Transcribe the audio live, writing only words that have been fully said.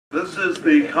This is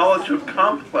the College of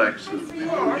Complexes.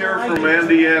 We're here from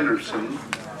Andy Anderson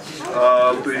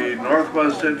of the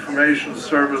Northwest Information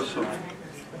Service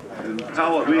in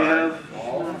Palatine. We have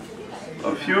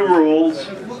a few rules.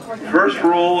 First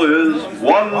rule is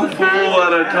one fool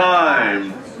at a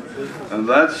time. And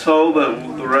that's so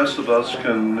that the rest of us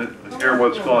can hear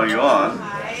what's going on.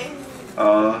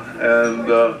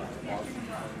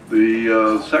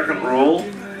 The second rule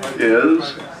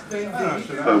is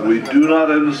that we do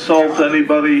not insult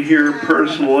anybody here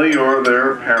personally or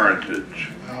their parentage.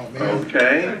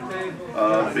 Okay?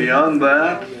 Beyond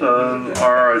that,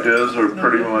 our ideas are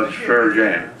pretty much fair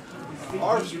game.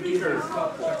 Our speakers,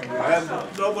 and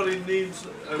nobody needs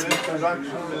an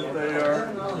introduction if they are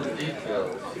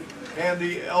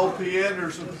Andy L.P.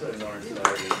 Anderson.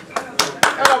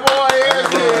 Attaboy,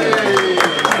 Andy!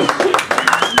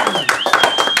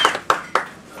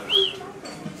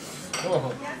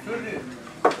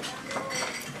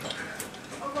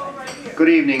 Good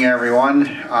evening, everyone.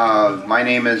 My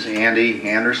name is Andy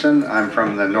Anderson. I'm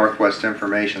from the Northwest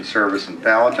Information Service in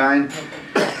Palatine.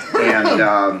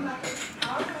 And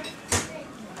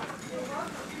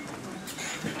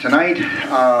tonight,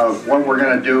 what we're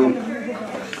going to do,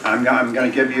 I'm going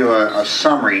to give you a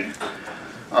summary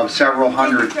of several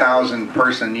 100,000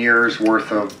 person years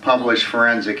worth of published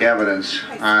forensic evidence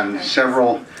on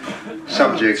several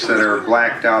subjects that are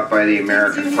blacked out by the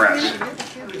American press.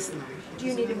 Do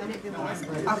you need a minute?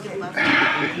 Okay.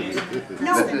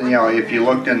 You know, if you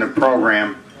looked in the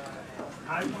program,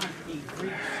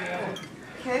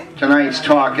 tonight's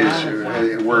talk is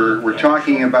we're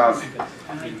talking about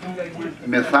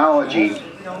mythology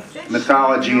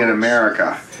in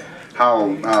America.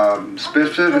 How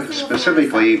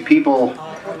specifically people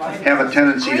have a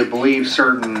tendency to believe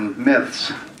certain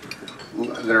myths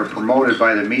that are promoted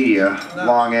by the media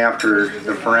long after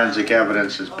the forensic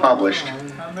evidence is published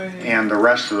and the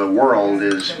rest of the world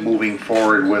is moving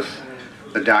forward with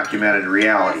the documented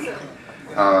reality.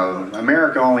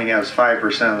 America only has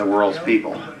 5% of the world's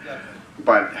people,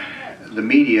 but the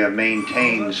media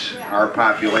maintains our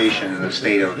population in a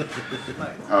state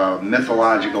of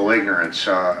mythological ignorance,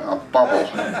 a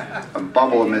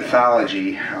bubble of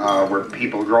mythology where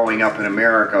people growing up in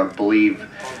America believe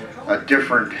a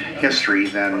different history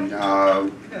than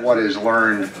what is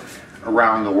learned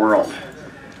around the world.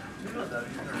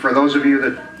 For those of you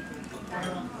that,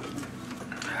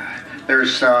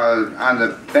 there's on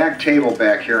the back table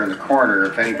back here in the corner,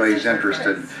 if anybody's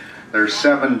interested, there's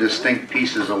 7 distinct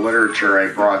pieces of literature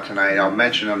I brought tonight. I'll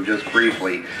mention them just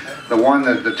briefly. The one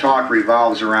that the talk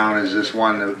revolves around is this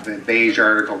one, the beige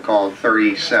article called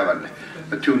 37,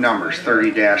 the 2 numbers,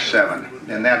 30-7.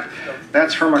 And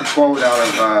that's from a quote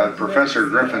out of Professor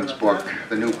Griffin's book,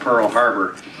 The New Pearl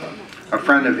Harbor. A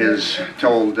friend of his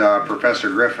told Professor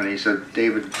Griffin, he said,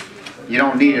 "David, you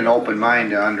don't need an open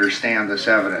mind to understand this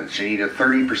evidence. You need a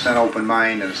 30% open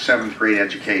mind and a 7th grade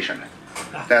education."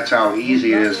 That's how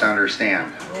easy it is to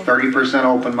understand. 30%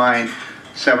 open mind,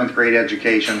 7th grade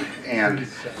education, and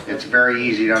it's very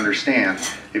easy to understand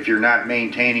if you're not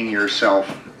maintaining yourself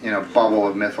in a bubble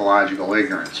of mythological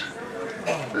ignorance.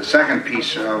 The second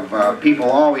piece of, people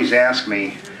always ask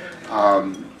me,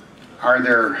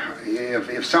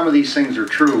 if some of these things are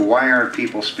true, why aren't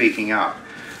people speaking up?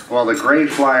 Well, the gray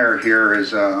flyer here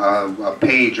is a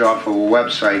page off of a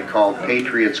website called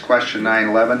Patriots Question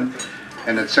 9/11,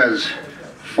 and it says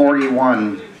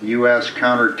 41 U.S.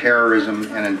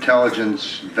 counterterrorism and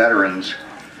intelligence veterans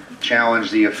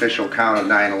challenged the official count of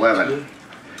 9/11.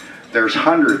 There's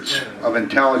hundreds of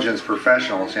intelligence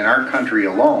professionals in our country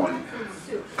alone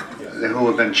who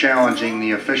have been challenging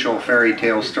the official fairy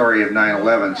tale story of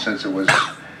 9/11 since it was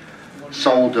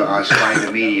sold to us by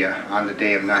the media on the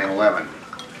day of 9/11.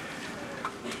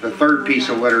 The third piece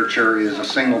of literature is a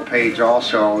single page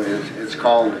also. It's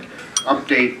called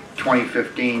Update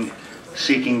 2015,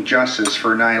 Seeking Justice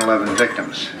for 9/11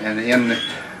 Victims. And in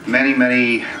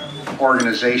many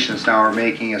organizations now are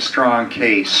making a strong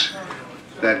case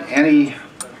that any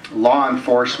law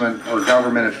enforcement or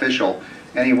government official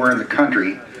anywhere in the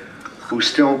country who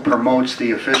still promotes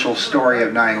the official story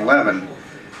of 9/11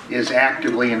 is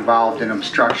actively involved in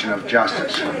obstruction of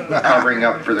justice, covering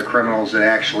up for the criminals that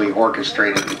actually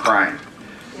orchestrated the crime.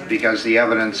 Because the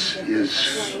evidence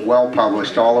is well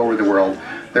published all over the world,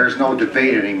 there's no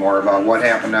debate anymore about what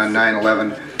happened on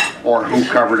 9/11 or who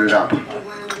covered it up.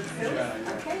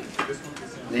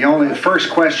 The first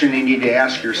question you need to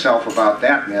ask yourself about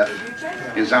that myth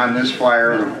is on this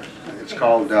flyer. It's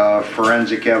called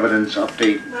Forensic Evidence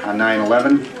Update on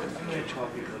 9/11.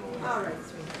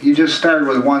 You just start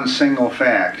with one single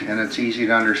fact, and it's easy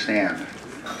to understand.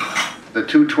 The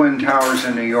 2 twin towers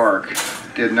in New York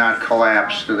did not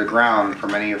collapse to the ground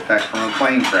from any effect from a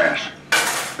plane crash.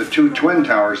 The two twin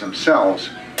towers themselves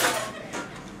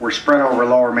were spread over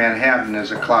lower Manhattan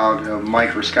as a cloud of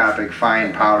microscopic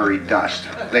fine powdery dust.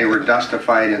 They were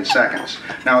dustified in seconds.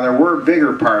 Now there were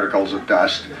bigger particles of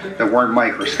dust that weren't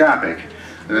microscopic,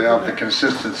 of the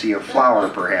consistency of flour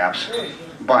perhaps,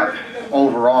 but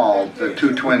overall the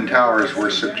two twin towers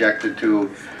were subjected to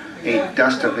a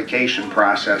dustification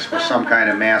process with some kind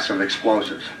of massive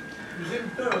explosives.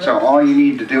 So all you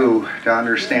need to do to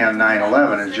understand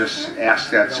 9/11 is just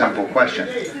ask that simple question: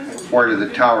 where did the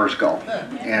towers go?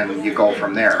 And you go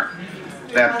from there.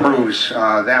 That proves,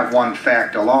 that one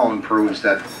fact alone proves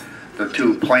that the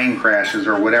two plane crashes,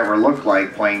 or whatever looked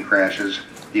like plane crashes,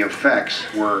 the effects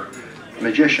were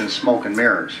magician's smoke and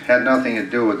mirrors. Had nothing to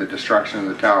do with the destruction of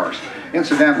the towers.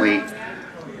 Incidentally,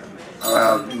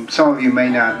 some of you may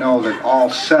not know that all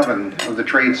 7 of the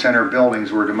Trade Center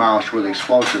buildings were demolished with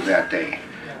explosive that day.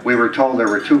 We were told there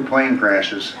were 2 plane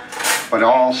crashes, but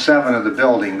all 7 of the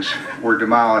buildings were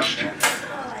demolished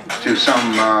to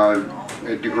some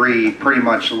degree, pretty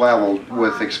much leveled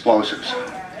with explosives.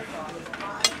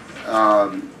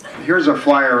 Here's a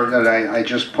flyer that I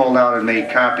just pulled out and made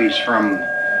copies from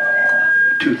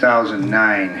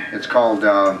 2009. It's called,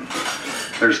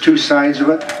 there's 2 sides of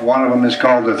it. One of them is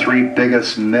called The 3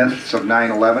 Biggest Myths of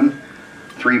 9/11.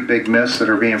 3 big myths that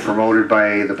are being promoted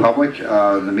by the public,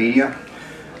 the media: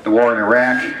 the war in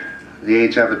Iraq, the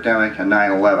AIDS epidemic, and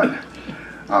 9/11.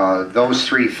 Those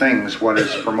 3 things, what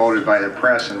is promoted by the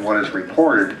press and what is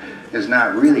reported, is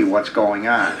not really what's going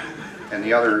on. And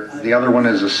the other one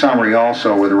is a summary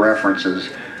also with references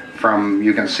from,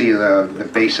 you can see the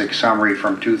basic summary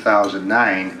from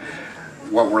 2009.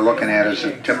 What we're looking at is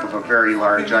the tip of a very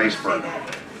large iceberg.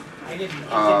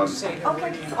 There's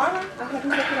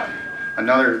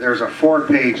a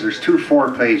 4-page, there's 2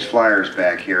 4-page flyers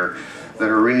back here that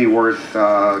are really worth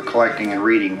collecting and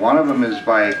reading. One of them is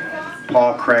by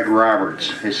Paul Craig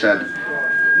Roberts. He said,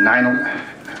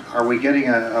 are we getting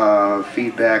a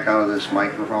feedback out of this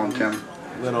microphone, Tim?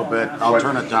 A little bit. I'll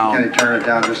turn it down. Can you turn it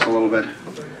down just a little bit?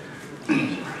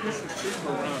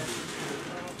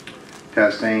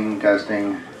 Testing,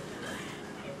 testing.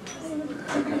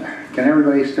 Okay. Can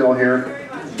everybody still hear?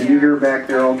 Can you hear back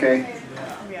there okay?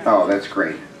 Oh, that's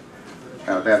great.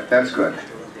 That's good.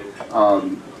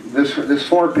 This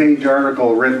 4-page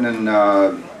article written in,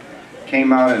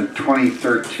 came out in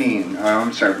 2013,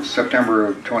 I'm sorry, September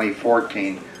of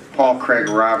 2014, Paul Craig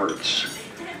Roberts.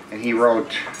 And he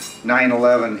wrote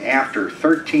 9/11 after,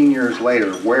 13 years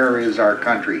later, where is our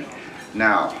country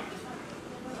now?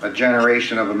 A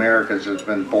generation of Americans has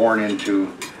been born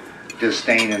into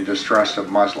disdain and distrust of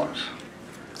Muslims.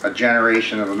 A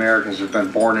generation of Americans has been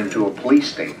born into a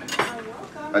police state.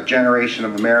 A generation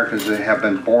of Americans that have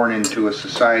been born into a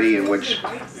society in which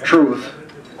truth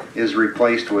is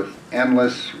replaced with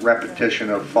endless repetition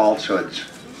of falsehoods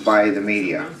by the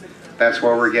media. That's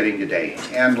what we're getting today.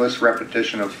 Endless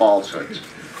repetition of falsehoods.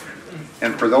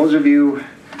 And for those of you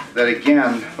that,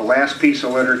 again, the last piece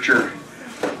of literature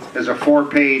is a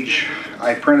 4-page,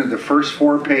 I printed the first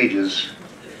 4 pages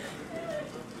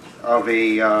of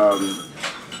a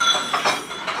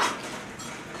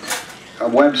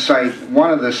website, one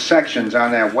of the sections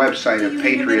on that website of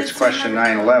Patriots Question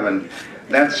 9/11.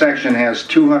 That section has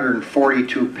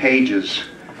 242 pages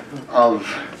of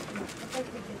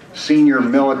senior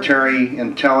military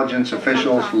intelligence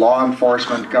officials, law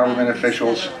enforcement, government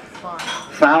officials.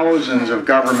 Thousands of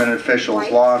government officials,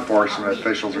 law enforcement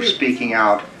officials are speaking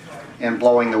out and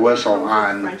blowing the whistle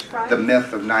on the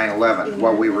myth of 9/11,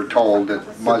 what we were told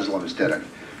that Muslims did it.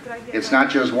 It's not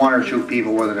just 1 or 2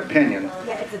 people with an opinion,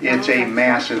 it's a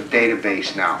massive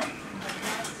database now.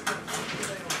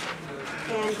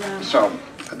 So,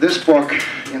 this book,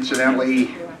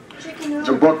 incidentally, is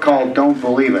a book called Don't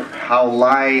Believe It, How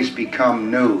Lies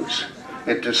Become News.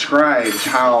 It describes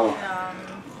how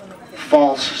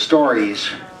false stories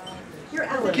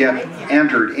get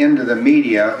entered into the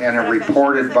media and are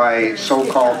reported by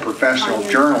so-called professional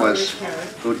journalists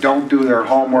who don't do their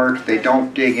homework, they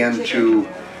don't dig into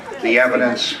the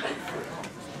evidence,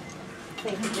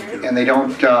 and they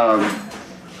don't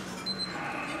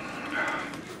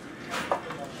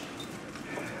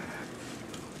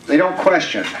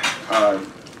question.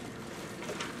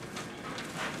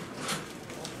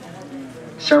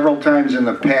 Several times in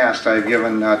the past I've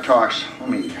given talks. Let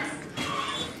me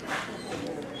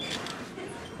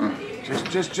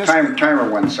timer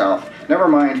went south. Never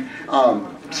mind.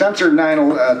 Censored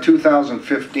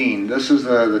 2015. This is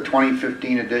the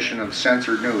 2015 edition of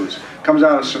Censored News. Comes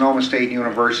out of Sonoma State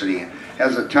University.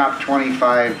 Has the top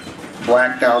 25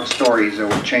 blacked out stories that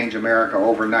will change America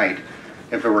overnight.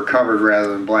 if it were covered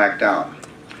rather than blacked out.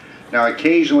 Now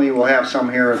occasionally we'll have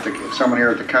someone here at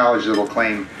the college that will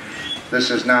claim this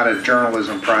is not a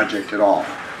journalism project at all.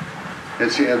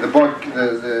 It's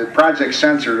the Project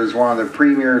Censored is one of the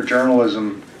premier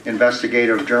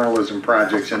investigative journalism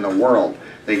projects in the world.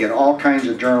 They get all kinds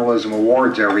of journalism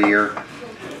awards every year,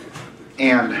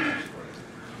 and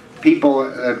people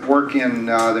that work in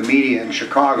the media in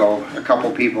Chicago, a couple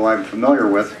people I'm familiar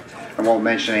with, I won't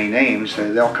mention any names,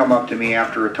 they'll come up to me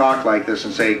after a talk like this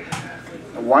and say,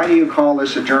 why do you call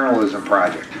this a journalism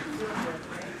project?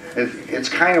 It's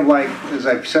kind of like, as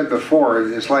I've said before,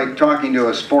 it's like talking to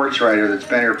a sports writer that's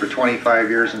been here for 25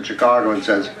 years in Chicago and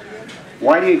says,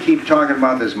 why do you keep talking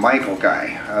about this Michael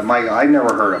guy? Michael, I've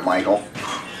never heard of Michael.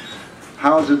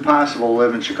 How is it possible to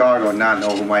live in Chicago and not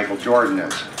know who Michael Jordan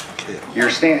is? You're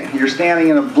standing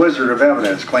in a blizzard of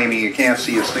evidence claiming you can't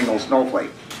see a single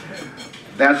snowflake.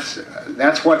 That's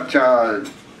what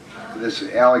this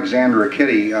Alexandra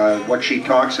Kitty, what she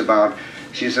talks about.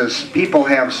 She says people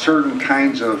have certain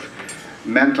kinds of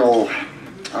mental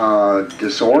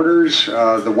disorders,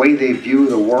 the way they view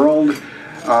the world.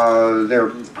 They're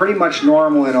pretty much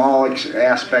normal in all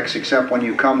aspects except when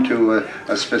you come to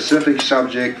a specific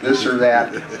subject, this or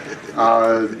that.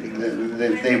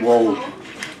 They will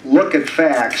look at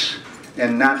facts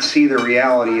and not see the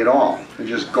reality at all. They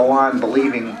just go on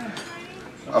believing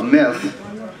a myth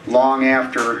long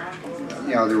after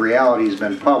the reality has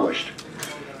been published.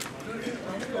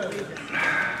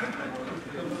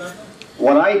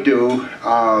 What I do,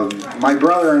 my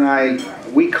brother and I,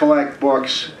 we collect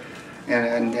books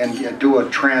and do a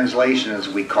translation, as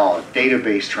we call it,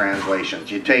 database translations.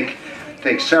 You take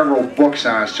several books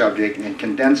on a subject and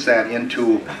condense that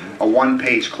into a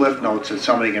one-page cliff notes that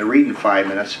somebody can read in 5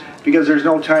 minutes, because there's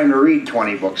no time to read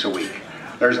 20 books a week.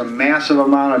 There's a massive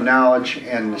amount of knowledge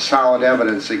and solid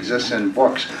evidence exists in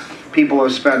books. People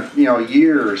have spent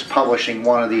years publishing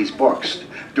one of these books,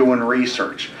 doing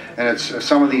research, and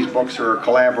some of these books are a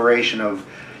collaboration of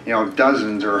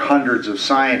dozens or hundreds of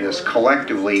scientists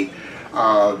collectively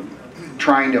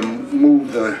trying to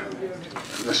move the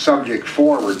subject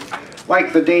forward.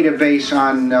 Like the database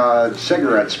on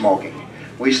cigarette smoking.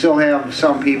 We still have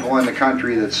some people in the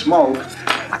country that smoke,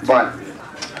 but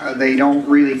they don't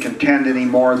really contend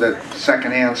anymore that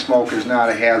secondhand smoke is not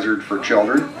a hazard for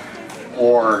children,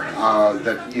 or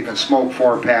that you can smoke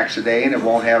 4 packs a day and it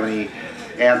won't have any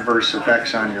adverse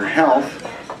effects on your health,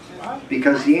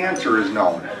 because the answer is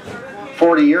known.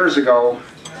 40 years ago,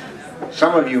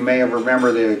 some of you may have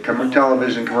remembered the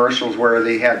television commercials where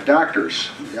they had doctors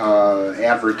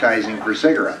advertising for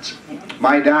cigarettes.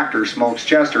 My doctor smokes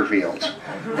Chesterfields.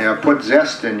 Put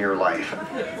zest in your life.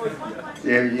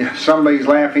 Somebody's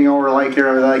laughing over like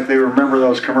they remember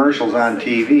those commercials on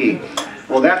TV.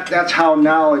 Well, that's how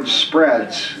knowledge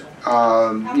spreads,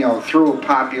 through a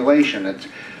population.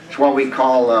 It's what we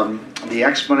call the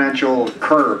exponential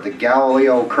curve, the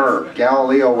Galileo curve.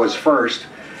 Galileo was first.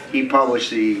 He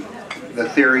published the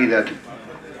theory that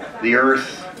the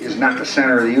Earth is not the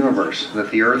center of the universe, that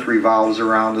the Earth revolves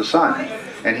around the sun.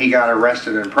 And he got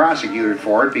arrested and prosecuted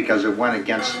for it because it went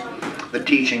against the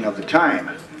teaching of the time.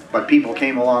 But people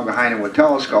came along behind him with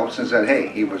telescopes and said, hey,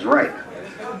 he was right.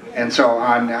 And so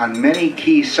on many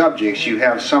key subjects, you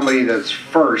have somebody that's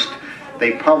first,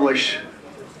 they publish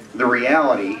the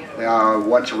reality,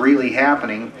 what's really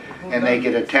happening, and they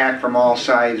get attacked from all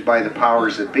sides by the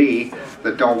powers that be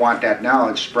that don't want that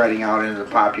knowledge spreading out into the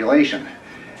population.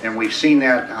 And we've seen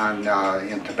that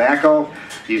in tobacco.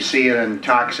 You see it in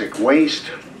toxic waste.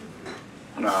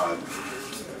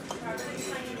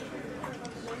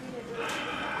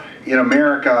 In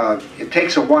America, it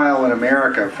takes a while in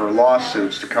America for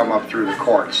lawsuits to come up through the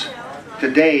courts.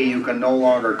 Today, you can no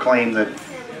longer claim that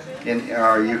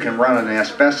you can run an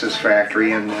asbestos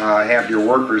factory and have your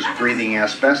workers breathing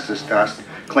asbestos dust,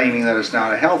 claiming that it's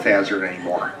not a health hazard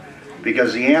anymore.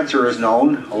 Because the answer is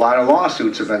known. A lot of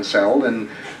lawsuits have been settled, and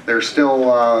there's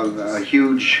still a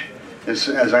huge, as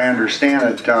I understand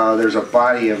it, there's a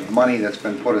body of money that's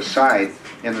been put aside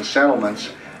in the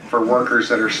settlements for workers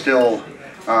that are still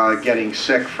getting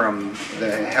sick from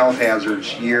the health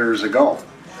hazards years ago.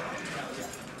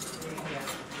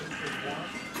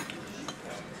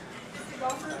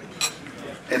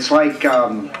 It's like,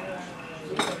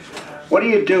 what do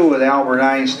you do with Albert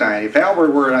Einstein? If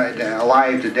Albert were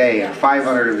alive today and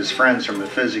 500 of his friends from the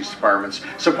physics departments,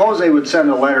 suppose they would send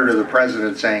a letter to the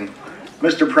president saying,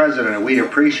 Mr. President, we'd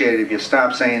appreciate it if you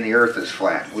stopped saying the Earth is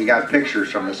flat. We got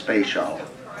pictures from the space shuttle.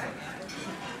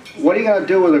 What are you going to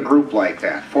do with a group like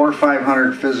that? 400 or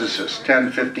 500 physicists,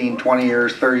 10, 15, 20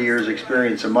 years, 30 years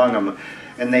experience among them,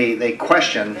 and they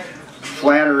question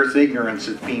flat earth ignorance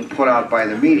that's being put out by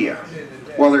the media.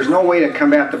 Well, there's no way to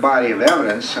combat the body of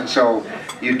evidence, and so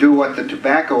you do what the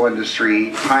tobacco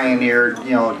industry pioneered,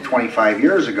 25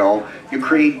 years ago. You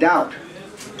create doubt.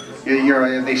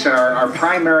 They said our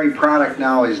primary product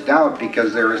now is doubt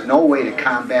because there is no way to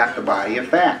combat the body of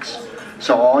facts.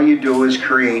 So all you do is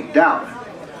create doubt.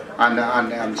 On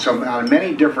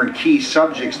many different key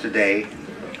subjects today,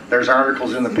 there's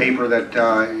articles in the paper that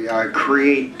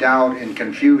create doubt and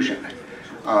confusion.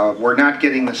 We're not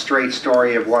getting the straight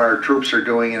story of what our troops are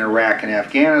doing in Iraq and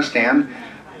Afghanistan,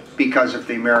 because if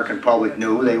the American public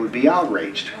knew, they would be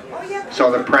outraged.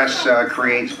 So the press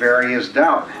creates various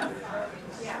doubt.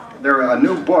 A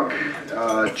new book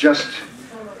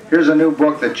here's a new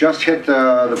book that just hit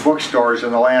the bookstores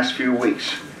in the last few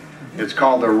weeks. It's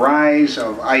called The Rise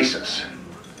of ISIS.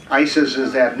 ISIS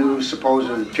is that new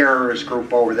supposed terrorist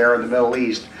group over there in the Middle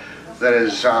East that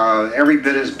is every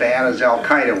bit as bad as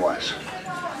Al-Qaeda was.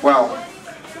 Well,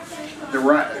 the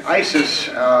rise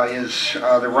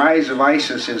of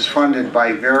ISIS is funded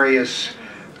by various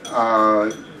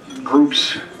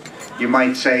groups, you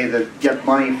might say, that get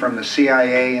money from the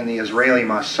CIA and the Israeli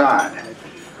Mossad.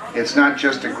 It's not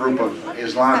just a group of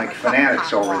Islamic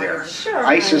fanatics over there.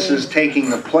 ISIS is taking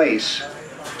the place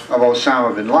of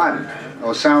Osama bin Laden.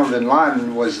 Osama bin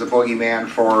Laden was the boogeyman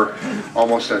for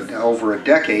almost over a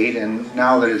decade, and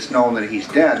now that it's known that he's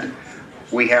dead,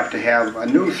 we have to have a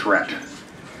new threat.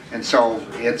 And so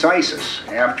it's ISIS.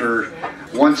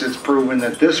 Once it's proven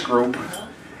that this group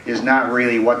is not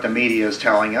really what the media is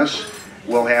telling us,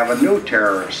 we'll have a new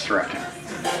terrorist threat.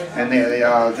 And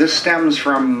this stems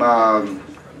from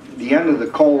the end of the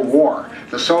Cold War.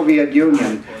 The Soviet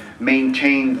Union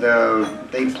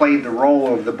they played the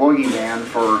role of the boogeyman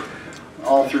for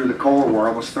all through the Cold War,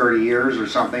 almost 30 years or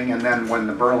something, and then when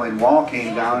the Berlin Wall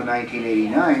came down in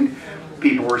 1989,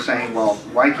 people were saying, well,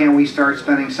 why can't we start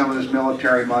spending some of this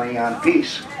military money on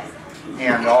peace?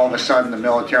 And all of a sudden the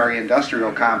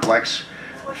military-industrial complex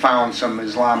found some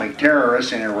Islamic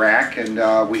terrorists in Iraq,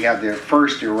 and we had the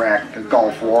first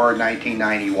Gulf War in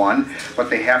 1991,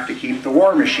 but they have to keep the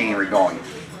war machinery going.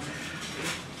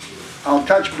 I'll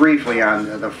touch briefly on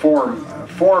the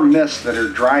four myths that are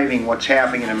driving what's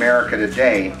happening in America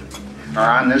today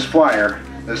are on this flyer,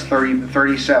 this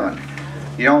 37.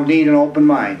 You don't need an open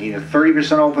mind. You need a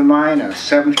 30% open mind and a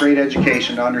 7th grade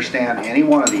education to understand any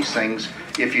one of these things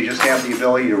if you just have the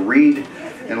ability to read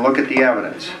and look at the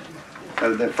evidence.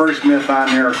 The first myth on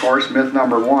there, of course, myth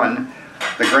number 1,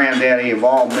 the granddaddy of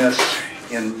all myths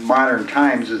in modern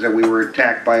times, is that we were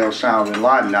attacked by Osama bin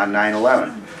Laden on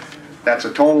 9/11. That's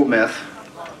a total myth,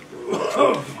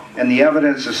 and the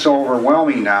evidence is so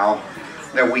overwhelming now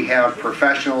that we have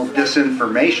professional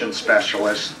disinformation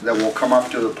specialists that will come up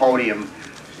to the podium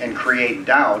and create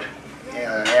doubt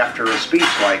after a speech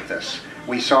like this.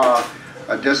 We saw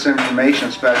a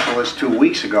disinformation specialist 2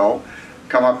 weeks ago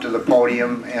come up to the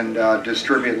podium and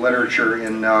distribute literature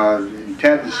in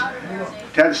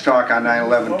Ted's talk on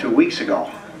 9/11 2 weeks ago.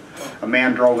 A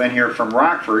man drove in here from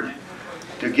Rockford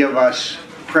to give us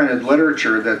printed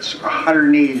literature that's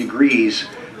 180 degrees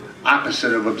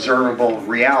opposite of observable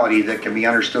reality that can be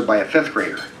understood by a 5th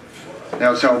grader.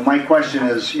 Now, so my question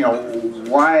is,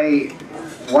 why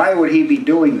would he be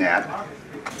doing that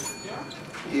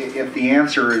if the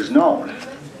answer is known?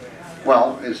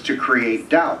 Well, it's to create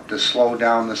doubt, to slow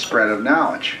down the spread of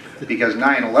knowledge, because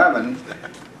 9/11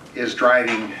 is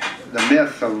driving the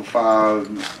myth of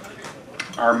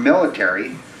our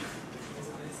military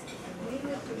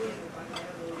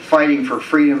fighting for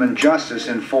freedom and justice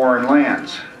in foreign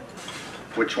lands.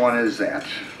 Which one is that?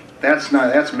 That's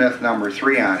myth number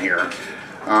 3 on here.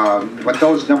 But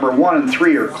those number 1 and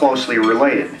 3 are closely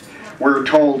related. We're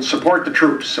told, support the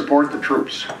troops, support the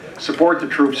troops, support the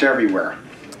troops everywhere.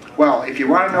 Well, if you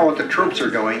want to know what the troops are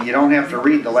doing, you don't have to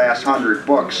read the last 100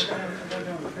 books.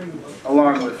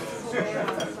 Along with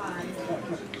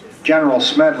General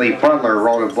Smedley Butler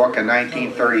wrote a book in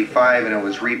 1935 and it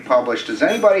was republished. Is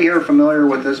anybody here familiar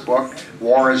with this book,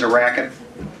 War is a Racket?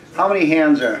 How many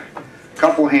hands? A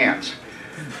couple hands.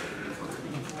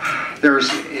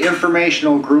 There's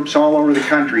informational groups all over the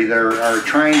country that are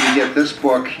trying to get this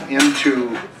book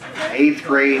into 8th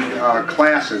grade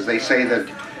classes. They say that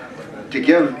to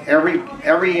give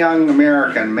every young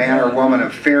American, man or woman, a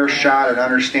fair shot at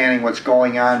understanding what's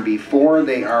going on before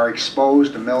they are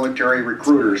exposed to military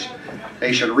recruiters,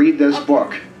 they should read this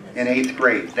book in 8th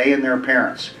grade, they and their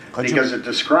parents, because it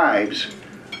describes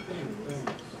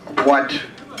what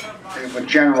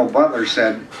General Butler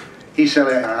said. He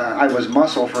said, I was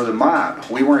muscle for the mob.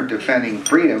 We weren't defending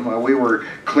freedom. We were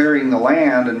clearing the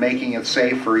land and making it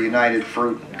safe for United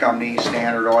Fruit Company,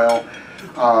 Standard Oil,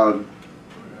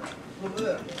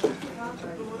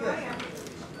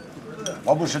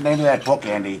 What was the name of that book,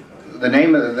 Andy? The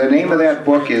name of that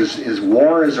book is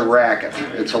War is a Racket.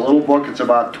 It's a little book. It's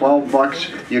about 12 bucks.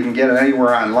 You can get it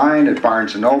anywhere online at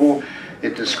Barnes & Noble.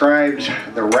 It describes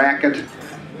the racket.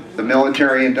 The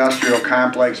military-industrial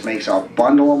complex makes a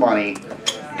bundle of money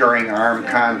during armed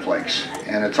conflicts,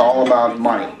 and it's all about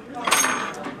money.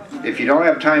 If you don't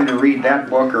have time to read that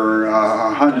book or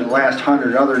last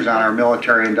 100 others on our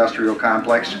military-industrial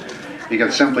complex, you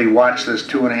can simply watch this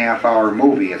 2.5-hour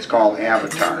movie. It's called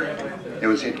Avatar.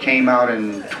 It came out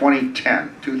in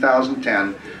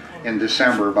 2010, in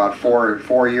December, about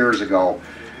four years ago,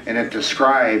 and it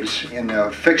describes, in the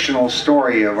fictional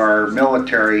story of our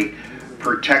military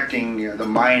protecting the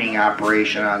mining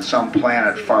operation on some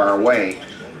planet far away,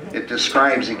 it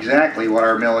describes exactly what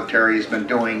our military has been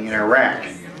doing in Iraq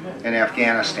and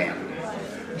Afghanistan.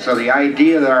 So the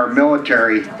idea that our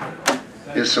military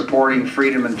is supporting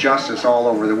freedom and justice all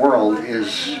over the world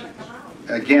is,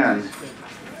 again,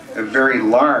 a very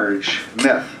large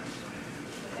myth.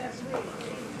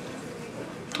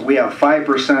 We have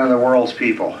 5% of the world's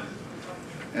people,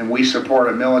 and we support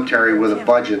a military with a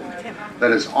budget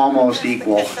that is almost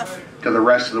equal to the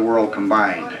rest of the world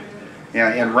combined.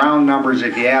 Yeah, in round numbers,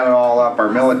 if you add it all up, our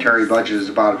military budget is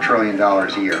about $1 trillion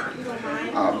a year.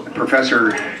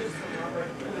 Professor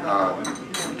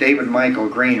David Michael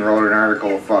Green wrote an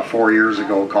article about 4 years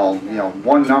ago called,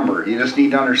 one number. You just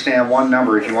need to understand one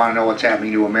number if you want to know what's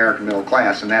happening to American middle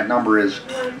class, and that number is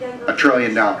 $1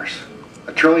 trillion.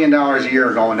 $1 trillion a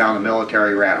year going down the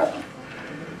military rat hole.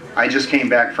 I just came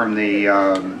back from the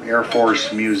Air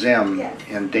Force Museum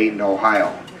in Dayton,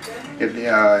 Ohio.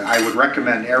 I would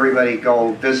recommend everybody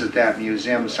go visit that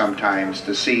museum sometimes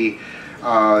to see,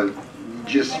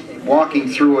 just walking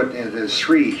through it, there's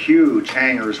 3 huge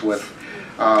hangars with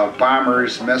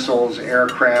bombers, missiles,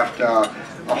 aircraft,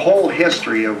 a whole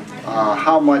history of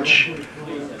how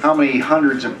many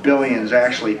hundreds of billions,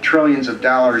 actually trillions of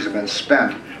dollars have been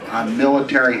spent on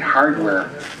military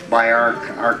hardware by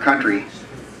our country,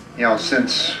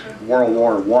 since World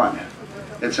War I.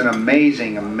 It's an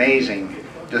amazing, amazing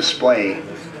display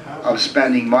of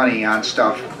spending money on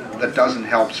stuff that doesn't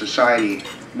help society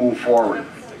move forward.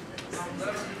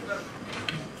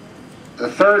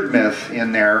 The third myth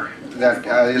in there that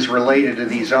is related to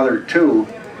these other two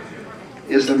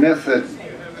is the myth that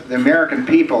the American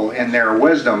people, in their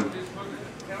wisdom,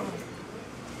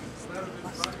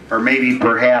 or maybe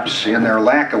perhaps in their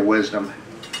lack of wisdom,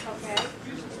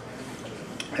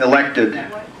 elected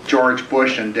George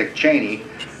Bush and Dick Cheney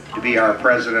to be our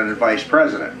president and vice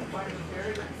president.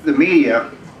 The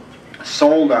media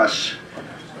sold us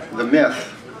the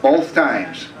myth both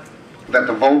times that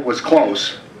the vote was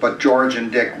close, but George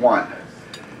and Dick won,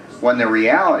 when the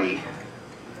reality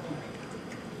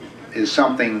is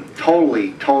something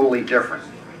totally, totally different.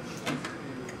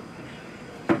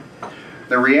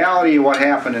 The reality of what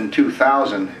happened in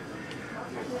 2000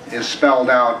 is spelled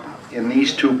out in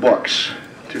these 2 books.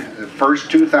 The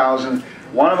first 2000,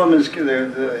 one of them is,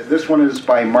 this one is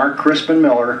by Mark Crispin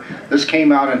Miller. This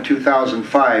came out in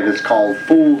 2005. It's called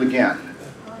Fooled Again.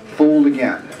 Fooled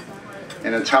Again.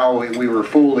 And it's how we were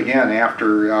fooled again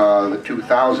after the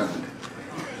 2000.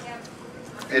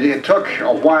 It took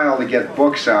a while to get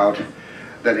books out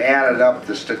that added up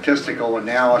the statistical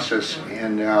analysis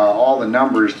and all the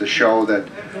numbers to show that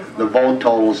the vote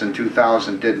totals in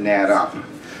 2000 didn't add up.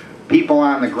 People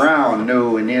on the ground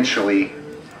knew initially,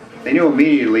 they knew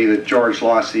immediately that George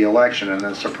lost the election, and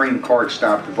the Supreme Court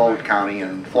stopped the vote counting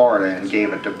in Florida and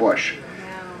gave it to Bush.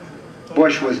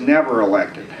 Bush was never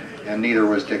elected, and neither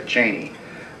was Dick Cheney.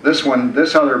 This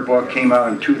other book came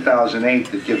out in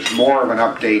 2008 that gives more of an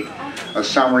update, a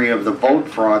summary of the vote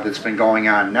fraud that's been going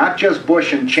on. Not just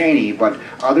Bush and Cheney, but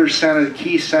other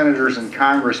key senators and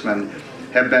congressmen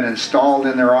have been installed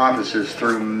in their offices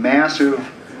through massive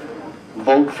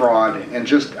vote fraud and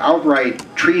just outright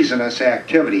treasonous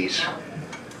activities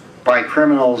by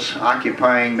criminals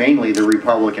occupying mainly the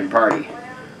Republican Party.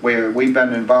 We've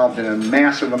been involved in a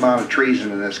massive amount of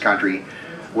treason in this country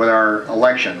with our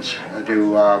elections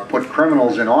to put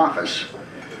criminals in office.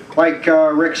 Like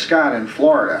Rick Scott in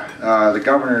Florida. The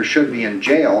governor should be in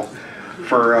jail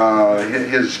for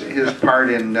his part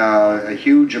in a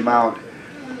huge amount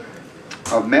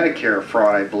of Medicare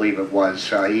fraud, I believe it was.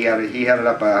 He headed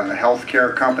up a health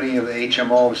care company, of the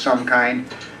HMO of some kind,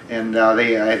 and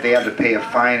they had to pay a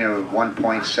fine of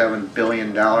 $1.7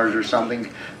 billion or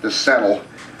something to settle.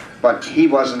 But he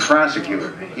wasn't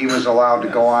prosecuted. He was allowed to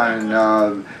go on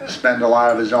and spend a lot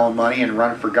of his own money and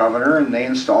run for governor, and they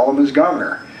installed him as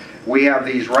governor. We have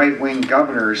these right-wing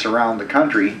governors around the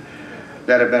country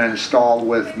that have been installed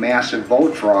with massive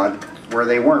vote fraud where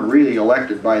they weren't really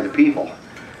elected by the people.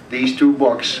 These two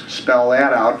books spell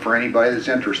that out for anybody that's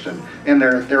interested. And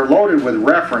they're loaded with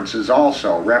references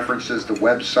also, references to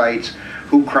websites,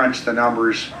 who crunched the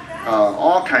numbers,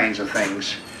 all kinds of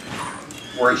things,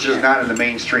 where it's just not in the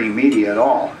mainstream media at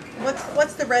all.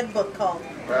 What's the red book called?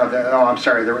 Oh, I'm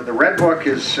sorry. The red book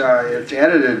is it's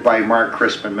edited by Mark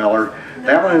Crispin Miller.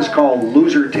 That one is called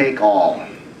Loser Take All.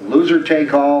 Loser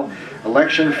Take All: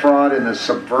 Election Fraud and the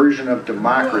Subversion of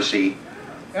Democracy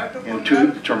from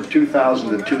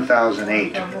 2000 to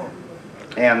 2008.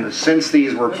 And since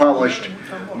these were published,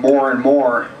 more and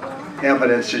more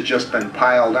evidence has just been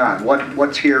piled on.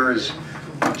 What's here is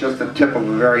just the tip of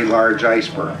a very large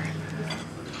iceberg.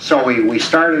 So we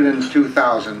started in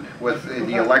 2000 with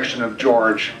the election of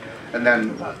George, and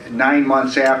then 9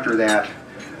 months after that,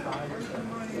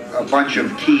 a bunch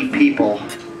of key people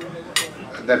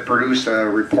that produced a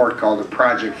report called the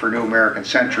Project for New American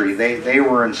Century. They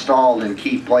were installed in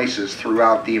key places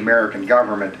throughout the American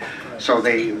government, so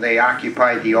they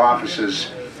occupied the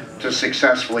offices to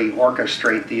successfully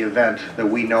orchestrate the event that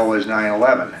we know as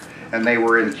 9/11. And they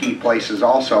were in key places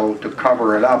also to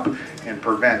cover it up and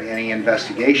prevent any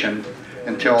investigation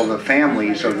until the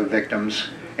families of the victims,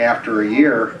 after a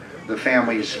year, the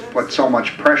families put so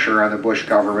much pressure on the Bush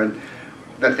government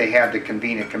that they had to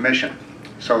convene a commission.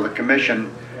 So the commission,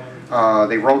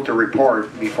 they wrote the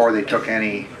report before they took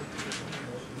any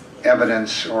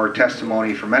evidence or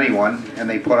testimony from anyone, and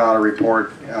they put out a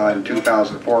report in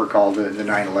 2004 called the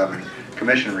 9/11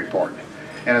 Commission Report.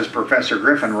 And as Professor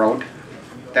Griffin wrote,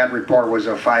 that report was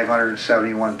a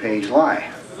 571-page lie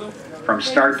from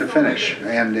start to finish.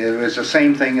 And it was the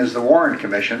same thing as the Warren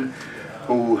Commission,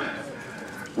 who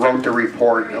wrote the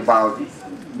report about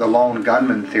the lone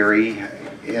gunman theory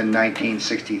in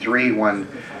 1963 when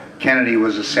Kennedy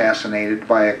was assassinated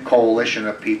by a coalition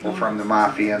of people from the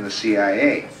Mafia and the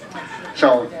CIA.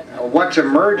 So what's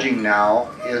emerging now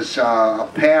is a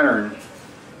pattern.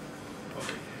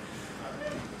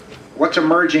 What's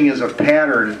emerging is a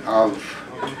pattern of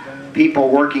people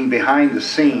working behind the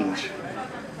scenes.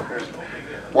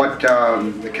 What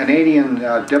the Canadian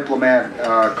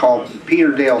diplomat called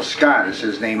Peter Dale Scott is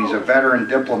his name. He's a veteran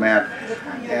diplomat.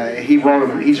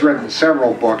 He's written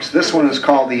several books. This one is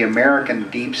called The American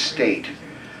Deep State,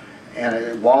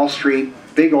 and Wall Street,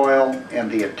 Big Oil,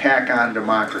 and the Attack on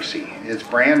Democracy. It's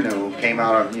brand new, came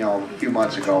out a few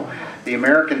months ago. The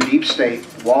American Deep State,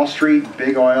 Wall Street,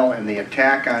 Big Oil, and the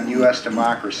Attack on U.S.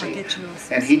 Democracy.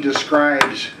 And he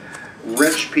describes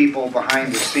rich people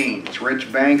behind the scenes,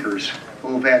 rich bankers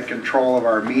who've had control of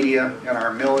our media and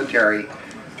our military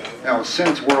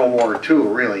since World War II,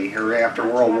 really, or after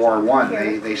World War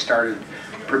I. They started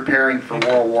preparing for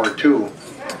World War II.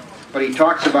 But he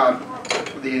talks about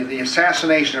the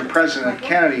assassination of President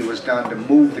Kennedy was done to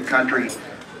move the country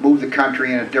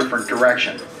in a different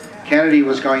direction. Kennedy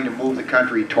was going to move the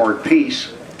country toward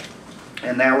peace,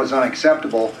 and that was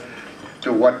unacceptable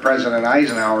to what President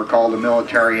Eisenhower called the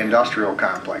military-industrial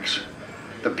complex.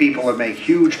 The people that make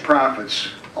huge profits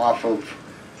off of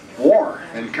war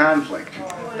and conflict.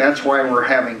 That's why we're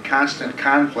having constant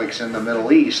conflicts in the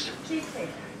Middle East.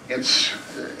 It's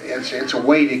a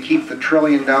way to keep the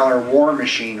trillion-dollar war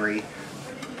machinery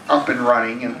up and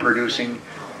running and producing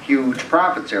huge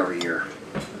profits every year.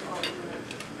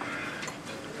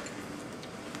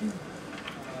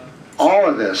 All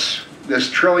of this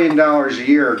 $1 trillion a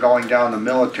year going down the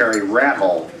military rat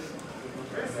hole,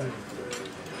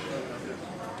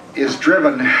 is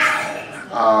driven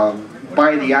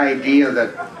by the idea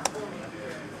that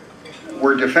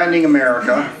we're defending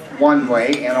America one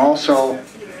way, and also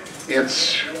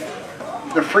it's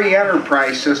the free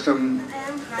enterprise system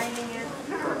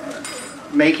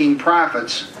making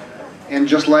profits and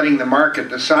just letting the market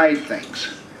decide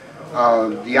things.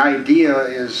 The idea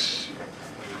is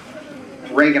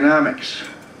Reaganomics.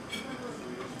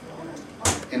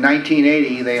 In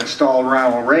 1980, they installed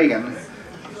Ronald Reagan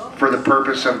for the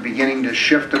purpose of beginning to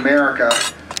shift America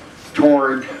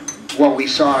toward what we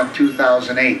saw in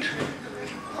 2008.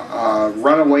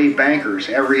 Runaway bankers,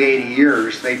 every 80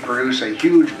 years, they produce a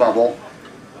huge bubble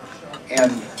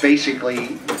and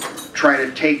basically try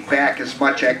to take back as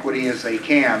much equity as they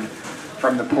can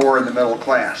from the poor and the middle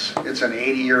class. It's an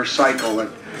 80-year cycle that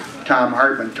Tom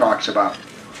Hartman talks about.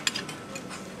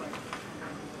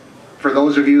 For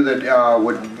those of you that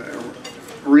would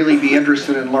really be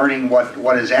interested in learning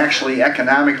what is actually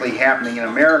economically happening in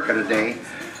America today,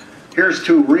 here's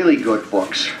two really good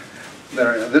books.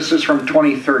 This is from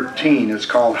 2013. It's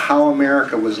called How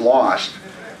America Was Lost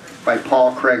by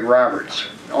Paul Craig Roberts.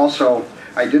 Also,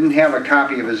 I didn't have a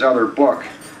copy of his other book.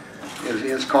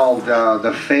 It's called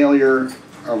The Failure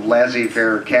of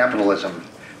laissez-faire capitalism.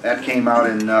 That came out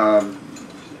in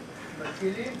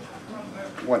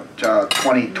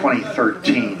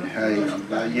 2013,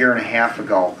 a year and a half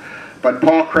ago. But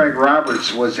Paul Craig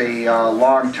Roberts was a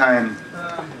long-time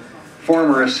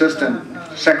former assistant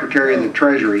secretary of the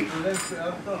Treasury,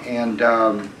 and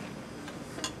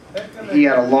he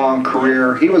had a long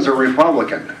career. He was a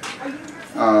Republican,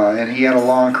 and he had a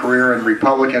long career in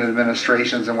Republican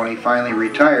administrations, and when he finally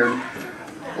retired,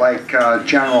 like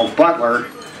General Butler,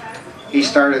 he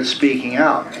started speaking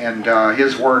out, and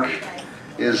his work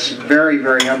is very,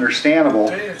 very understandable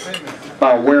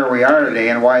about where we are today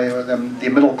and why the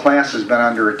middle class has been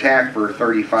under attack for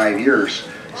 35 years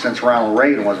since Ronald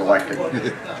Reagan was elected.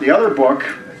 The other book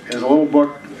is a little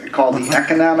book called The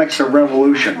Economics of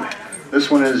Revolution. This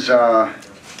one is,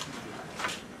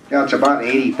 it's about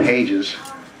 80 pages.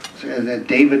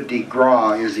 David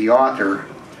DeGraw is the author.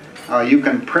 You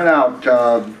can print out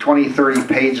 20, 30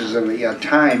 pages at a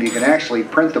time. You can actually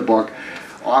print the book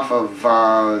off of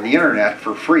the internet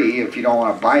for free if you don't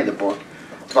want to buy the book.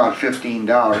 It's about $15.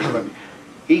 But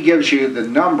he gives you the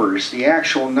numbers, the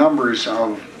actual numbers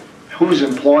of who's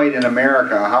employed in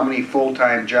America, how many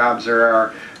full-time jobs there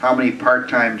are, how many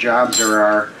part-time jobs there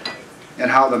are,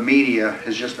 and how the media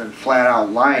has just been flat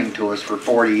out lying to us for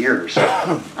 40 years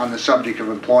on the subject of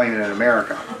employment in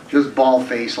America. Just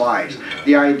bald-faced lies.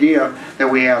 The idea that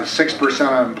we have 6%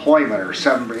 unemployment or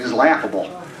 7% is laughable.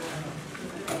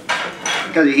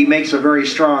 Because he makes a very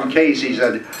strong case. He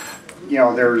said, you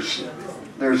know, there's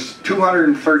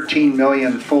 213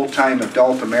 million full-time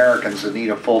adult Americans that need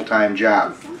a full-time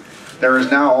job. There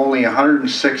is now only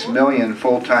 106 million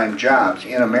full-time jobs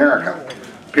in America,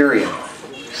 period.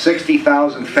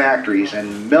 60,000 factories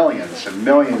and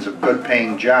millions of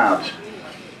good-paying jobs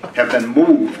have been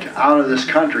moved out of this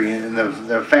country, and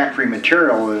the factory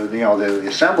material, you know, the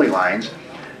assembly lines,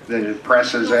 the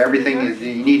presses, everything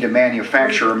you need to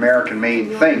manufacture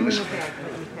American-made things,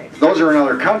 those are in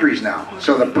other countries now.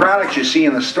 So the products you see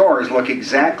in the stores look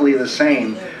exactly the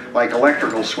same, like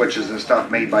electrical switches and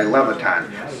stuff made by Leviton.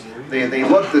 They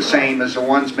look the same as the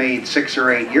ones made 6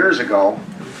 or 8 years ago,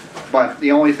 but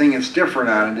the only thing that's different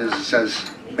on it is it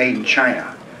says made in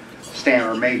China,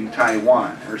 or made in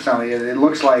Taiwan, or something. It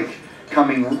looks like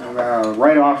coming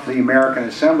right off the American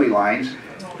assembly lines,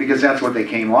 because that's what they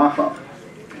came off of.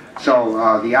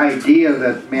 So the idea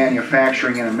that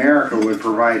manufacturing in America would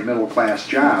provide middle-class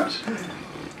jobs,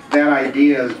 that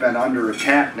idea has been under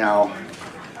attack now,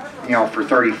 you know, for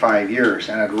 35 years,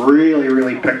 and it really,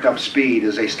 really picked up speed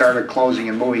as they started closing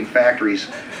and moving factories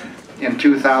in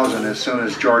 2000, as soon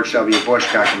as George W.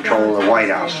 Bush got control of the White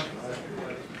House.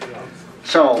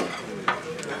 So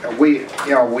we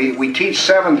teach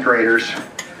 7th graders.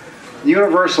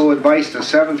 Universal advice to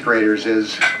 7th graders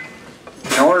is,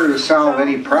 in order to solve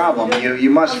any problem, you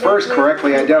must first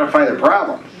correctly identify the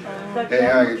problem.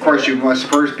 Of course, you must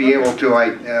first be able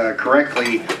to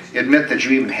correctly admit that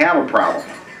you even have a problem.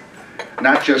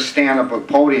 Not just stand up at a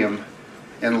podium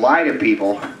and lie to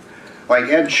people. Like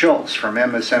Ed Schultz from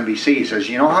MSNBC says,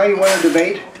 you know how you win a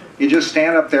debate? You just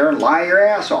stand up there and lie your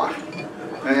ass off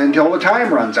until the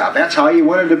time runs out. That's how you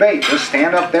win a debate. Just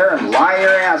stand up there and lie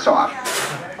your ass off.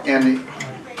 And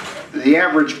the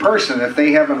average person, if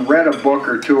they haven't read a book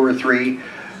or 2 or 3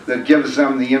 that gives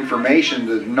them the information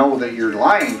to know that you're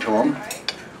lying to them,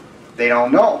 they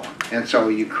don't know. And so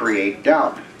you create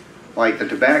doubt, like the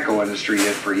tobacco industry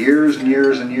did for years and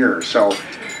years and years. So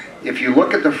if you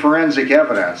look at the forensic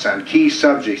evidence on key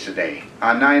subjects today,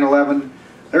 on 9/11,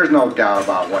 there's no doubt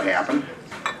about what happened.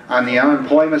 On the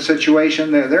unemployment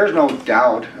situation, there's no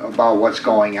doubt about what's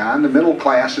going on. The middle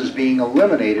class is being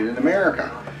eliminated in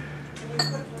America.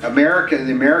 The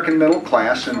American middle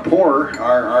class and poor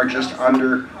are just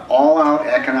under all-out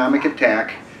economic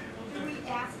attack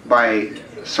by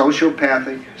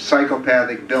sociopathic,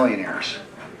 psychopathic billionaires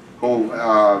who,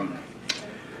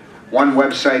 one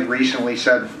website recently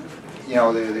said, you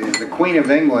know, the Queen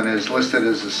of England is listed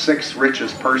as the 6th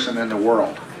richest person in the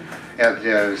world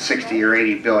at 60 or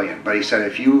 80 billion. But he said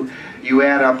if you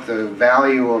add up the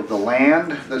value of the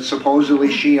land that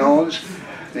supposedly she owns,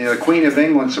 the Queen of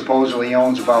England supposedly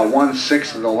owns about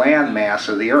 1/6 of the land mass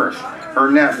of the earth.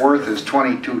 Her net worth is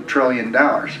 $22 trillion.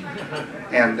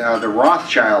 And the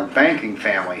Rothschild banking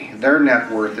family, their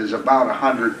net worth is about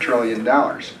 $100 trillion.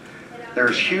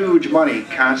 There's huge money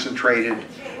concentrated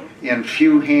in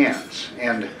few hands.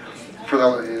 And for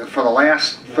the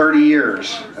last 30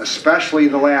 years, especially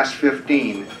the last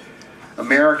 15,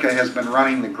 America has been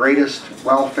running the greatest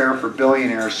welfare for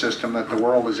billionaires system that the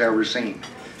world has ever seen.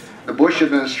 The Bush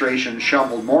administration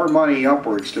shoveled more money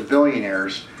upwards to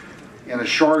billionaires in the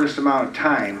shortest amount of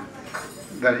time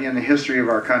that in the history of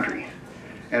our country.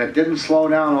 And it didn't slow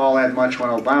down all that much when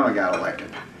Obama got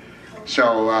elected.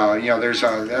 So, you know,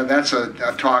 that's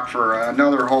a talk for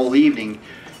another whole evening.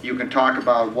 You can talk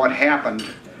about what happened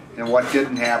and what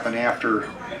didn't happen after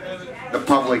the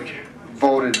public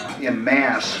voted in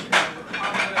mass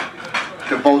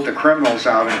to vote the criminals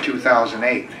out in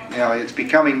 2008. You know, it's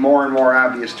becoming more and more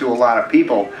obvious to a lot of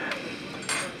people.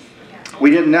 We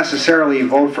didn't necessarily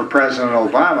vote for President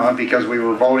Obama because we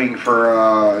were voting for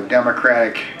a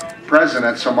Democratic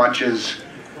president so much as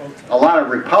a lot of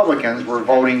Republicans were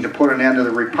voting to put an end to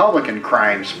the Republican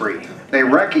crime spree. They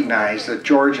recognized that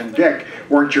George and Dick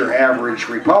weren't your average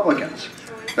Republicans,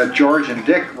 that George and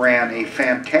Dick ran a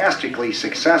fantastically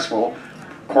successful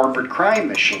corporate crime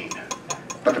machine.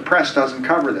 But the press doesn't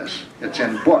cover this. It's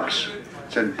in books.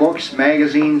 It's in books,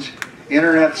 magazines,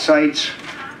 internet sites.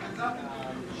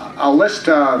 I'll list,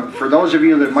 for those of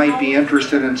you that might be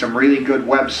interested in some really good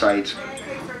websites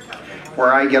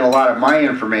where I get a lot of my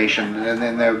information, and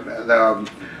then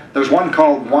there's one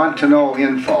called Want to Know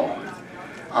Info,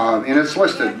 and it's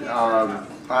listed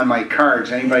on my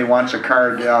cards. Anybody wants a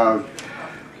card,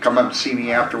 come up and see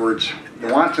me afterwards.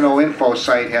 The Want to Know Info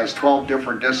site has 12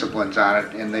 different disciplines on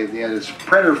it, and it's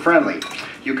printer friendly.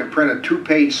 You can print a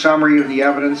 2-page summary of the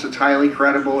evidence that's highly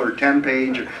credible, or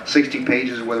 10-page or 60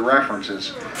 pages with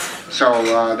references.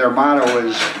 So their motto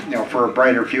is, you know, for a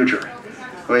brighter future.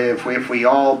 If we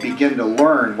all begin to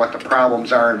learn what the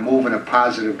problems are and move in a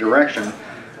positive direction,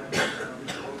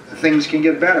 things can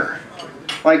get better.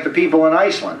 Like the people in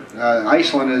Iceland.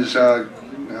 Iceland is a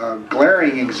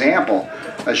glaring example,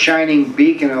 a shining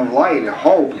beacon of light, of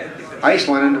hope.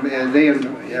 Iceland, they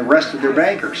arrested their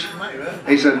bankers.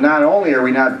 They said, not only are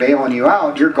we not bailing you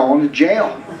out, you're going to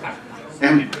jail.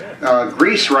 And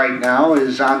Greece right now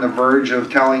is on the verge of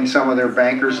telling some of their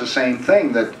bankers the same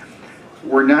thing, that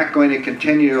we're not going to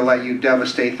continue to let you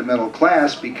devastate the middle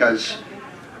class because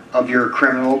of your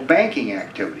criminal banking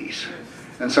activities.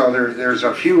 And so there's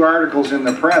a few articles in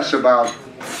the press about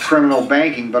criminal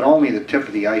banking, but only the tip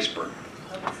of the iceberg.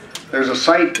 There's a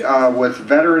site with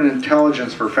veteran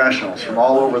intelligence professionals from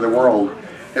all over the world.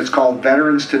 It's called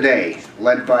Veterans Today,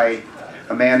 led by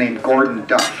a man named Gordon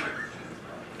Duff.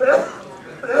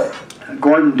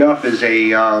 Gordon Duff is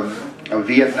a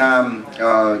Vietnam,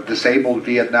 disabled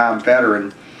Vietnam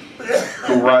veteran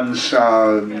who runs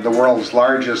the world's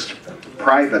largest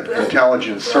private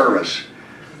intelligence service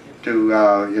to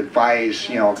advise,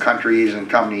 you know, countries and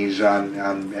companies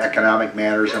on economic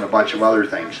matters and a bunch of other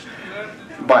things.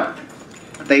 But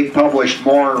they published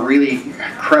more really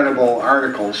credible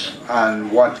articles on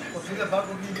what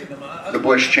the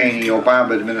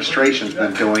Bush-Cheney-Obama administration's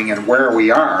been doing and where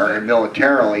we are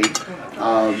militarily.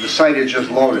 The site is just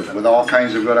loaded with all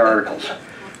kinds of good articles.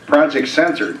 Project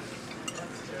Censored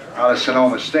out of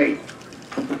Sonoma State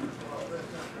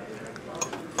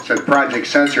said Project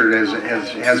Censored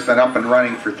has been up and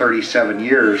running for 37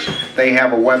 years. They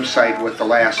have a website with the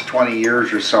last 20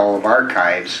 years or so of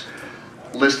archives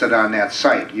listed on that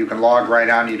site. You can log right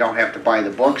on, you don't have to buy the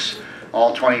books.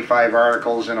 All 25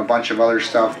 articles and a bunch of other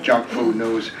stuff, junk food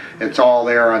news, it's all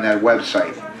there on that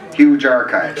website. Huge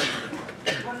archives.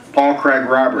 Paul Craig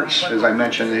Roberts, as I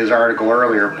mentioned in his article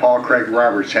earlier, Paul Craig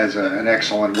Roberts has an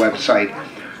excellent website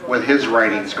with his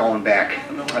writings going back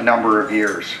a number of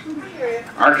years.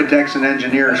 Architects and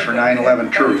Engineers for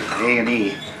 9/11 Truth,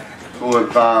 A&E, who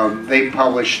have, they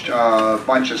published a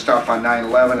bunch of stuff on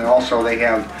 9/11, and also they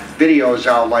have videos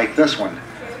out like this one.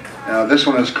 This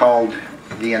one is called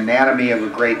The Anatomy of a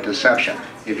Great Deception.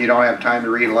 If you don't have time to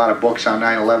read a lot of books on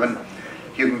 9/11,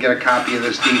 you can get a copy of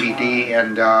this DVD,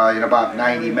 and in about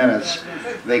 90 minutes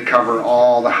they cover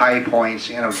all the high points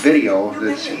in a video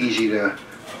that's easy to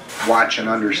watch and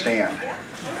understand.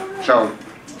 So,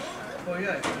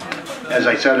 as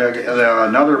I said,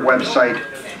 another website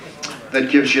that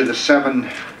gives you the seven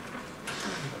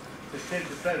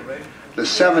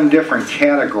different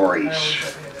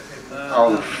categories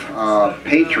of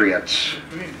patriots.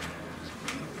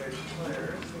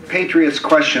 Patriots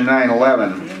Question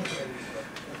 9/11.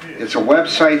 It's a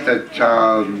website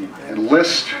that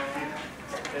lists,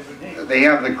 they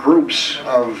have the groups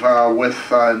of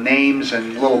with names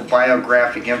and little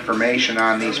biographic information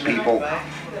on these people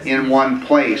in one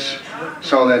place,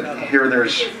 so that here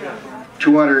there's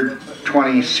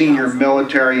 220 senior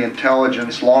military,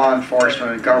 intelligence, law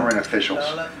enforcement, and government officials.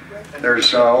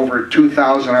 There's over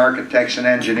 2,000 architects and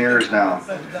engineers now.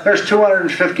 There's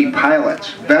 250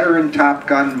 pilots, veteran Top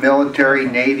Gun, military,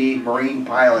 Navy, Marine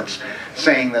pilots,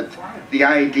 saying that the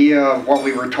idea of what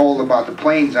we were told about the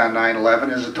planes on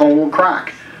 9/11 is a total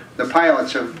crock. The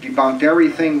pilots have debunked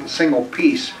everything, single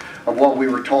piece of what we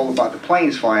were told about the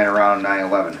planes flying around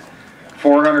 9/11.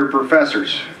 400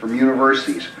 professors from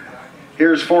universities.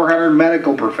 Here's 400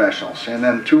 medical professionals, and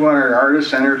then 200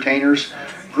 artists, entertainers,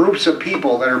 groups of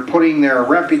people that are putting their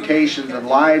reputations and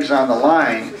lives on the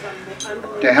line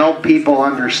to help people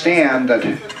understand that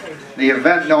the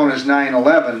event known as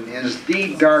 9/11 is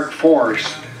the dark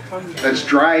force that's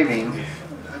driving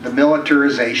the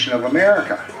militarization of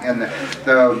America. And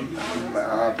the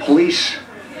police,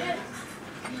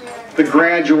 the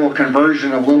gradual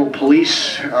conversion of little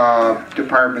police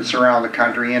departments around the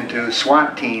country into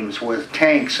SWAT teams with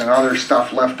tanks and other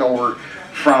stuff left over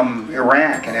from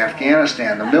Iraq and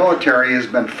Afghanistan. The military has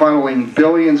been funneling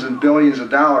billions and billions of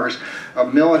dollars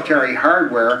of military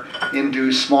hardware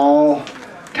into small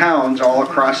towns all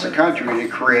across the country to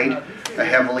create a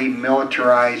heavily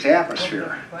militarized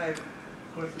atmosphere.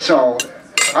 So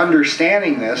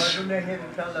understanding this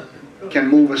can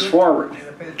move us forward.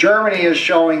 Germany is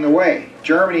showing the way.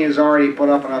 Germany has already put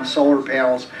up enough solar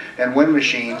panels and wind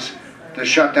machines to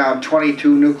shut down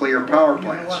 22 nuclear power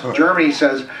plants. Germany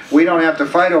says we don't have to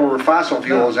fight over fossil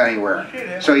fuels anywhere.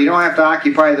 So you don't have to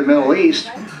occupy the Middle East.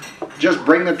 Just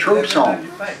bring the troops home.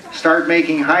 Start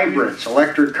making hybrids,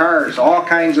 electric cars, all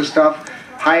kinds of stuff,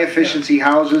 high efficiency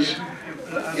houses.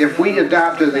 If we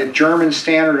adopted the German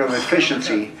standard of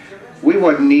efficiency, we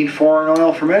wouldn't need foreign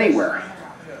oil from anywhere.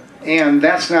 And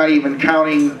that's not even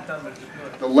counting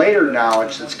the later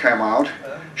knowledge that's come out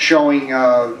showing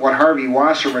what Harvey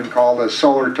Wasserman called a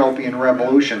solar utopian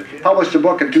revolution. Published a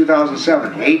book in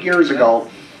 2007, 8 years ago,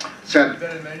 said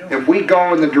if we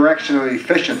go in the direction of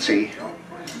efficiency,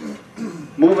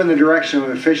 move in the direction of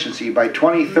efficiency, by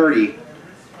 2030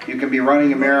 you can be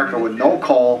running America with no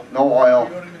coal, no oil,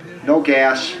 no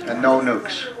gas, and no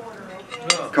nukes.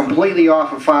 Completely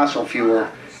off of fossil fuel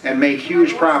and make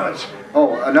huge profits.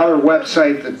 Oh, another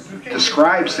website that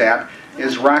describes that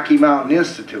is Rocky Mountain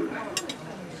Institute.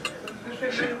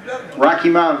 Rocky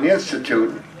Mountain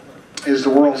Institute is the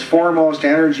world's foremost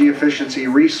energy efficiency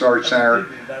research center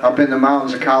up in the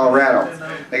mountains of Colorado.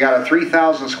 They got a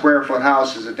 3,000 square foot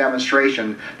house as a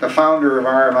demonstration. The founder of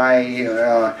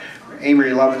RMI,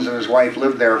 Amory Lovins, and his wife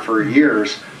lived there for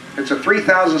years. It's a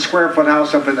 3,000 square foot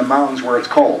house up in the mountains where it's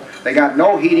cold. They got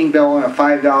no heating bill and a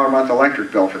 $5 a month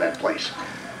electric bill for that place.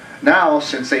 Now,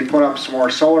 since they put up some more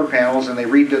solar panels and they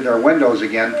redid their windows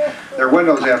again, their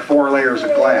windows have 4 layers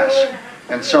of glass.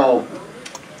 And so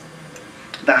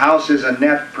the house is a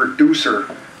net producer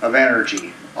of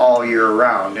energy all year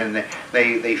round, and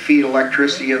they feed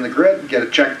electricity in the grid and get a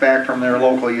check back from their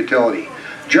local utility.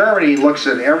 Germany looks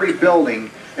at every building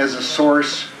as a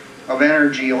source of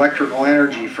energy, electrical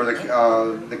energy for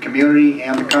the community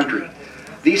and the country.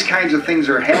 These kinds of things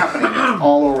are happening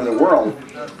all over the world,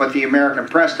 but the American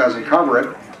press doesn't cover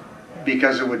it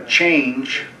because it would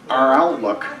change our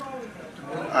outlook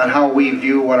on how we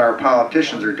view what our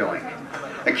politicians are doing.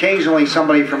 Occasionally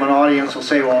somebody from an audience will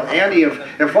say, well, Andy,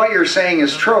 if what you're saying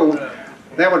is true,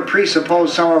 that would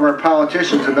presuppose some of our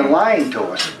politicians have been lying to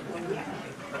us.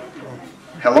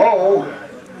 Hello?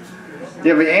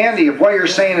 Yeah, but Andy, if what you're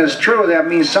saying is true, that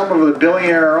means some of the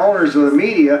billionaire owners of the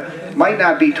media might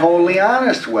not be totally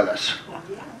honest with us.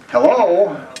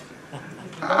 Hello?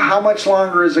 How much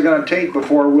longer is it going to take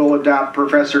before we'll adopt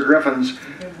Professor Griffin's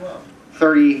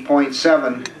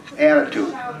 30.7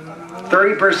 attitude?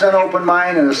 30% open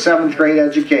mind and a 7th grade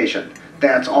education.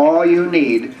 That's all you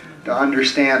need to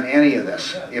understand any of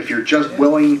this. If you're just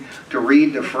willing to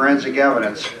read the forensic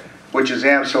evidence, which is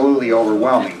absolutely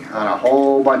overwhelming on a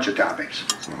whole bunch of topics.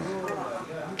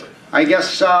 I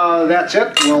guess that's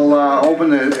it. We'll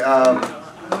open it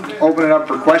up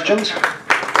for questions.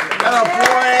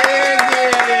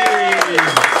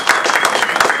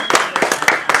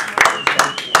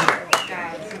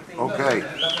 Okay.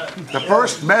 The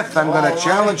first myth I'm going to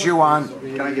challenge you on.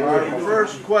 Can I get The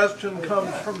first question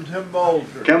comes from Tim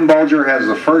Bolger. Tim Bolger has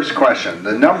the first question.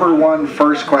 The number 1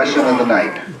 first question of the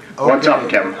night. What's up,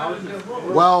 Tim?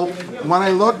 Well, when I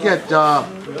look at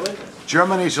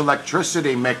Germany's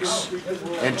electricity mix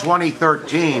in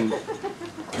 2013,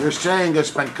 you're saying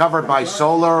it's been covered by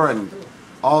solar and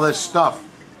all this stuff.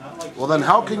 Well, then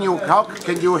how can you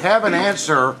have an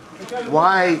answer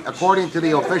why, according to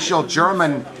the official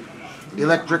German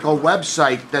electrical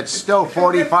website, that still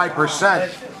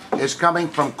 45% is coming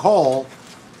from coal,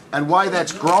 and why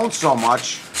that's grown so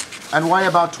much, and why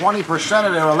about 20%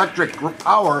 of their electric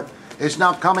power is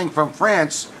now coming from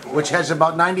France, which has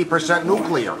about 90%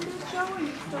 nuclear.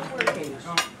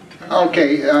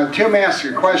 Okay, Tim asked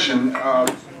your question.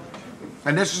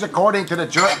 And this is according to the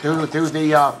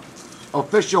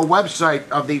official website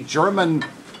of the German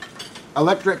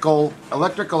electrical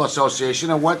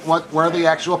association and where the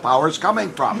actual power is coming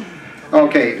from.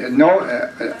 Okay,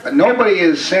 nobody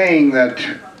is saying that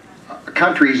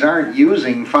countries aren't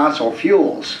using fossil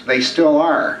fuels. They still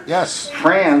are. Yes.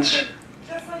 France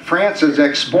is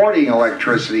exporting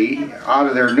electricity out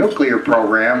of their nuclear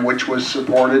program, which was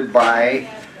supported by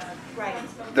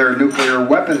their nuclear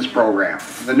weapons program.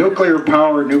 The nuclear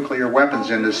power, nuclear weapons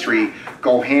industry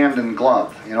go hand in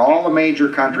glove. In all the major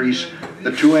countries,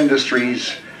 the two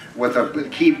industries with the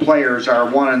key players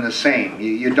are one and the same.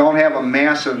 You don't have a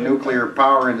massive nuclear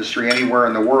power industry anywhere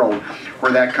in the world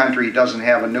where that country doesn't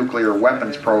have a nuclear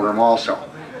weapons program also.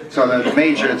 So the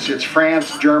major, it's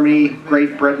France, Germany,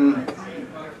 Great Britain,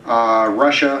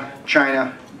 Russia,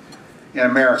 China, and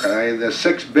America. The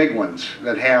six big ones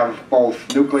that have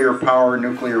both nuclear power,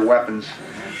 nuclear weapons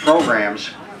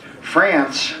programs.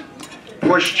 France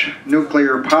pushed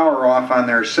nuclear power off on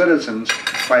their citizens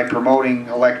by promoting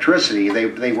electricity.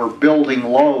 They were building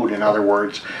load, in other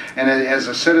words. And as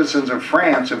the citizens of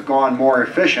France have gone more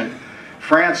efficient,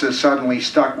 France is suddenly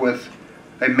stuck with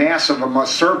a massive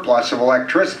surplus of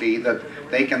electricity that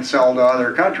they can sell to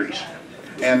other countries.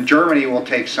 And Germany will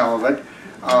take some of it.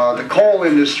 The coal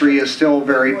industry is still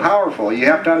very powerful. You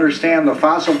have to understand the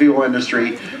fossil fuel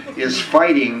industry is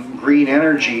fighting green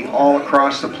energy all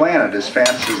across the planet as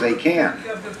fast as they can.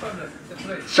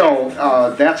 So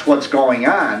that's what's going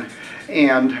on,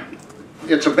 and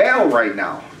it's a battle right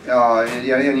now.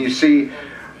 And you see,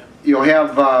 you'll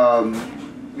have,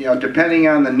 depending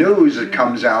on the news that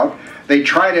comes out, they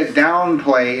try to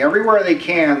downplay, everywhere they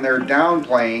can, they're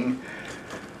downplaying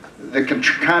the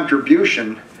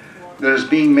contribution that is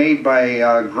being made by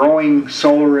growing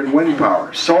solar and wind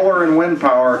power. Solar and wind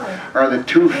power are the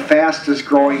two fastest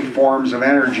growing forms of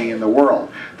energy in the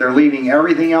world. They're leaving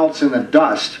everything else in the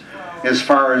dust as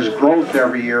far as growth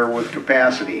every year with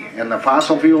capacity. And the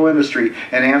fossil fuel industry,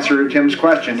 in answer to Tim's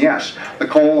question, yes, the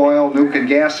coal, oil, nuke, and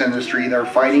gas industry, they're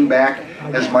fighting back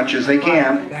as much as they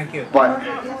can. But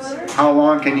how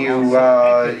long can you,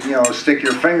 stick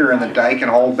your finger in the dike and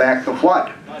hold back the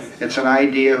flood? It's an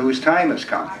idea whose time has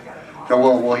come. So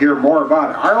we'll hear more about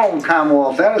it. Our own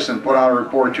Commonwealth Edison put out a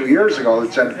report 2 years ago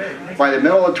that said by the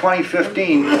middle of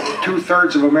 2015,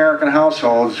 2/3 of American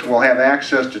households will have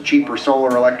access to cheaper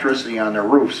solar electricity on their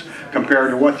roofs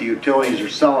compared to what the utilities are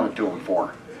selling it to them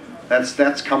for.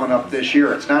 That's coming up this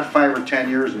year. It's not 5 or 10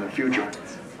 years in the future.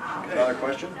 Another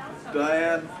question?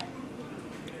 Diane?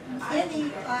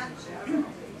 Andy, I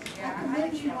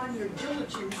commend you on your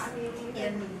diligence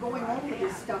in going over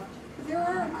this stuff. There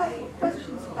are a couple of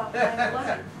questions about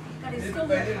 9/11 that I still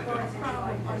have a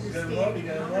problem understanding.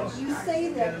 You say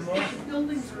that the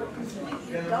buildings were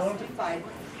completely justified,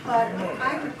 but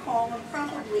I recall, and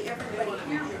probably everybody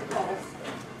here recalls,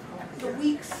 the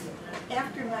weeks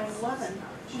after 9/11,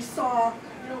 we saw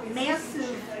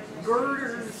massive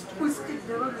girders, twisted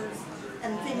girders,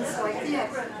 and things like that.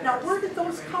 Now, where did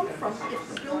those come from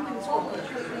if the buildings were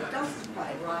completely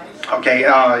justified? Okay,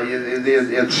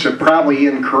 it's probably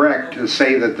incorrect to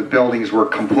say that the buildings were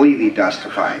completely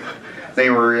dustified. They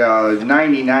were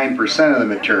 99% of the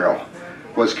material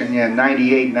was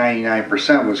 98,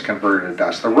 99% was converted to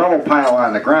dust. The rubble pile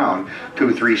on the ground,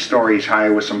 2-3 stories high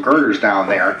with some girders down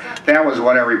there, that was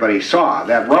what everybody saw.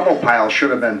 That rubble pile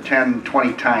should have been 10,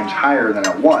 20 times higher than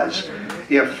it was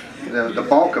if the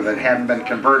bulk of it hadn't been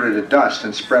converted to dust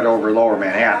and spread over lower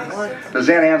Manhattan. Does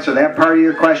that answer that part of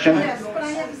your question? Yes, but I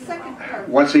have a second part.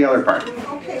 What's the other part?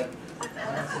 Okay.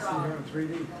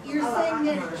 You're saying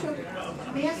that it took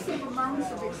massive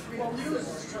amounts of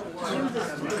explosives to do this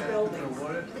to the buildings.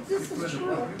 If this is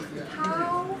true,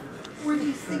 how were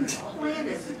these things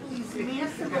planted, these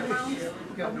massive amounts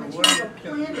of material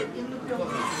planted in the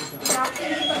buildings without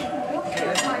anybody who worked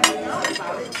there finding out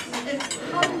about it? And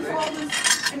how does all this,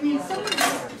 I mean, somebody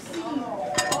must have seen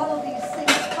all of these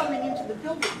things coming into the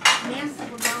building, massive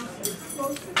amounts of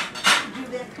explosives to do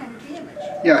that kind of damage.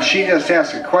 Yeah, she just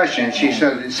asked a question. She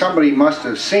said somebody must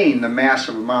have seen the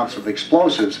massive amounts of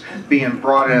explosives being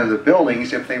brought into the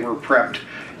buildings if they were prepped,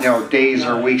 days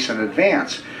or weeks in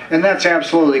advance. And that's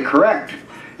absolutely correct.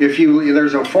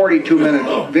 There's a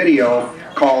 42-minute video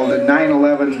called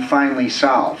 9/11 Finally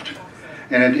Solved.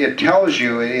 And it tells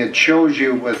you, it shows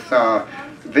you with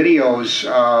videos,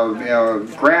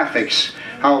 graphics,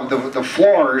 how the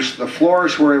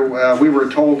floors where we were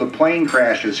told the plane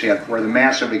crashes hit, where the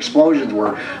massive explosions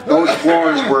were, those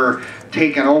floors were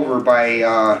taken over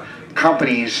by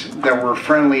companies that were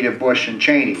friendly to Bush and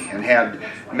Cheney and had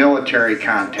military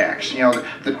contacts.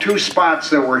 The two spots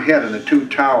that were hit in the two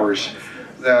towers,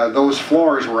 those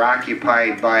floors were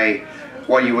occupied by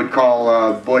what you would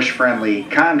call Bush-friendly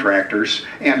contractors,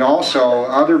 and also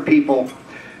other people.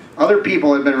 Other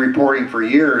people have been reporting for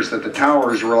years that the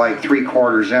towers were like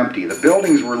 3/4 empty. The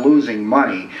buildings were losing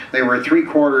money. They were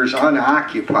 3/4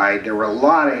 unoccupied. There were a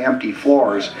lot of empty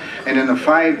floors. And in the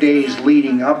 5 days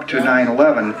leading up to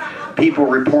 9/11, people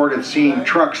reported seeing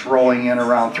trucks rolling in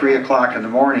around 3 o'clock in the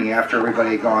morning after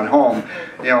everybody had gone home,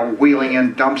 you know, wheeling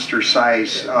in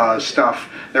dumpster-size stuff.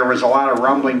 There was a lot of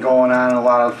rumbling going on a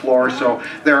lot of floors. So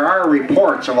there are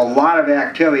reports of a lot of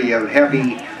activity of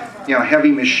heavy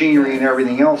machinery and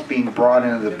everything else being brought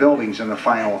into the buildings in the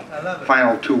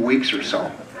final 2 weeks or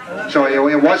so. So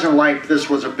it wasn't like this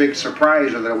was a big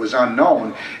surprise or that it was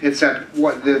unknown. It's that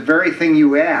the very thing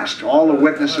you asked, all the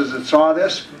witnesses that saw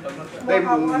this,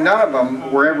 none of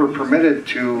them were ever permitted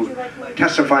to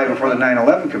testify before the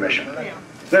 9/11 Commission.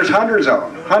 There's hundreds of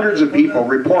them. Hundreds of people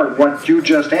report what you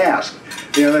just asked.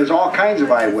 You know, there's all kinds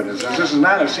of eyewitnesses. This is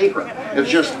not a secret. It's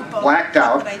just blacked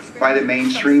out by the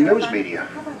mainstream news media.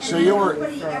 So you were...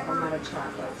 Nobody ever knows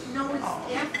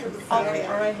after the fact Okay,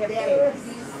 or I have that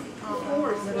these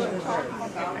floors that you're talking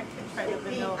about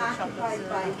being occupied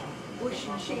by Bush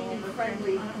and Cheney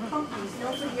friendly companies.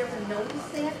 Nobody ever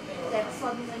noticed that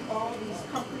suddenly all these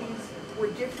companies were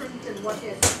different than what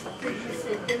had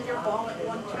previously been there all at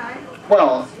one time?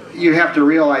 Well, you have to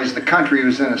realize the country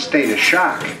was in a state of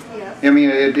shock. Yes. I mean,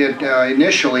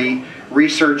 initially,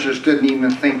 researchers didn't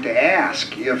even think to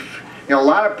ask if... You know, a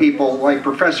lot of people, like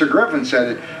Professor Griffin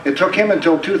said, it took him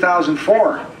until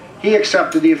 2004. He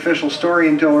accepted the official story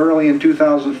until early in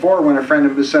 2004 when a friend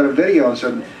of his sent a video and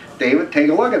said, David, take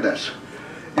a look at this.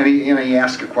 And he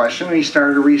asked a question and he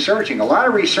started researching. A lot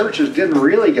of researchers didn't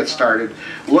really get started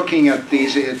looking at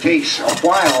these. It takes a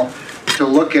while to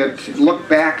look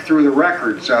back through the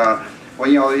records. Well,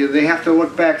 you know, they have to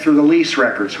look back through the lease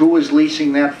records. Who was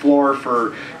leasing that floor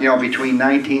for, you know, between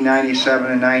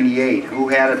 1997 and 98? Who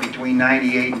had it between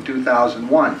 98 and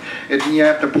 2001? You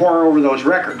have to pore over those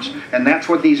records. And that's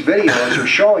what these videos are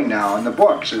showing now in the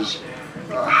books, is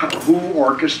who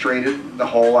orchestrated the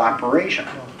whole operation.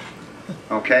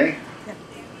 Okay?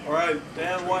 All right,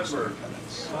 Dan Weinberg.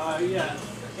 Yeah,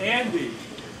 Andy,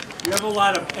 you have a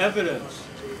lot of evidence,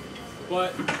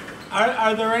 but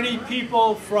are there any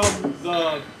people from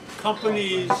the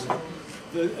companies,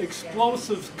 the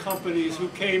explosives companies, who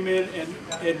came in and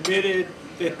admitted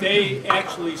that they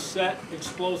actually set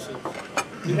explosives?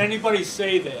 Did anybody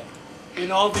say that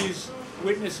in all these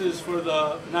witnesses for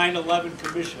the 9/11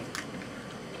 Commission?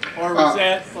 Or was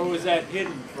that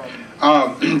hidden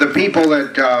from? The people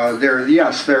that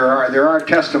there are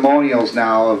testimonials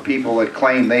now of people that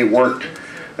claim they worked.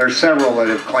 There's several that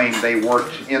have claimed they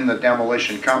worked in the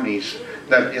demolition companies.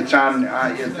 That it's on,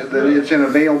 it's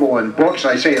available in books.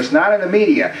 I say it's not in the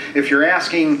media. If you're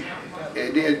asking,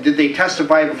 did they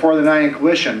testify before the 9/11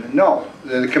 Commission? No,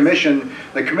 the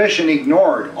commission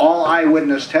ignored all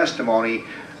eyewitness testimony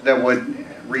that would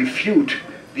refute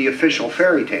the official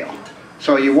fairy tale.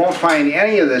 So you won't find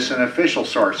any of this in official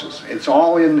sources. It's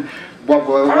all in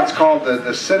what's called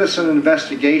the citizen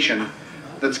investigation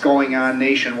that's going on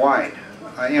nationwide.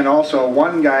 And also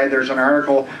there's an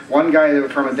article, one guy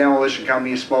from a demolition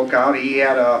company spoke out. He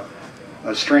had a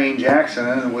strange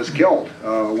accident and was killed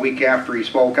a week after he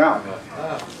spoke out.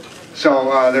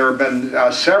 So there have been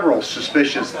several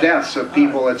suspicious deaths of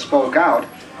people that spoke out.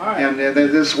 And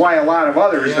this is why a lot of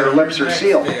others, their lips are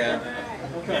sealed.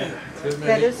 Okay.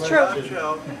 That is true.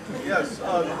 Michelle. Yes,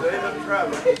 David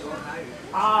Travis.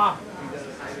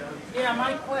 Yeah,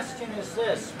 my question is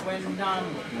this. When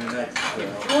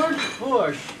if George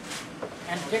Bush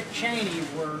and Dick Cheney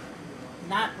were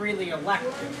not really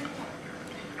elected,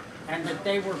 and that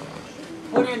they were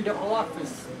put into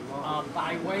office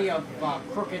by way of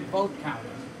crooked vote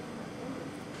counting,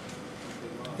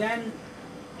 then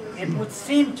it would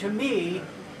seem to me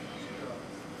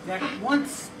that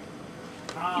once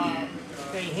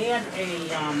they had a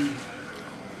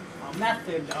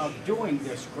method of doing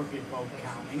this crooked vote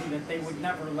counting, that they would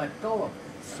never let go of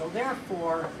it. So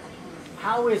therefore,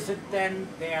 how is it then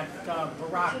that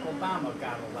Barack Obama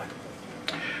got elected?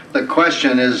 The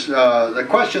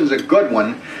question's a good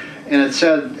one, and it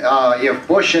said if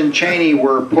Bush and Cheney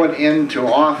were put into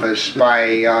office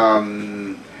by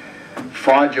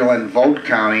fraudulent vote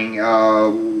counting,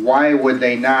 why would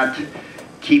they not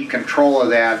keep control of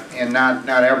that and not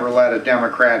ever let a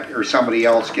Democrat or somebody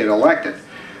else get elected?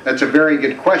 That's a very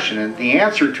good question, and the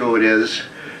answer to it is,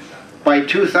 by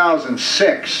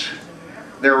 2006,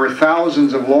 there were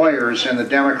thousands of lawyers in the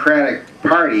Democratic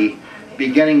Party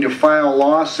beginning to file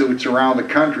lawsuits around the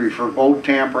country for vote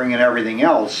tampering and everything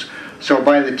else. So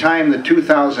by the time the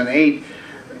 2008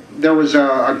 there was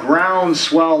a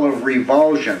groundswell of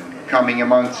revulsion coming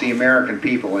amongst the American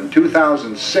people. In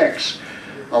 2006,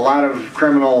 a lot of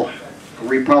criminal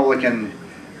Republican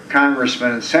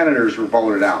congressmen and senators were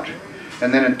voted out.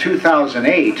 And then in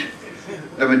 2008,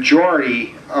 the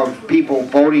majority of people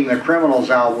voting the criminals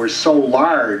out were so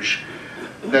large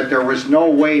that there was no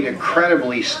way to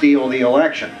credibly steal the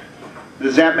election.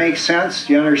 Does that make sense?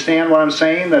 Do you understand what I'm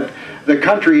saying? That the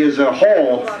country as a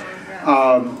whole,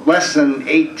 less than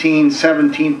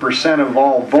 17% of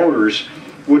all voters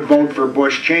would vote for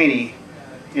Bush Cheney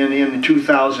in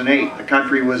 2008. The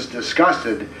country was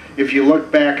disgusted. If you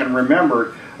look back and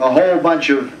remember, a whole bunch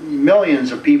of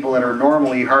millions of people that are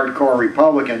normally hardcore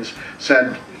Republicans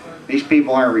said, these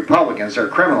people aren't Republicans, they're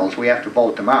criminals, we have to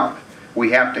vote them out.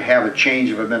 We have to have a change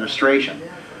of administration.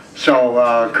 So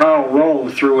Karl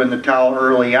Rove threw in the towel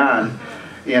early on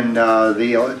in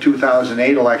the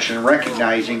 2008 election,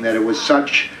 recognizing that it was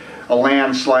such a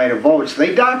landslide of votes.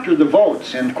 They doctored the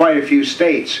votes in quite a few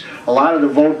states. A lot of the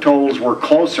vote totals were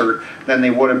closer than they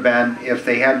would have been if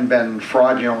they hadn't been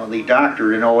fraudulently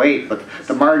doctored in 08, but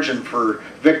the margin for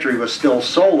victory was still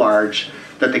so large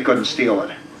that they couldn't steal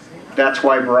it. That's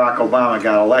why Barack Obama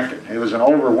got elected. It was an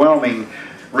overwhelming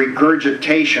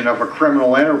regurgitation of a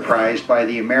criminal enterprise by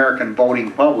the American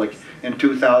voting public in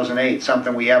 2008,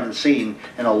 something we haven't seen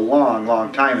in a long,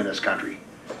 long time in this country.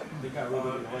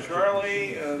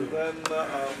 Charlie, and then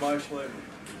Mike Slavin.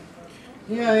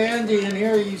 Yeah, Andy, in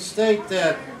here you state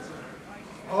that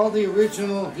all the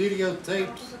original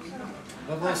videotapes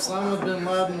of Osama bin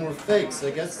Laden were fakes. I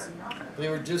guess they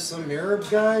were just some Arab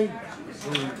guy.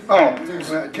 Oh,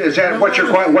 is that what's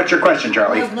your question,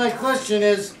 Charlie? My question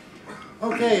is,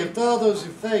 okay, if all those are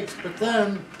fakes, but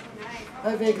then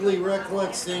I vaguely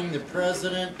recollect seeing the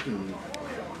president and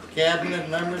cabinet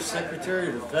members, Secretary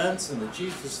of Defense, and the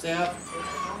Chief of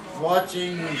Staff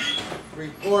watching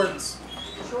reports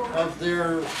of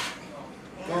their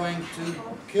going to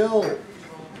kill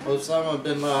Osama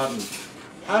bin Laden.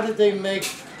 How did they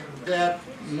make that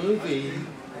movie?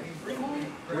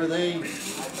 Were they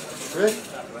tricked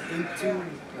into,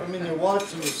 I mean, they're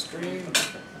watching the screen,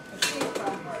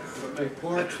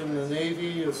 reports from the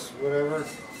Navy, or whatever.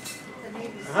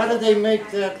 How did they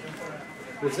make that?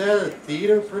 Was that a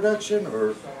theater production,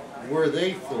 or were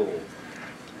they fooled?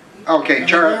 Okay,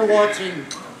 Charlie. They're watching,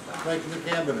 like, the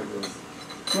cabinet room.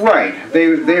 Right.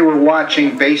 They were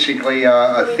watching basically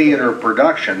a theater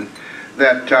production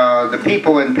that the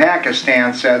people in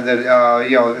Pakistan said that,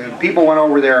 you know, people went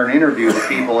over there and interviewed the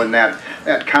people in that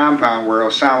compound where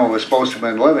Osama was supposed to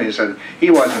have been living. He said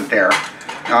he wasn't there.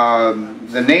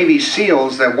 The Navy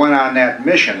SEALs that went on that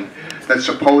mission that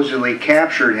supposedly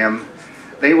captured him,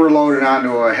 they were loaded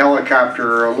onto a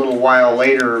helicopter a little while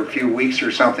later, a few weeks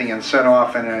or something, and sent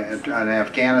off in an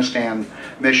Afghanistan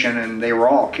mission, and they were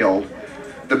all killed.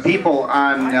 The people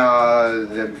on,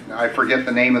 I forget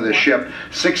the name of the ship,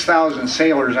 6,000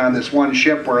 sailors on this one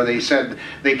ship where they said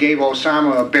they gave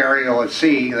Osama a burial at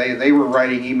sea. They were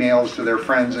writing emails to their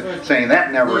friends saying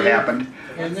that never happened.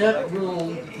 In that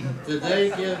room, did they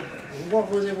get, what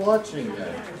were they watching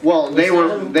then? Well, they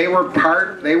were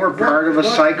part of a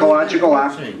psychological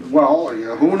well,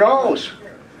 who knows?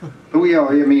 Who, you know,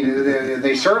 I mean,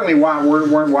 they certainly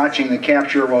weren't watching the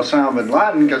capture of Osama bin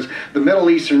Laden, because the Middle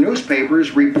Eastern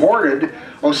newspapers reported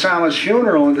Osama's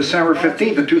funeral on December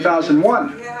 15th of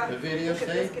 2001. The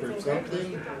videotape or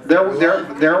something?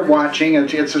 They're watching.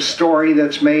 It's a story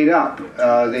that's made up.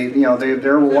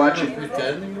 They're watching.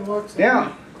 Pretending to watch something?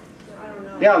 Yeah.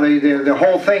 Yeah, the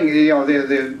whole thing, you know,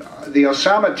 the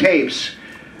Osama tapes,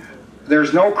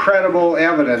 there's no credible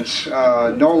evidence,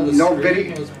 no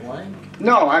video.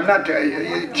 No, I'm not,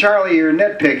 Charlie, you're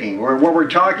nitpicking. What we're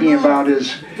talking about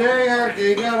is... They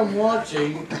got them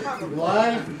watching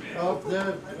live of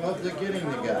the getting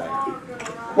the guy.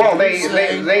 Well,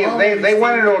 they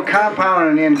went into a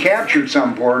compound and captured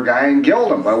some poor guy and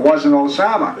killed him, but it wasn't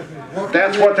Osama.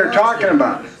 That's what they're talking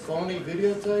about. Phony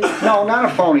videotape? No, not a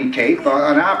phony tape.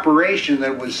 An operation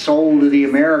that was sold to the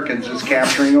Americans as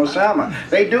capturing Osama.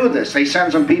 They do this. They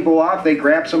send some people off. They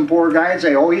grab some poor guy and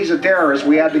say, "Oh, he's a terrorist.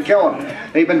 We had to kill him."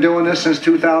 They've been doing this since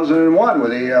 2001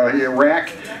 with Iraq.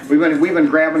 We've been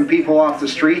grabbing people off the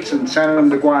streets and sending them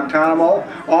to Guantanamo.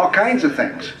 All kinds of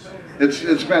things.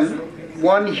 It's been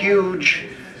one huge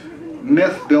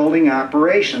myth-building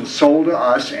operation sold to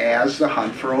us as the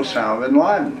hunt for Osama bin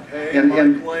Laden. And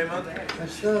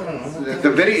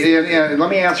the video. Let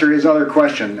me answer his other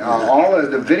question. All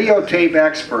of the videotape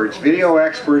experts, video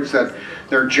experts that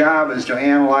their job is to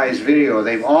analyze video,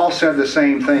 they've all said the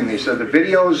same thing. They said the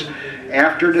videos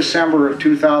after December of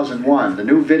 2001, the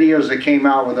new videos that came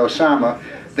out with Osama,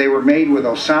 they were made with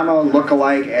Osama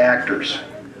look-alike actors.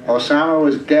 Osama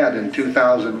was dead in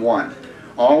 2001.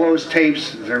 All those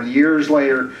tapes, years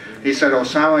later, he said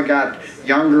Osama got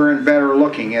younger and better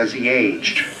looking as he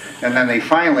aged. And then they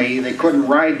couldn't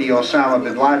ride the Osama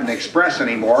bin Laden Express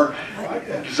anymore.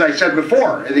 As I said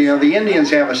before, the Indians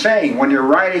have a saying, when you're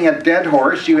riding a dead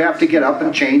horse, you have to get up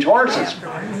and change horses.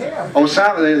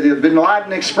 Osama, the bin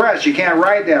Laden Express, you can't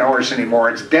ride that horse anymore,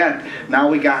 it's dead. Now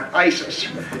we got ISIS.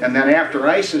 And then after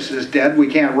ISIS is dead, we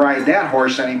can't ride that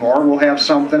horse anymore, we'll have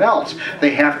something else.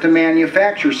 They have to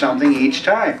manufacture something each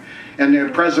time. And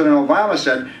then President Obama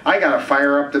said, I got to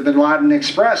fire up the bin Laden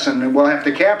Express and we'll have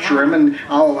to capture him, and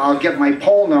I'll get my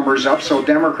poll numbers up so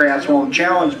Democrats won't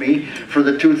challenge me for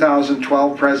the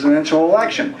 2012 presidential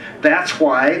election. That's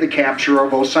why the capture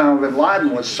of Osama bin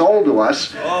Laden was sold to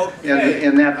us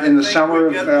in the summer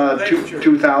of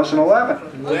 2011.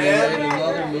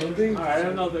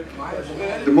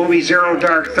 The movie Zero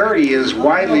Dark 30 is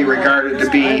widely regarded to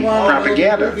be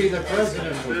propaganda.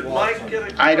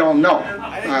 I don't know.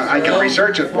 I can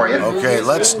research it for you. Okay,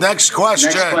 next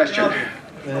question. Next question. I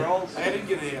didn't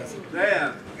get an answer.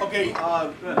 Dan. Okay,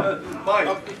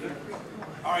 Mike.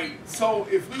 All right, so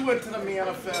if we went to the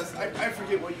manifest, I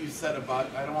forget what you said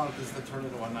about, I don't want this to turn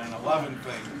into a 9/11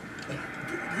 thing.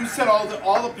 You said all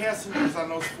the passengers on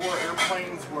those 4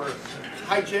 airplanes were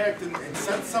hijacked and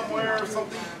sent somewhere or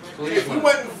something? If we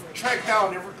went and tracked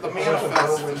down the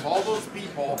manifest of all those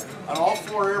people on all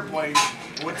 4 airplanes,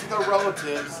 went to their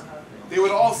relatives, they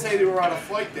would all say they were on a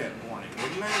flight that morning,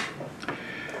 wouldn't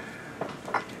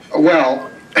they? Well,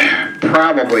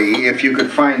 probably if you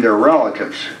could find their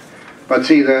relatives. But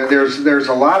see, there's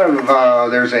a lot of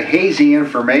there's a hazy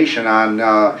information on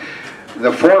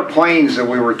the 4 planes that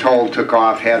we were told took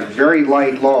off had very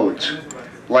light loads,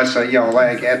 less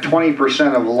like at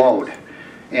 20% of the load,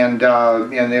 and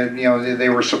they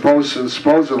were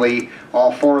supposedly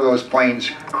all 4 of those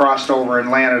planes crossed over and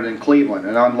landed in Cleveland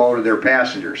and unloaded their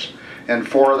passengers, and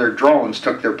 4 of their drones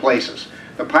took their places.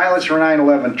 The pilots for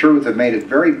 9/11 Truth have made it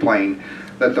very plain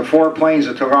that the 4 planes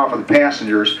that took off with the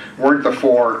passengers weren't the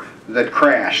 4 that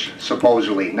crashed,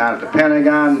 supposedly. Not at the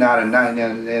Pentagon, not in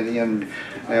the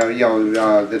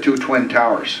 2 Twin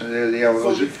Towers. So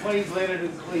the planes landed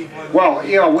in Cleveland. Well,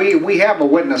 we have a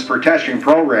witness protection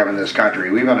program in this country.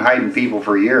 We've been hiding people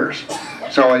for years.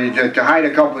 So to hide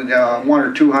a couple, 100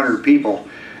 or 200 people,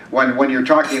 when you're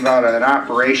talking about an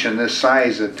operation this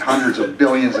size that hundreds of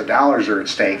billions of dollars are at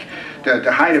stake,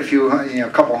 to hide a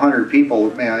couple hundred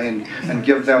people and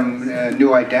give them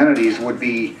new identities would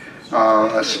be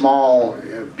a small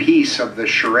piece of the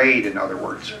charade, in other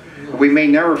words. We may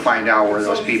never find out where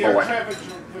those people went.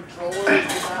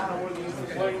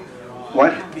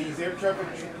 What? These air traffic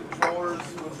controllers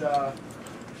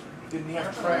didn't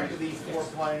have track of these 4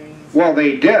 planes. Well,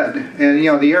 they did, and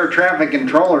the air traffic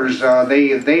controllers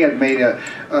they had made a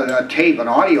tape, an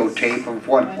audio tape of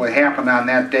what happened on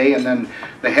that day, and then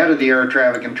the head of the air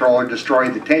traffic controller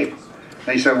destroyed the tape.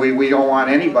 They said we don't want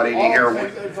anybody to hear.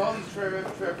 It's all these traffic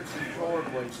controller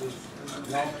places,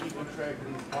 now keeping track of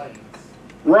these planes.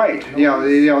 Right,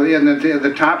 and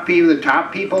the top people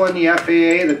in the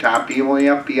FAA, the top people in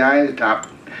the FBI, the top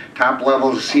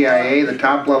levels of CIA, the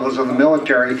top levels of the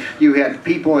military. You had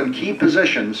people in key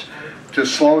positions to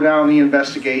slow down the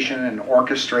investigation and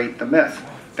orchestrate the myth.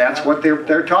 That's what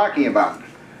they're talking about.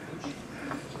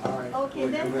 Okay,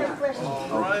 then the question.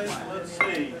 All right, let's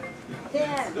see.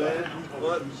 Dan.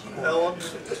 What, Ellen?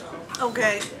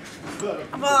 Okay.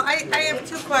 Well, I have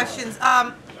 2 questions.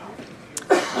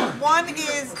 One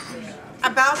is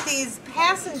about these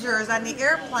passengers on the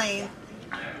airplane.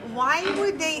 Why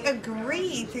would they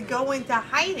agree to go into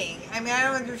hiding? I mean, I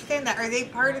don't understand that. Are they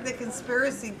part of the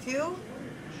conspiracy too?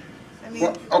 I mean,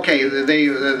 Well, okay,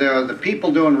 the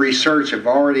people doing research have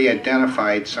already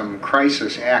identified some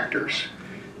crisis actors.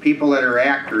 People that are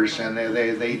actors, and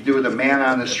they do the man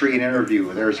on the street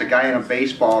interview. There's a guy in a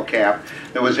baseball cap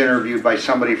that was interviewed by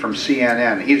somebody from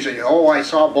CNN. He said, "Oh, I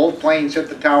saw both planes hit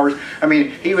the towers." I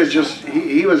mean, he was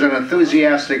an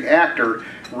enthusiastic actor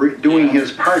doing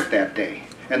his part that day.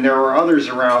 And there were others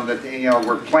around that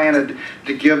were planted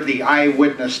to give the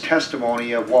eyewitness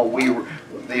testimony of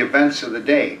the events of the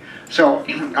day. So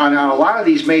on a lot of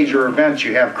these major events,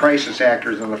 you have crisis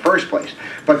actors in the first place.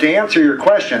 But to answer your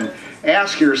question,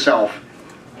 ask yourself,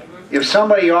 if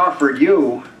somebody offered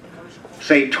you,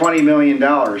 say, $20 million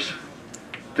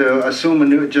to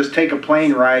assume just take a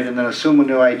plane ride and then assume a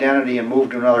new identity and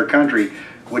move to another country,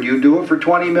 would you do it for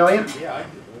 $20 million? Yeah,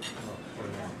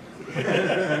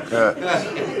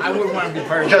 I wouldn't want to be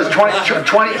part of Because that.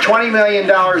 $20 million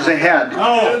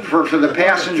ahead for the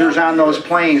passengers on those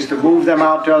planes to move them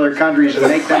out to other countries and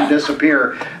make them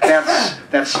disappear.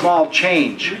 That's small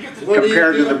change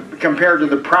compared to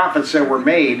the profits that were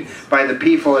made by the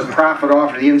people that profit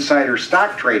off of the insider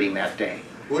stock trading that day.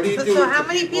 What do you do So with how the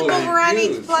many people people you were on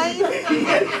use? each plane?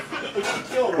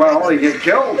 Well, they get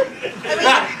killed.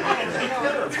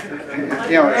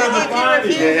 You know,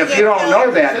 if you don't know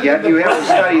that yet, you haven't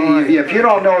studied. If you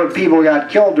don't know that people got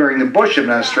killed during the Bush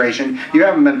administration, you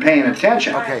haven't been paying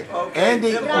attention. Okay, Andy,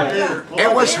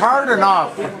 it was hard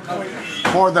enough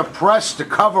for the press to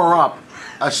cover up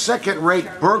a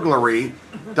second-rate burglary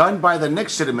done by the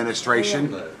Nixon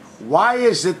administration. Why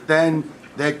is it then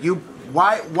that you?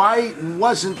 Why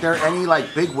wasn't there any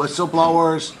like big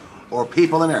whistleblowers or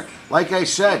people in there? Like I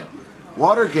said,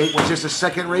 Watergate was just a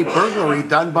second-rate burglary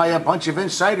done by a bunch of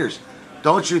insiders.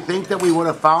 Don't you think that we would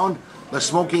have found the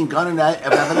smoking gun of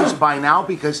evidence by now?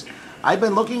 Because I've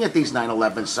been looking at these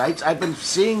 9/11 sites. I've been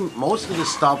seeing most of the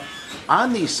stuff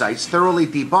on these sites thoroughly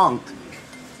debunked.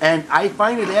 And I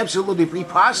find it absolutely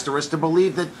preposterous to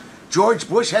believe that George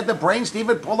Bush had the brains to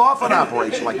even pull off an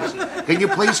operation like this. Can you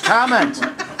please comment?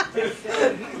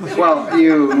 Well,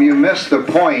 you missed the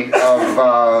point of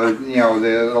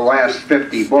the last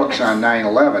 50 books on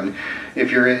 9/11.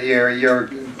 If you're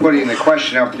putting the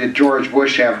question up, did George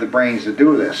Bush have the brains to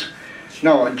do this?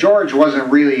 No, George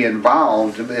wasn't really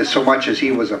involved so much as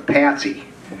he was a patsy.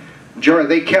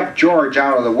 They kept George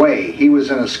out of the way. He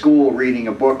was in a school reading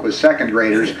a book with second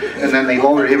graders, and then they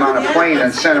loaded him on a plane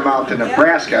and sent him out to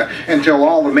Nebraska until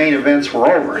all the main events were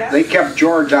over. They kept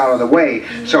George out of the way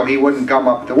so he wouldn't gum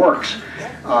up the works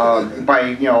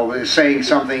by saying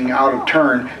something out of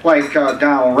turn, like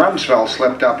Donald Rumsfeld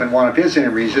slipped up in one of his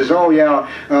interviews. He says, "Oh yeah,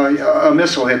 a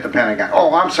missile hit the Pentagon."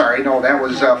 "Oh, I'm sorry, no, that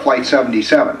was Flight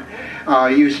 77."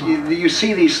 You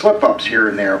see these slip-ups here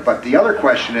and there, but the other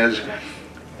question is,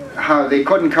 how they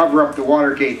couldn't cover up the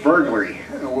Watergate burglary.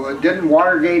 Didn't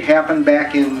Watergate happen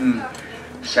back in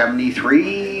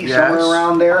 73, yes, somewhere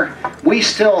around there? We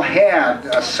still had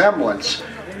a semblance.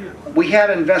 We had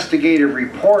investigative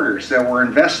reporters that were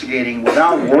investigating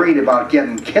without worried about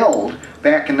getting killed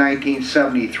back in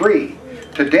 1973.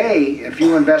 Today, if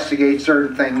you investigate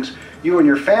certain things, you and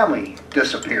your family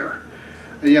disappear.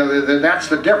 That's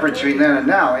the difference between then and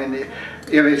now. And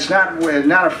if it's not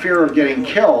a fear of getting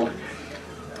killed,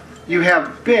 you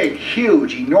have big,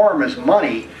 huge, enormous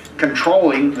money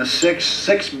controlling the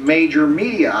six major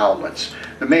media outlets.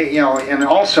 And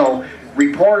also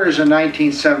reporters in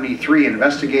 1973,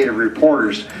 investigative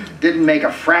reporters, didn't make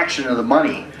a fraction of the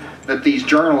money that these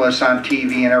journalists on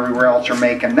TV and everywhere else are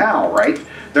making now, right?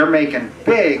 They're making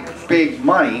big, big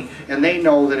money, and they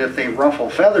know that if they ruffle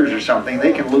feathers or something,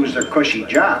 they can lose their cushy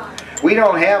job. We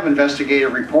don't have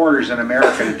investigative reporters in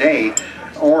America today,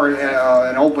 or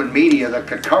an open media that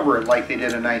could cover it like they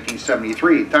did in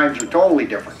 1973. Times are totally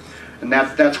different. And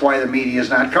that's why the media is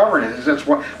not covering it. That's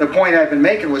what the point I've been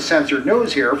making with censored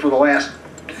news here for the last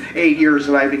 8 years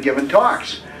that I've been giving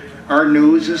talks. Our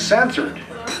news is censored.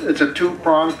 It's a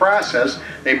two-pronged process.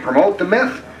 They promote the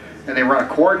myth, and they run a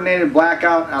coordinated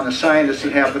blackout on the scientists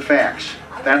that have the facts.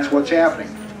 That's what's happening.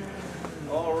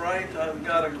 All right, I've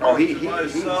got a question Oh, he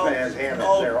myself. has hand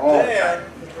up there all the time. Dan,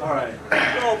 All right.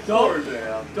 poor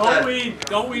Dan.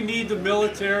 Don't we need the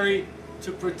military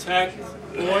to protect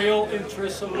oil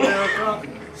interests of America?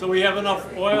 So we have enough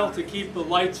oil to keep the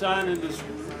lights on in this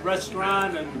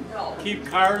restaurant and keep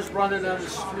cars running on the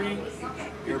street,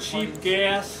 and cheap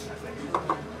gas,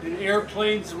 and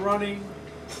airplanes running.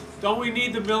 Don't we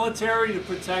need the military to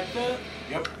protect that?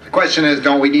 Yep. The question is,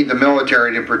 don't we need the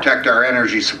military to protect our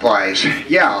energy supplies?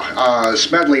 Yeah,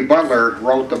 Smedley Butler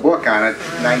wrote the book on it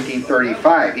in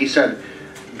 1935. He said,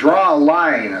 draw a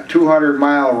line, a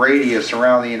 200-mile radius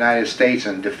around the United States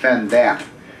and defend that.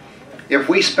 If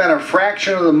we spent a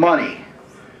fraction of the money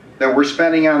that we're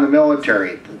spending on the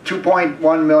military,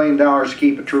 $2.1 million to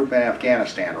keep a troop in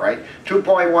Afghanistan, right?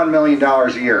 $2.1 million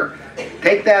a year.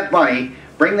 Take that money,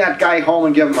 bring that guy home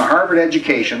and give him a Harvard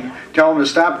education, tell him to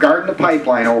stop guarding the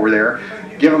pipeline over there,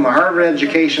 give him a Harvard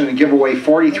education and give away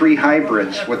 43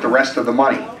 hybrids with the rest of the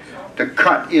money to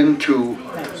cut into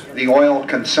the oil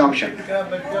consumption.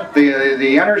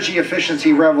 The energy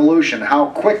efficiency revolution, how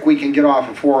quick we can get off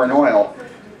of foreign oil,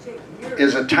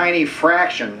 is a tiny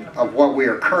fraction of what we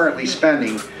are currently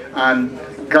spending on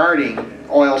guarding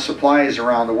oil supplies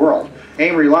around the world.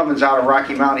 Amory Lovin's out of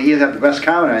Rocky Mountain. He had the best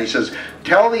comment on it. He says,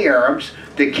 tell the Arabs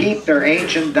to keep their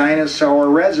ancient dinosaur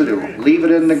residue. Leave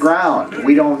it in the ground.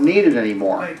 We don't need it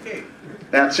anymore.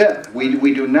 That's it.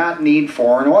 We do not need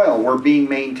foreign oil. We're being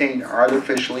maintained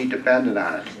artificially dependent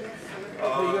on it.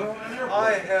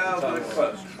 I have a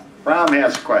question. Brom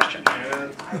has a question.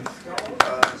 And,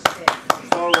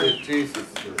 so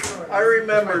I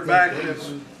remember back in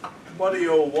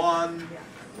 2001,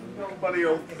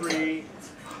 2003,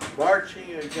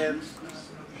 marching against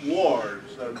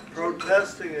wars and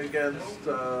protesting against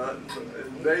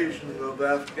invasion of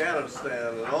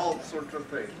Afghanistan and all sorts of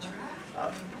things.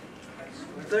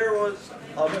 There was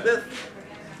a myth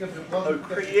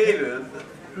created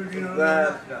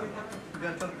that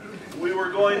we were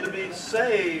going to be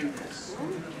saved,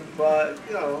 but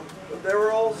they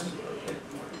were also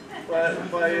by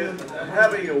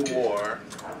having a war,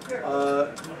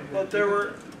 but there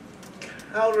were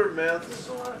counter myths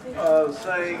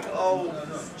saying, oh,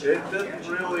 it didn't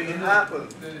really happen,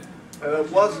 and it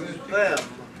wasn't them,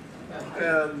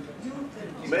 and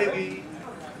maybe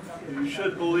you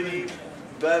should believe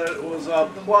that it was a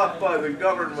plot by the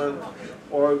government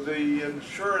or the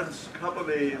insurance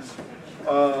companies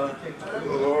or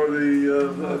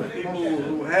the people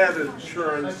who had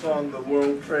insurance on the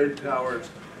World Trade Towers.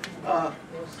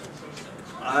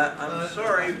 I'm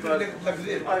sorry, but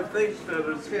I think that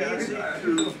it's easy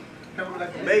to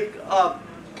make up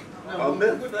a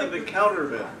myth and a counter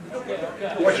myth.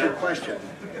 What's your question?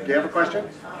 Do you have a question?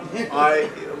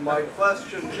 My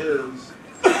question is,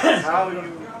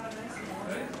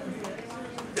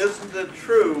 isn't it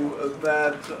true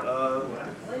that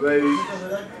the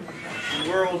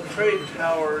World Trade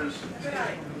Towers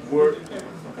were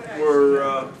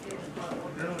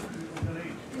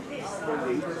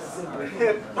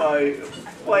hit by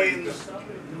planes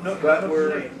that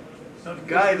were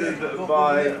guided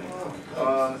by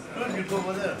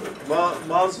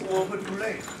Muslim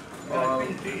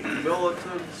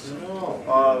militants who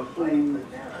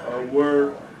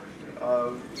were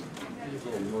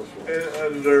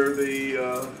under the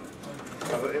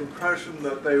impression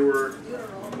that they were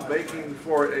making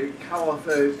for a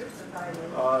caliphate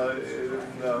in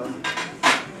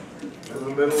the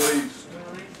Middle East?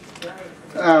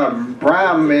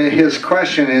 Brom, his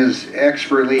question is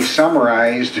expertly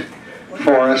summarized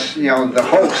for us, the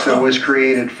hoax that was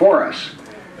created for us.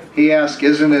 He asked,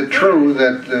 isn't it true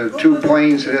that the two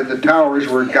planes that hit the towers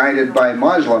were guided by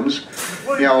Muslims,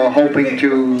 hoping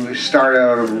to start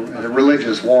a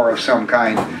religious war of some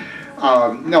kind?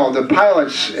 No, the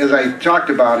pilots, as I talked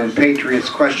about in Patriots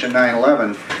Question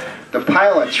 9/11, the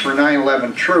pilots for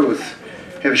 9/11 Truth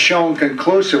have shown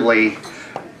conclusively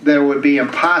that it would be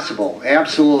impossible,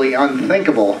 absolutely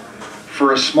unthinkable,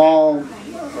 for a small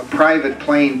private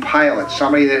plane pilot,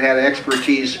 somebody that had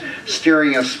expertise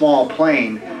steering a small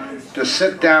plane, to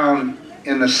sit down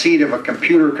in the seat of a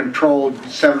computer-controlled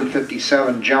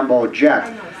 757 jumbo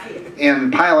jet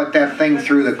and pilot that thing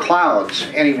through the clouds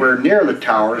anywhere near the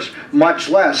towers, much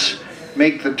less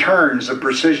make the turns, the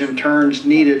precision turns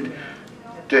needed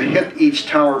to hit each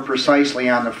tower precisely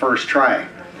on the first try.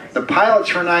 The pilots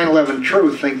for 9/11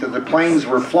 Truth think that the planes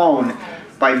were flown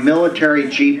by military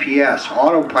GPS,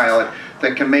 autopilot,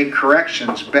 that can make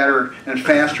corrections better and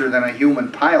faster than a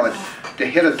human pilot to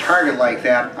hit a target like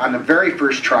that on the very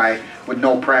first try with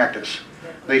no practice.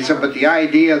 They said, but the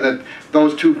idea that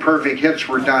those two perfect hits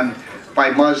were done by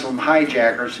Muslim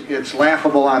hijackers, it's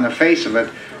laughable on the face of it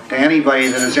to anybody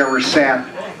that has ever sat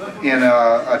in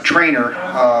a trainer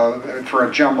for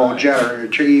a jumbo jet or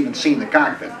even seen the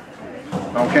cockpit.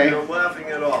 Okay? You're laughing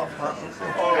it off, huh?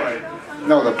 All right.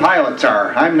 No, the pilots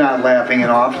are. I'm not laughing it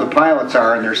off. The pilots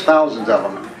are, and there's thousands of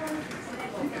them.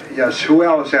 Yes, who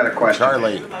else had a question?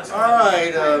 Charlie. All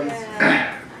right,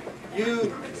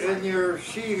 you, in your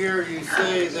sheet here, you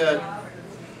say that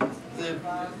the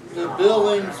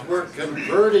buildings were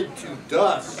converted to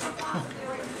dust.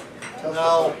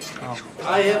 Now,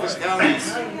 I have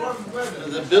accounts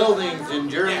of the buildings in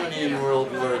Germany in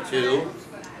World War II,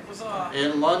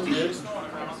 in London,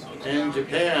 and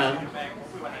Japan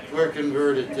were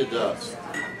converted to dust.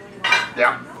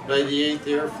 Yeah. By the 8th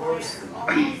Air Force.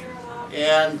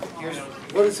 And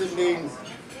what does it mean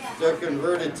they're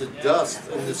converted to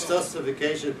dust and this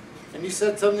dustification? And you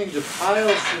said something, the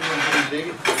piles shouldn't have been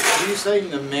big. Are you saying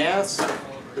the mass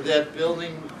of that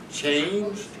building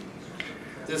changed?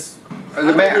 This, how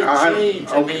did it change?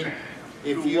 Okay. I mean,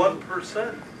 if you,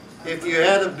 1%. if you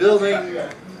had a building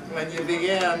when you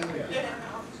began,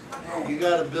 you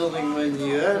got a building when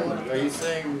you end. Are you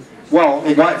saying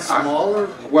it got smaller?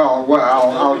 Well,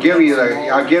 I'll give you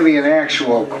an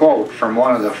actual quote from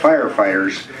one of the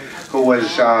firefighters who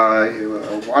was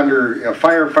under a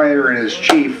firefighter and his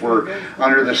chief were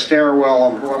under the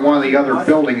stairwell of one of the other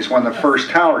buildings when the first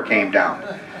tower came down.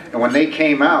 And when they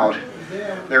came out,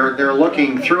 they're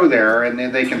looking through there,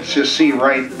 and they can just see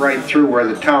right through where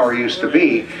the tower used to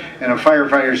be. And a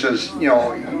firefighter says, you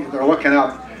know, they're looking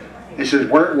up. He says,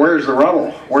 where's the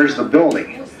rubble? Where's the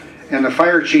building? And the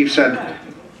fire chief said,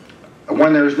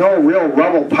 when there's no real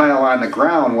rubble pile on the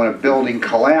ground when a building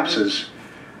collapses,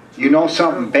 you know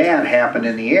something bad happened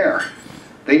in the air.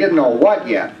 They didn't know what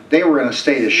yet. They were in a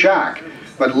state of shock.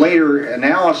 But later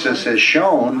analysis has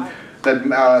shown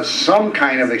that some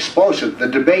kind of explosive, the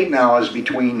debate now is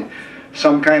between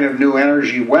some kind of new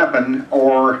energy weapon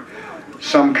or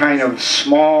some kind of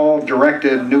small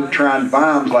directed neutron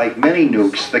bombs like mini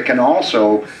nukes that can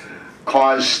also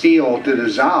cause steel to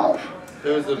dissolve.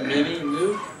 There's a mini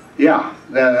nuke? Yeah,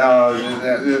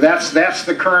 that's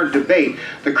the current debate.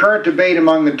 The current debate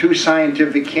among the two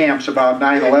scientific camps about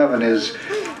 9/11 is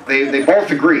they both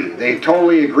agree. They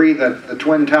totally agree that the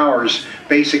Twin Towers,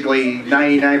 basically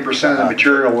 99% of the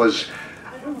material was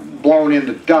blown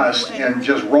into dust and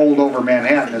just rolled over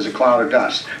Manhattan as a cloud of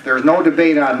dust. There's no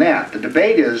debate on that. The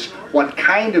debate is what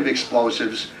kind of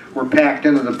explosives were packed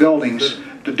into the buildings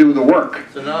to do the work.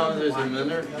 So now there's a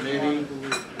mini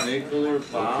nuclear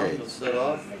bomb to set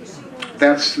off?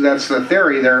 That's the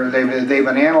theory. They've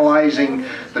been analyzing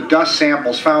the dust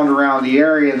samples found around the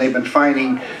area, and they've been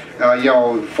finding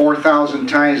 4,000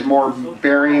 times more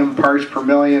barium parts per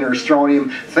million or strontium,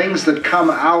 things that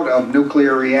come out of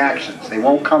nuclear reactions. They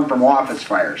won't come from office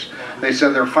fires. They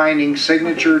said they're finding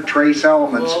signature trace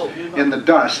elements in the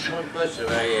dust. One question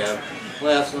I have,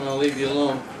 last one, I'll leave you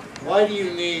alone. Why do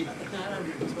you need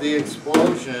the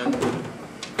explosion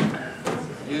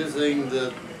using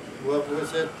the, what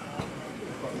was it?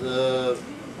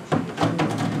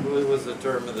 What was the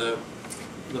term of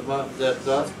that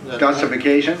dust?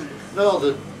 Dustification?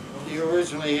 No, you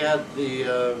originally had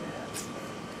the,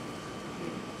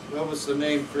 what was the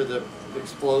name for the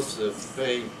explosive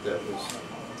paint that was?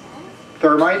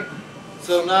 Thermite?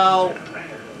 So now,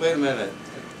 wait a minute.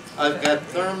 I've got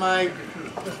thermite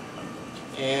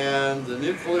and the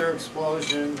nuclear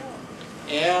explosion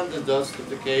and the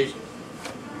dustification.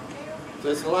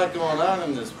 There's a lot going on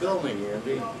in this building,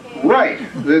 Andy. Right.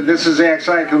 This is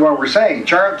exactly what we're saying.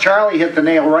 Charlie hit the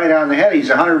nail right on the head. He's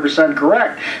 100%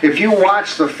 correct. If you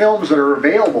watch the films that are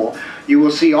available, you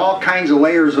will see all kinds of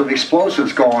layers of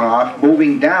explosives going off,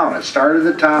 moving down. It started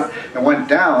at the top and went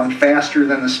down faster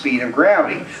than the speed of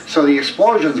gravity. So the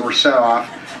explosions were set off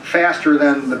faster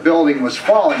than the building was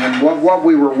falling. And what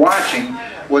we were watching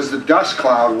was the dust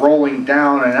cloud rolling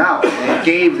down and out. It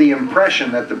gave the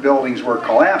impression that the buildings were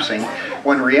collapsing,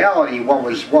 when in reality what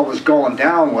was going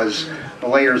down was the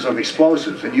layers of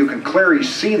explosives. And you can clearly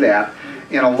see that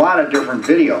in a lot of different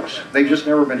videos. They've just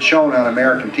never been shown on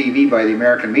American TV by the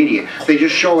American media. They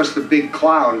just show us the big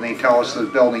cloud and they tell us the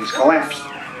buildings collapsed.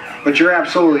 But you're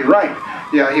absolutely right.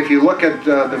 Yeah, if you look at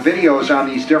the videos on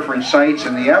these different sites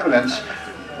and the evidence,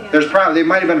 there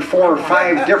might have been 4 or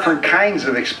 5 different kinds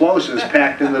of explosives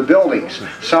packed in the buildings.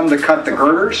 Some to cut the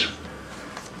girders,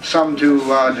 some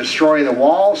to destroy the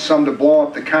walls, some to blow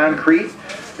up the concrete.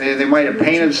 They might have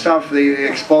painted stuff, the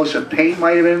explosive paint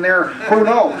might have been in there. Who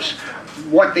knows?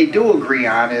 What they do agree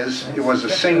on is it was a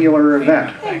singular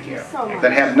event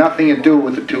that had nothing to do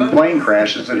with the 2 plane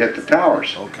crashes that hit the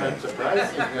towers. Okay. I'm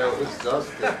surprised it was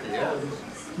dust at the end.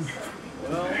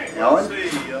 Ellen?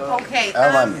 Okay.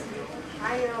 Ellen.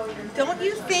 Don't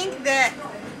you think that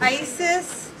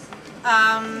ISIS,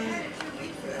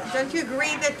 don't you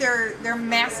agree that they're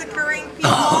massacring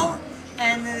people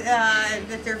and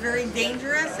that they're very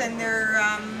dangerous and they're,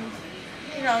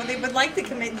 they would like to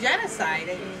commit genocide?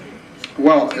 And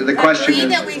Well, the question agree is...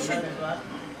 that we should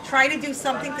try to do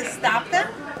something to stop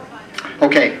them?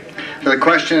 Okay, the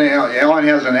question, Ellen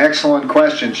has an excellent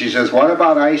question. She says, what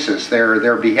about ISIS?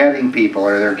 They're beheading people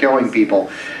or they're killing people.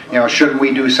 Shouldn't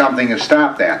we do something to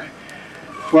stop that?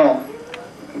 Well,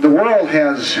 the world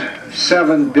has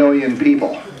 7 billion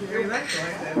people.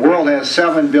 The world has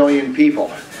 7 billion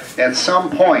people. At some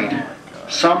point,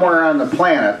 somewhere on the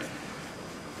planet,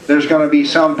 there's going to be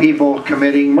some people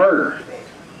committing murder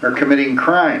or committing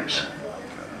crimes.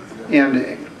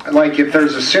 And like if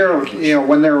there's a serial,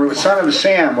 when Son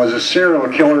Sam was a serial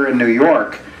killer in New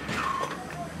York,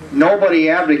 nobody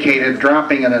advocated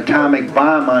dropping an atomic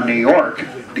bomb on New York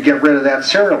to get rid of that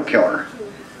serial killer.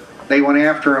 They went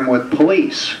after him with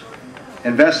police,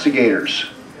 investigators.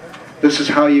 This is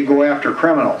how you go after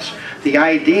criminals. The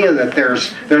idea that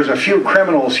there's a few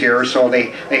criminals here, so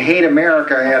they hate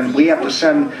America and we have to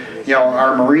send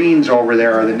our Marines over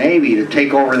there or the Navy to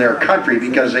take over their country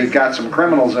because they've got some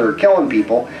criminals that are killing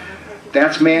people,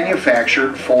 that's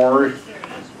manufactured for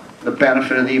the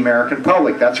benefit of the American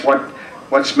public. That's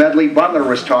what Smedley Butler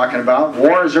was talking about.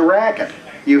 War is a racket.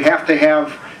 You have to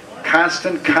have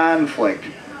constant conflict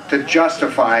to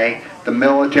justify the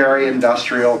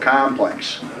military-industrial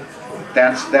complex.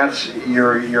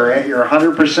 You're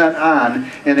 100%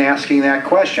 on in asking that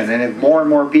question. And if more and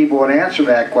more people would answer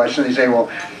that question, they say,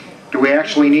 well, do we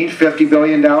actually need $50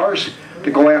 billion to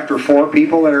go after 4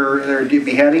 people that are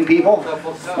beheading people?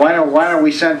 Why don't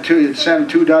we send 2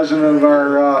 dozen of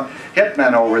our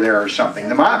hitmen over there or something?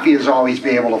 The mafias always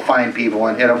be able to find people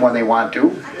and hit them when they want to.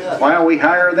 Why don't we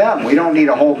hire them? We don't need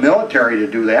a whole military to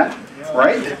do that,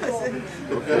 right?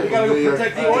 We gotta go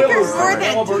protect the oil. There's more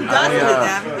than 2 dozen of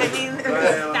them. I mean,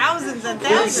 there's thousands and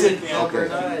thousands. Okay.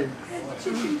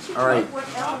 All right.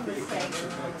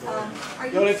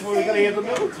 No, that's why we gotta have the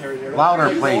military there. Louder,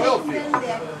 please.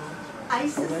 That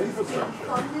ISIS is being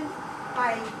funded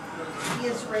by the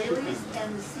Israelis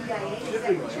and the CIA, is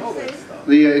that what you're saying?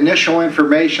 The initial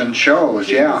information shows,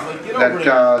 yeah, that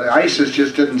ISIS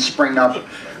just didn't spring up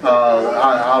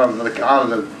out of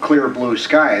the clear blue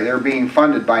sky. They're being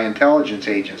funded by intelligence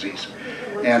agencies,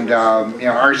 and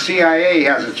our CIA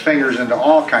has its fingers into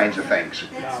all kinds of things,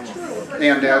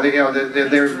 and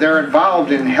they're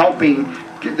involved in helping.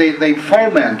 They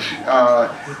foment,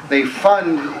 they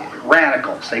fund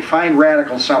radicals. They find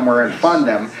radicals somewhere and fund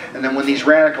them, and then when these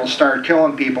radicals start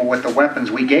killing people with the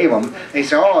weapons we gave them, they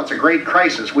say, oh, it's a great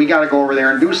crisis. We got to go over there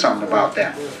and do something about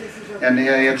that. And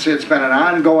it's been an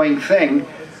ongoing thing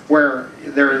where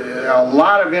a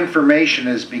lot of information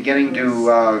is beginning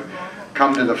to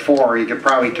come to the fore. You could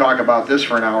probably talk about this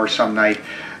for an hour some night.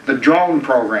 The drone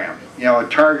program,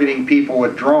 targeting people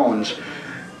with drones.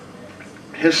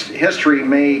 History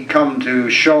may come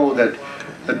to show that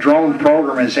the drone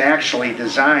program is actually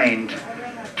designed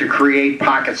to create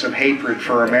pockets of hatred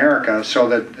for America, so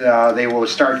that they will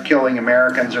start killing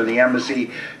Americans or the embassy.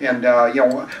 And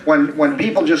when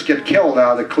people just get killed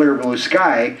out of the clear blue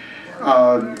sky,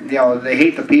 they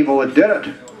hate the people that did it.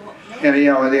 And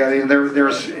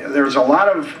there's a lot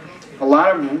of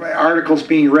articles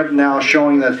being written now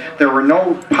showing that there were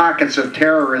no pockets of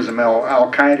terrorism, Al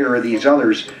Qaeda or these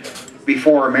others,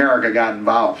 before America got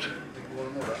involved.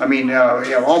 I mean,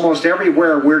 almost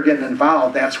everywhere we're getting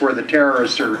involved, that's where the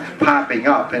terrorists are popping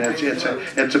up, and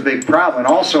it's a big problem.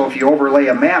 And also, if you overlay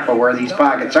a map of where these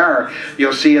pockets are,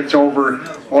 you'll see it's over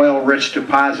oil-rich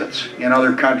deposits in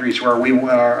other countries where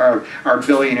our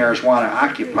billionaires want to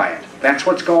occupy it. That's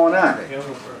what's going on.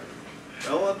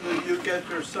 Ellen, did you get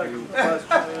your second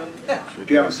question in?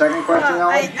 Do you have a second question,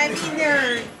 Well, Ellen? I mean, there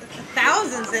are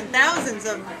thousands and thousands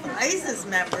of ISIS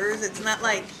members. It's not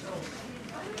like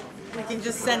we can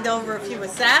just send over a few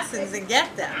assassins and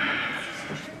get them.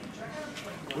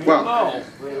 Well,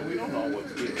 We don't know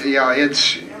what's going on. yeah,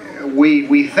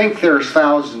 we think there's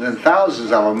thousands and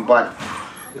thousands of them, but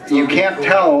you can't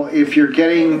tell if you're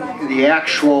getting the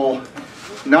actual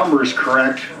numbers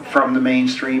correct from the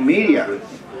mainstream media.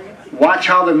 Watch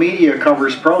how the media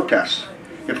covers protests.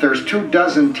 If there's 2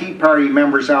 dozen Tea Party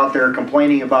members out there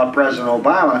complaining about President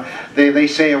Obama, they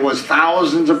say it was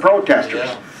thousands of protesters.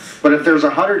 But if there's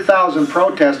 100,000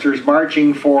 protesters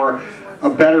marching for a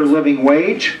better living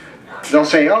wage, they'll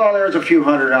say, oh, there's a few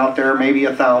hundred out there, maybe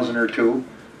 1,000 or 2.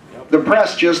 The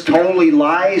press just totally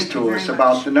lies to us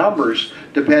about the numbers,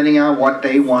 depending on what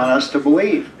they want us to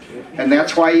believe. And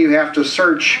that's why you have to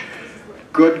search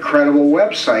good, credible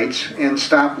websites and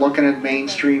stop looking at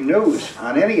mainstream news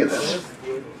on any of this.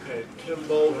 Okay, Tim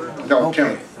Boulder. No,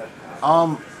 Okay.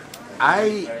 Tim.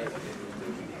 I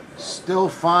still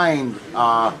find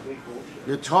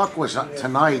your talk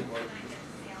tonight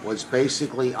was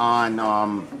basically on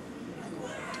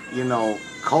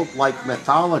cult-like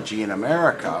mythology in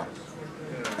America,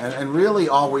 and really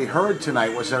all we heard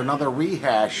tonight was another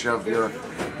rehash of your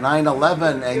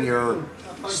 9/11 and your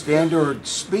standard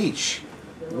speech.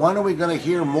 When are we going to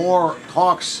hear more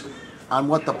talks on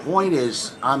what the point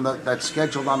is on that's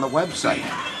scheduled on the website?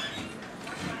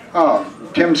 Oh,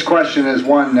 Tim's question is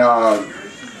one.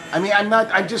 I mean,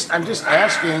 I'm just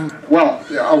asking. Well,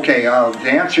 okay. To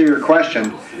answer your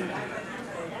question,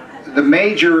 the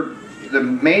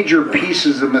major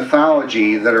pieces of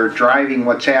mythology that are driving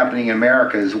what's happening in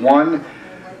America is 1,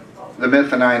 the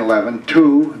myth of 9/11.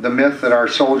 2, the myth that our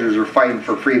soldiers are fighting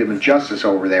for freedom and justice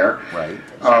over there. Right.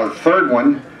 Third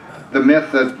one, the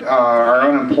myth that our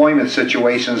unemployment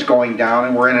situation is going down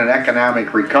and we're in an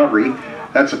economic recovery.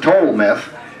 That's a total myth.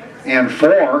 And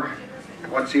 4,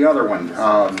 what's the other one?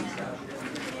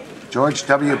 George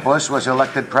W. Bush was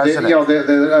elected president. The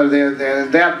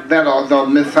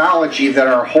mythology that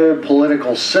our whole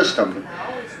political system,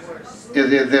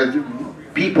 the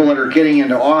people that are getting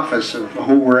into office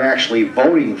who we're actually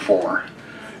voting for,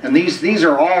 and these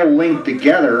are all linked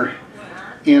together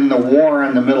in the war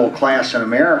on the middle class in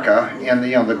America and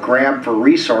the grab for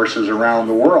resources around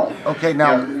the world. Okay,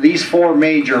 now these four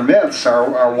major myths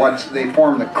are they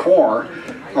form the core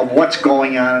of what's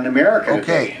going on in America.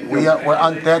 Okay,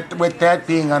 with that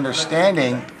being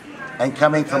understanding and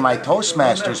coming from my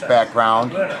Toastmasters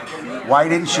background, why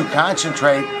didn't you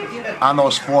concentrate on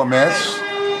those four myths?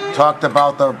 Talked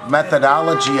about the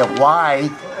methodology of why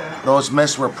those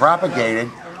myths were propagated,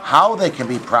 how they can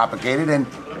be propagated, and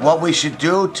what we should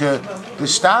do to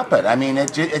stop it. I mean,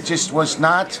 it just was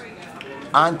not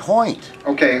on point.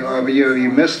 Okay,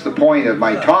 you missed the point of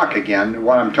my talk again.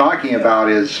 What I'm talking about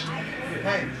is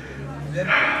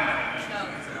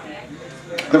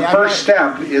the first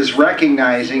step is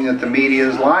recognizing that the media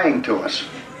is lying to us.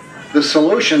 The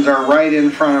solutions are right in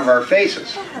front of our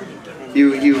faces.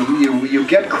 You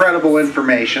get credible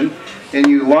information and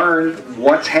you learn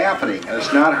what's happening, and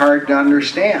it's not hard to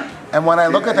understand. And when I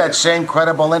look at that same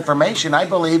credible information, I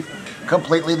believe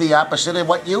completely the opposite of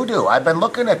what you do. I've been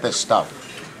looking at this stuff.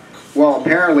 Well,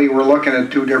 apparently we're looking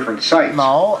at two different sites.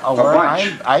 No,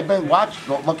 I've been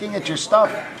looking at your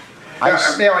stuff. I'm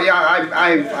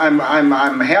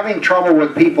having trouble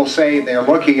with people saying they're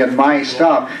looking at my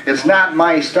stuff. It's not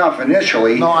my stuff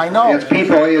initially. No, I know. It's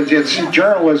people. It's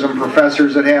journalism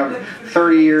professors that have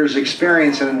 30 years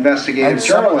experience in investigative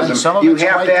journalism. You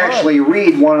have to actually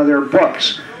read one of their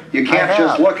books. You can't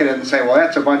just look at it and say, well,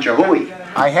 that's a bunch of hooey.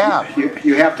 I have.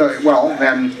 You have to, well,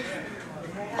 then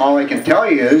all I can tell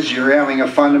you is you're having a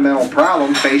fundamental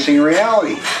problem facing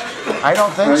reality. I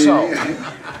don't think so.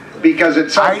 Because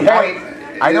at some point...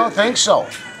 I don't think so.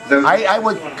 I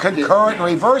would concur and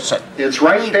reverse it. It's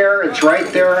right there. It's right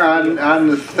there on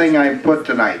the thing I put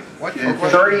tonight.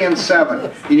 30 and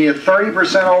 7. You need a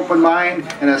 30% open mind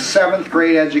and a 7th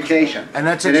grade education. And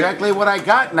that's exactly what I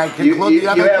got, and I conclude the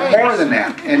other things. You have more than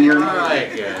that, and you're...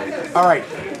 All right.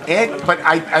 But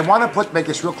I want to make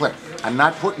this real clear. I'm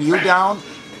not putting you down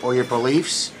or your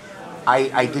beliefs.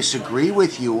 I disagree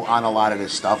with you on a lot of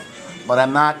this stuff, but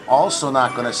I'm also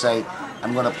not going to say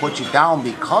I'm going to put you down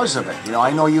because of it. You know,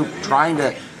 I know you're trying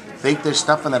to think this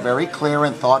stuff in a very clear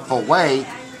and thoughtful way.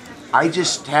 I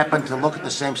just happen to look at the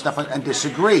same stuff and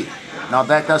disagree. Now,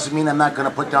 that doesn't mean I'm not going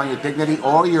to put down your dignity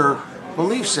or your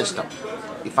belief system.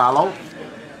 You follow?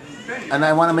 And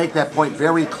I want to make that point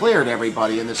very clear to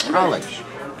everybody in this college.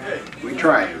 We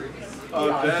try.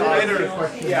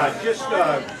 Just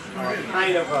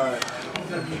kind of a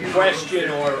question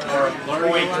or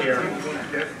point here.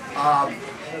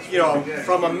 You know,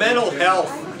 from a mental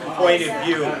health point of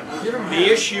view,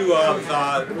 the issue of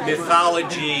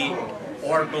mythology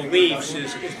or beliefs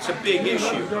it's a big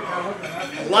issue.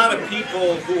 A lot of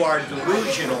people who are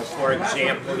delusional, for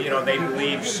example, you know, they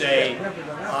believe, say,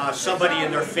 somebody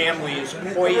in their family is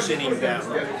poisoning them.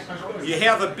 You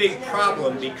have a big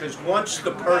problem because once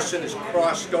the person is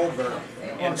crossed over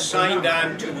and signed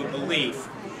on to a belief,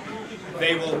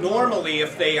 they will normally,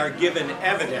 if they are given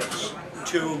evidence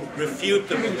to refute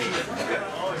the belief,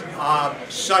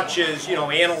 such as, you know,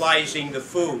 analyzing the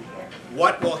food,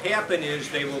 what will happen is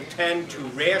they will tend to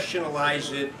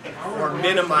rationalize it or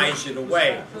minimize it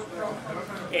away.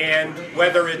 And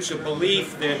whether it's a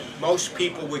belief that most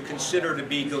people would consider to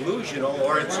be delusional,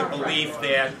 or it's a belief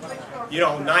that, you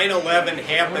know, 9/11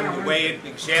 happened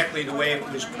exactly the way it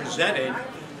was presented,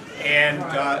 and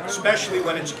especially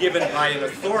when it's given by an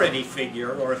authority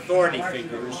figure or authority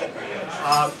figures,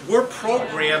 we're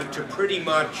programmed to pretty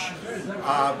much,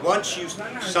 once you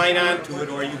sign on to it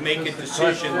or you make a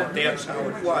decision that that's how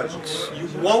it was, you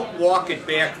won't walk it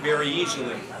back very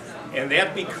easily. And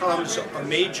that becomes a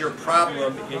major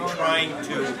problem in trying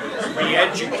to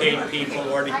re-educate people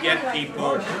or to get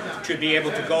people to be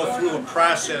able to go through a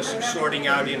process of sorting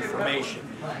out information.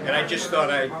 And I just thought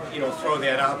I'd, you know, throw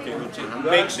that out there. It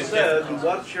makes it difficult.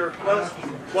 What's your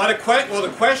question? Well,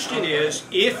 the question is,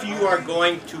 if you are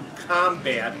going to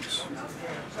combat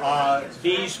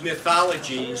these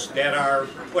mythologies that are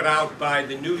put out by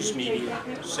the news media,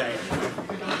 say,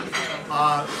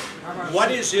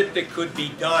 what is it that could be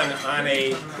done on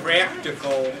a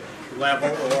practical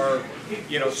level, or,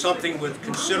 you know, something with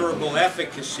considerable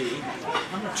efficacy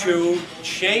to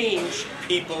change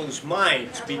people's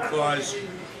minds? Because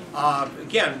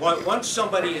again, once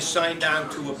somebody is signed on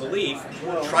to a belief,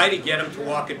 try to get them to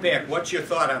walk it back. What's your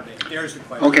thought on that? There's the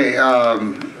question. Okay,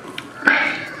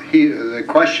 the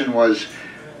question was,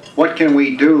 what can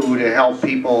we do to help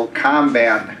people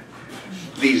combat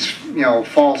these, you know,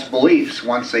 false beliefs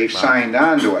once they've signed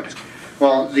on to it?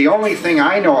 Well, the only thing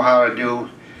I know how to do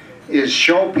is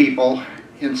show people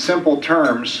in simple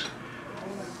terms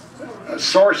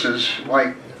sources.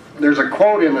 Like, there's a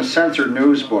quote in the censored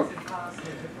news book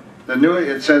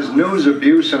It says news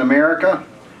abuse in America,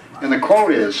 and the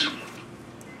quote is,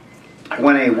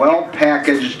 when a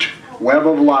well-packaged web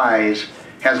of lies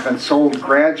has been sold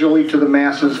gradually to the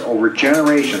masses over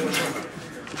generations,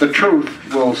 the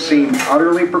truth will seem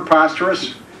utterly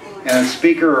preposterous and its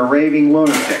speaker a raving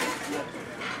lunatic.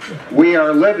 We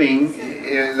are living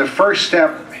the first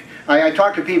step. I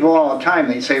talk to people all the time.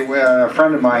 They say, well, a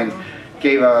friend of mine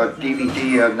gave a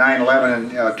DVD of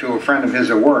 9/11 to a friend of his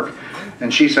at work,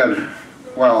 and she said,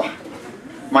 well,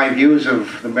 my views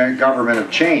of the government have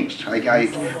changed.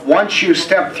 Once you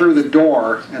step through the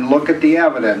door and look at the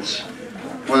evidence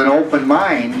with an open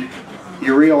mind,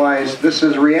 you realize this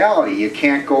is reality. You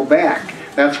can't go back.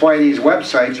 That's why these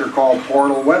websites are called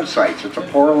portal websites. It's a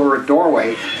portal or a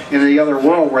doorway into the other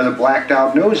world where the blacked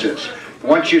out news is.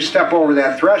 Once you step over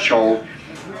that threshold,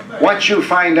 once you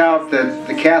find out that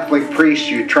the Catholic priest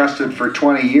you trusted for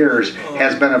 20 years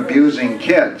has been abusing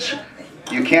kids,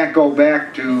 you can't go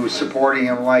back to supporting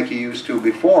him like you used to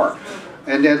before.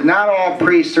 And not all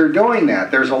priests are doing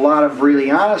that. There's a lot of really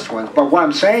honest ones. But what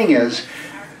I'm saying is,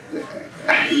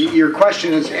 your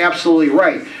question is absolutely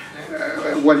right.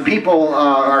 When people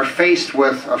are faced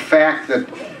with a fact that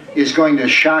is going to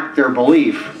shock their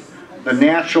belief, the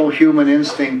natural human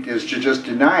instinct is to just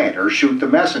deny it or shoot the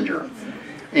messenger.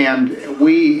 And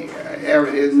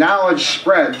knowledge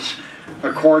spreads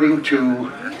according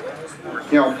to,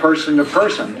 person to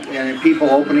person, and people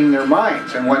opening their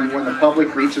minds. And when the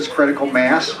public reaches critical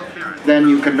mass, then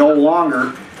you can no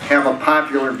longer have a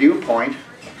popular viewpoint.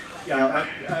 Yeah,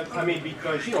 I mean,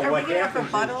 because, what happens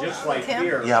is just like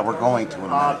here. Yeah, we're going to in a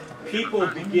minute. People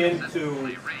begin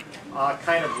to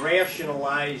kind of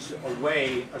rationalize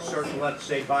away a certain, let's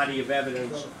say, body of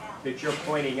evidence that you're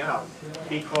pointing out.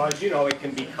 Because, it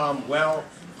can become, well,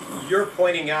 you're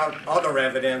pointing out other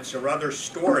evidence or other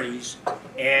stories,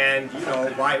 and,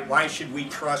 why should we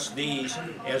trust these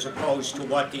as opposed to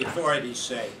what the authorities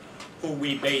say, who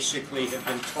we basically have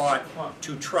been taught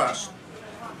to trust.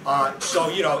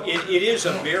 So, it is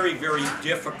a very, very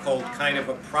difficult kind of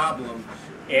a problem.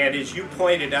 And as you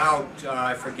pointed out,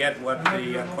 I forget what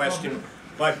the question,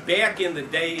 but back in the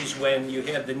days when you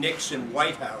had the Nixon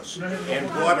White House and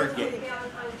Watergate,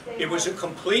 it was a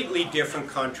completely different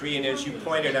country, and as you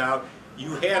pointed out,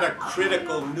 you had a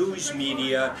critical news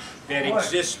media that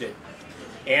existed.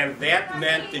 And that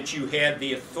meant that you had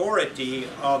the authority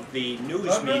of the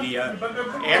news media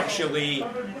actually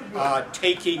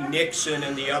taking Nixon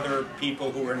and the other people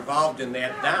who were involved in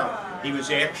that down. He was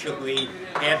actually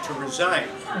had to resign.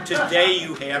 Today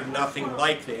you have nothing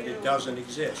like that. It doesn't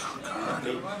exist.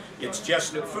 It's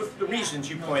just for the reasons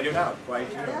you pointed out, quite.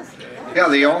 Yeah,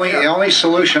 the only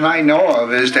solution I know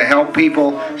of is to help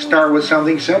people start with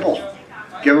something simple.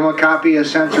 Give them a copy of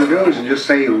Censor News and just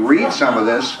say, read some of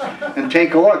this and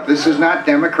take a look. This is not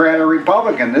Democrat or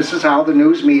Republican. This is how the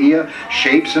news media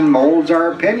shapes and molds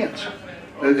our opinions.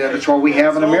 That's what we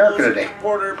have in America today.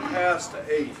 Quarter past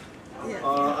 8.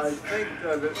 I think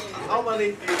that how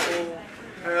many people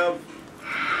have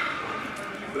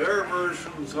their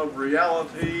versions of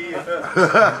reality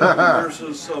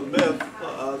versus a myth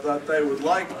that they would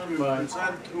like to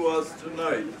present to us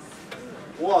tonight?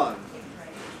 1,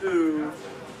 2,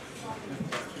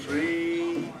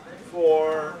 3,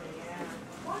 4,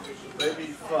 maybe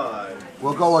 5.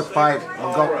 We'll go with 5.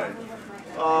 We'll go.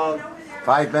 All right.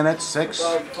 5 minutes, 6.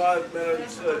 About 5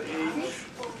 minutes each.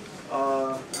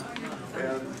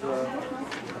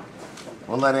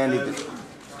 We'll let Andy do.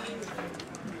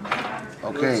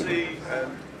 Okay. Let's see, and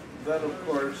then of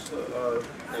course,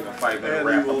 Take a 5-minute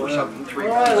wrap up or something. 3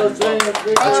 All right, minutes.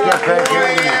 let's get back here.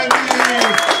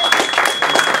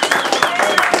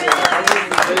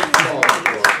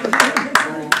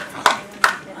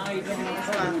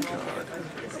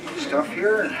 Stuff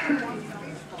here.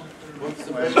 What's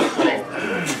the best?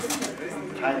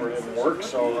 Timer didn't work,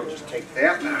 so I'll just take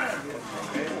that.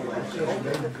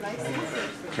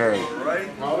 Okay. right?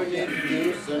 All we need to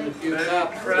do is send a few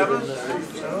copies.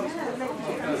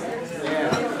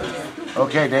 Yeah.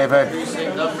 Okay, David.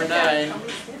 Precinct number 9.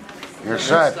 You're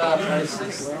set. Stop,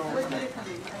 ISIS.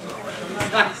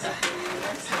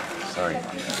 Sorry.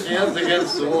 Hands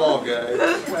against the wall, guys.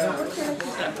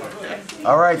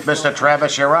 All right, Mr.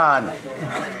 Travis, you're on.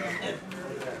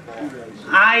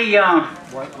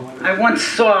 I once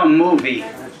saw a movie.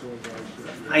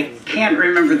 I can't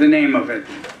remember the name of it.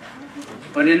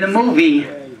 But in the movie,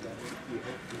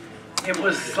 it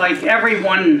was like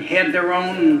everyone had their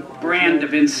own brand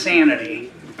of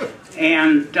insanity.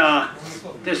 And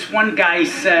this one guy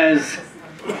says,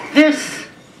 "This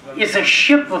is a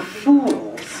ship of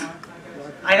fools."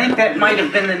 I think that might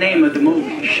have been the name of the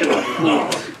movie, Ship of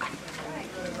Fools.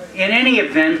 in any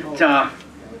event,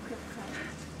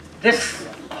 this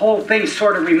whole thing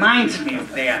sort of reminds me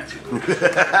of that.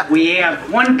 We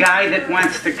have one guy that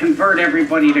wants to convert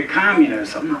everybody to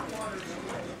communism.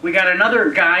 We got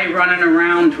another guy running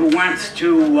around who wants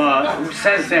to, who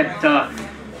says that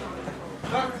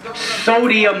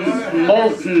sodium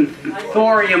molten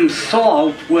thorium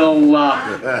salt will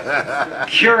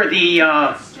cure the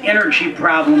energy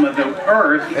problem of the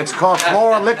Earth. It's called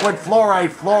liquid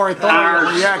fluoride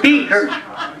thorium reactors.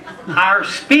 Our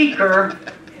speaker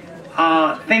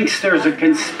thinks there's a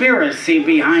conspiracy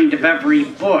behind every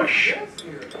bush.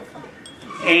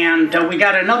 And we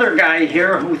got another guy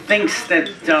here who thinks that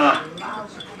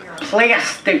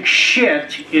plastic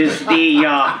shit is the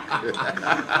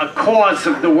a cause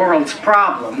of the world's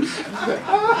problems.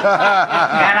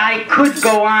 And I could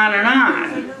go on and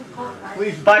on.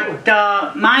 But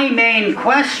my main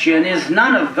question is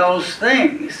none of those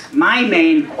things. My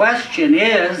main question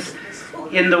is,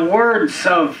 in the words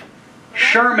of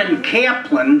Sherman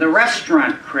Kaplan, the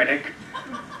restaurant critic,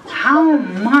 how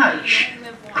much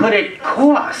could it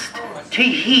cost to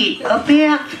heat a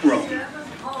bathroom?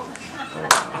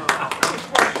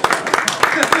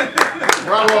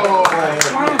 Bravo!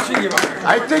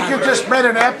 I think you just made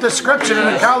an apt description in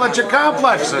a college of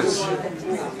complexes.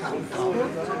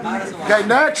 Okay,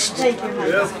 next.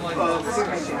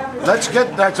 Let's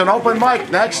get, that's an open mic.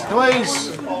 Next,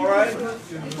 please. All right.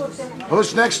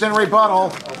 Who's next in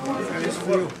rebuttal?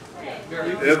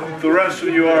 If the rest of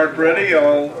you aren't ready,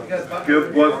 I'll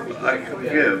give what I can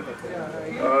give.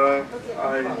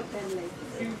 I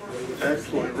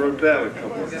actually wrote down a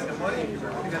couple of them.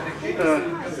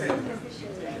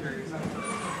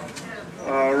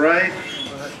 All right.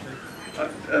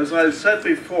 As I said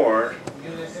before,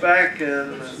 back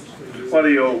in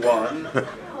 2001,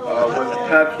 when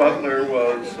Pat Butler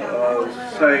was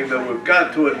saying that we've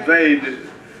got to invade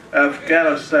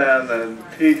Afghanistan and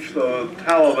teach the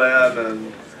Taliban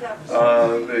and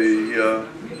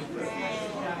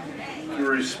to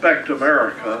respect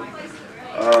America.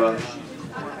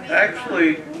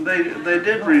 Actually, they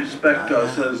did respect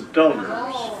us as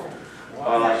donors,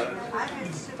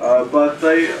 but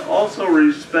they also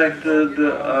respected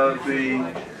the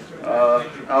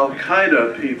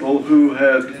Al-Qaeda people who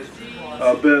had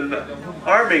been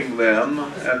arming them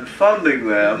and funding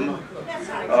them,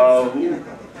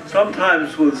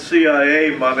 sometimes with CIA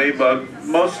money, but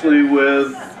mostly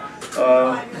with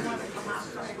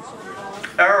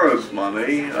Arab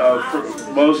money,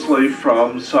 mostly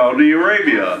from Saudi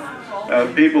Arabia.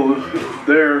 And people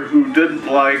there who didn't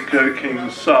like King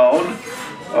Saud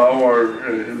or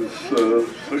his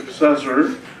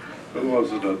successor, who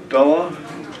was it, Abdullah?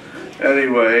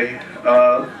 Anyway,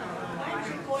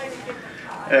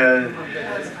 and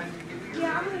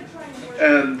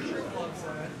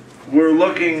we're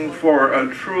looking for a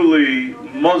truly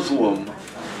Muslim,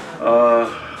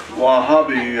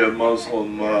 Wahhabi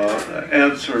Muslim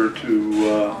answer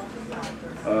to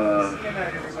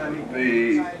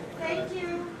the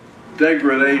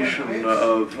degradation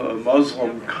of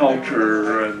Muslim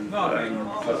culture and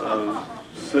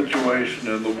situation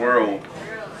in the world.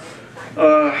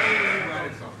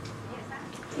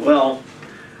 Well,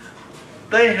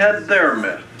 they had their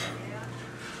myth.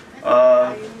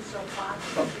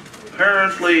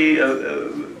 Apparently,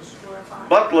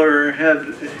 Butler had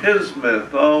his myth.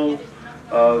 Oh,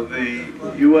 the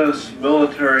U.S.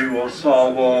 military will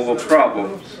solve all the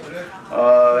problems.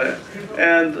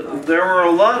 And there were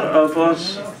a lot of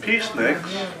us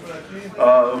peaceniks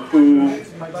who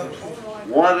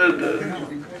wanted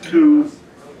to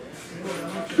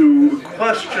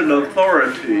question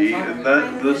authority in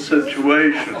this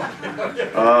situation.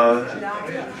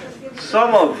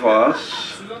 Some of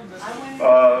us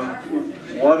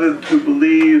wanted to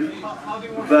believe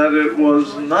that it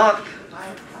was not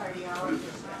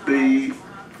the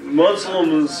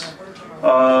Muslims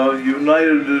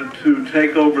united to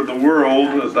take over the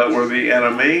world that were the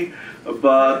enemy,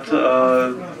 but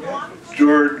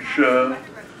George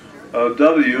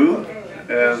W.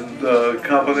 and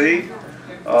company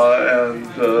and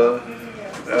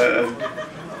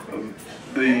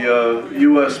the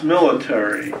U.S.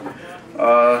 military.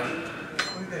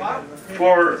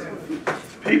 For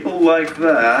people like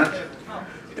that,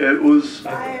 it was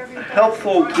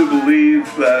helpful to believe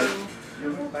that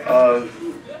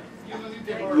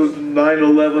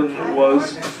 9/11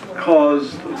 was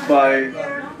caused by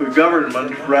the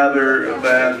government rather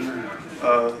than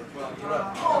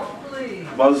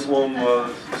Muslim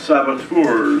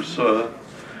saboteurs.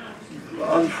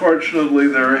 Unfortunately,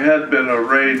 there had been a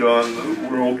raid on the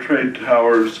World Trade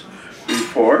Towers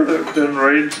before. There have been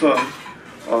raids on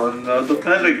on the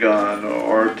Pentagon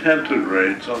or attempted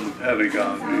raids on the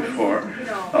Pentagon before.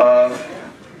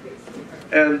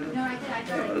 And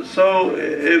so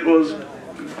it was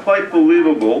quite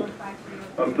believable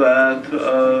that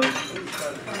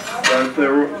that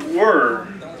there were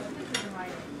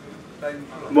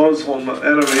Muslim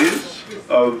enemies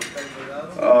of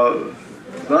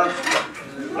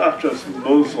not just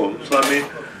Muslims. I mean,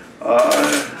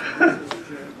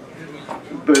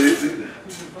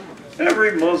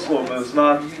 every Muslim is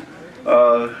not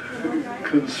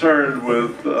concerned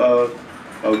with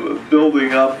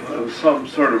building up some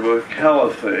sort of a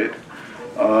caliphate.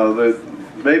 They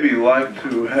maybe like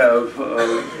to have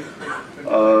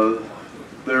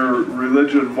their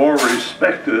religion more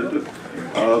respected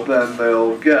than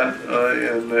they'll get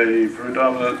in a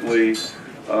predominantly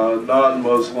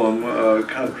non-Muslim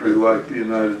country like the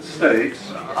United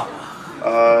States.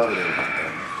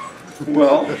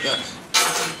 Well,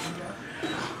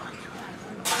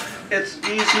 it's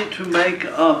easy to make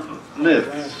up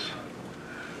myths,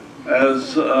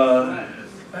 as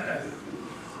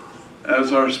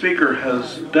our speaker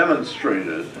has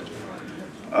demonstrated,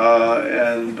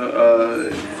 and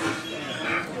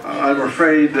I'm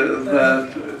afraid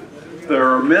that there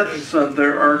are myths and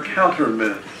there are counter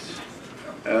myths,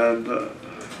 and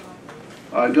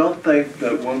I don't think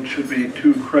that one should be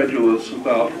too credulous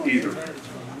about either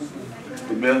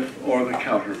the myth or the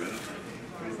counter myth.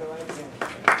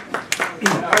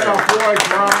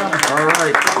 All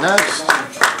right, next,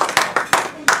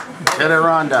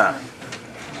 Ronda.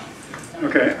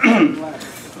 Okay,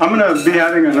 I'm going to be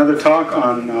having another talk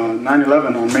on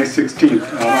 9/11 on May 16th.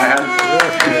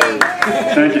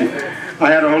 Thank you. I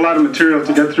had a whole lot of material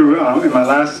to get through in my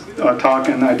last talk,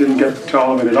 and I didn't get to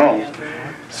all of it at all.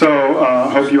 So I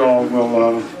hope you all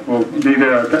will be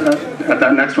there at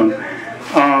that next one.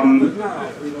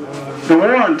 The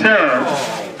war on terror,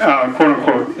 quote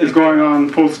unquote, is going on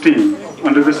full steam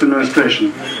under this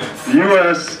administration. The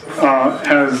U.S.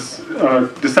 has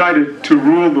decided to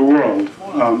rule the world.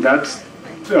 That's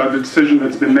the decision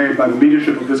that's been made by the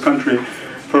leadership of this country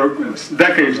for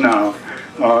decades now,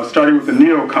 starting with the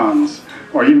neocons,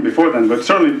 or even before then, but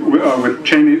certainly with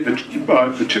Cheney,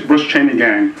 the Bush-Cheney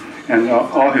gang and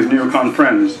all his neocon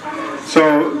friends.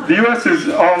 So the U.S. is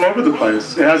all over the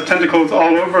place. It has tentacles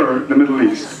all over the Middle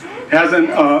East. It has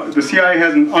the CIA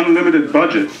has an unlimited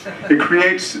budget. It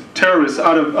creates terrorists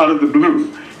out of the blue.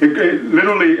 It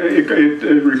literally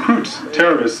recruits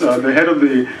terrorists. The head of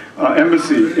the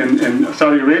embassy in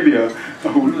Saudi Arabia,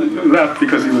 who left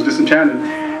because he was disenchanted,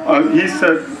 he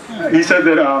said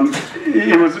that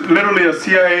it was literally a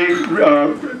CIA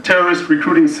terrorist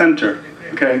recruiting center.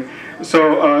 Okay,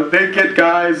 so they get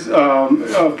guys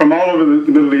from all over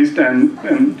the Middle East and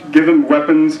give them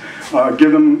weapons,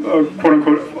 give them quote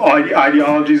unquote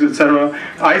ideologies, etc.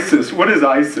 ISIS. What is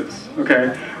ISIS?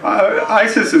 Okay,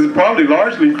 ISIS is probably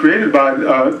largely created by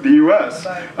the U.S.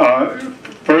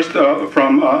 First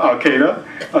from Al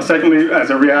Qaeda, secondly as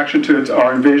a reaction to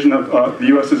our invasion of the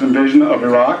U.S.'s invasion of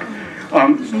Iraq.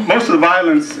 Most of the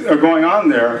violence going on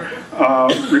there,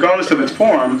 regardless of its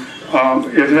form,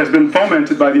 it has been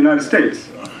fomented by the United States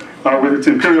with its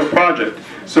imperial project.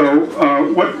 So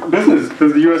what business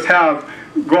does the U.S. have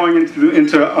going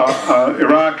into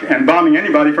Iraq and bombing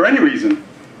anybody for any reason?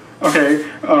 Okay,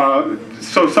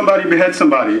 so somebody beheads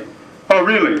somebody. Oh,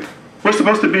 really? We're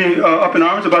supposed to be up in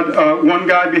arms about one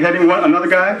guy beheading another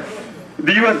guy?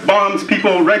 The U.S. bombs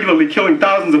people regularly, killing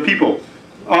thousands of people,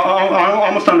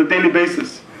 almost on a daily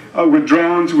basis, with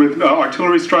drones, with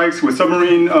artillery strikes, with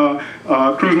submarine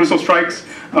cruise missile strikes,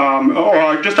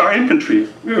 or just our infantry,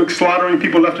 slaughtering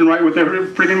people left and right with their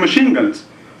freaking machine guns.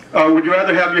 Would you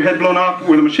rather have your head blown off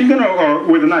with a machine gun or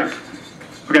with a knife?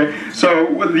 Okay, so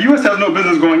the U.S. has no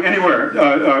business going anywhere,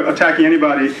 attacking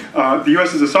anybody. The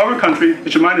U.S. is a sovereign country.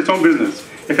 It should mind its own business.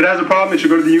 If it has a problem, it should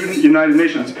go to the United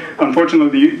Nations.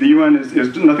 Unfortunately, the UN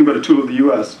is nothing but a tool of the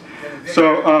U.S.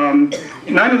 So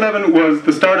 9/11 was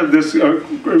the start of this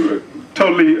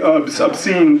totally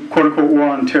obscene, quote-unquote, war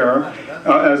on terror.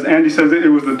 As Andy says, it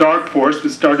was the dark force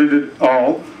that started it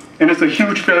all. And it's a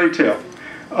huge fairy tale.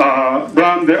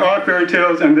 Bron, there are fairy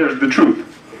tales and there's the truth.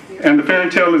 And the fairy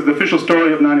tale is the official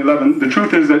story of 9/11. The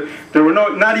truth is that there were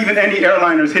not even any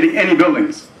airliners hitting any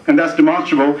buildings. And that's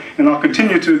demonstrable, and I'll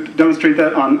continue to demonstrate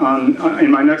that in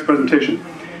my next presentation.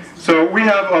 So we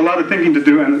have a lot of thinking to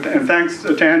do, and thanks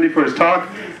to Andy for his talk.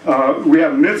 We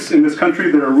have myths in this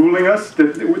country that are ruling us,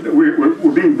 that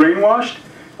we're being brainwashed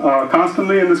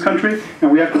constantly in this country,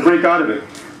 and we have to break out of it.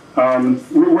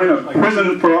 We're in a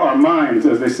prison for our minds,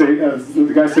 as they say, as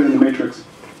the guy said in The Matrix.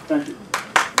 Thank you.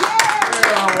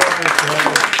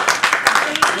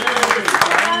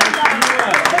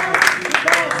 Yeah.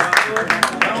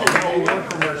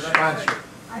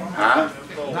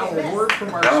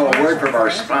 from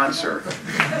our sponsor.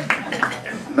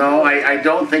 No, I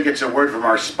don't think it's a word from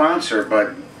our sponsor,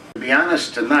 but to be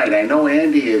honest tonight, I know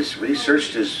Andy has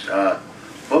researched his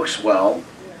books well.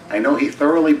 I know he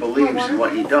thoroughly believes in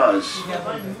what he does,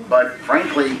 but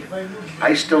frankly,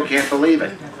 I still can't believe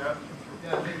it.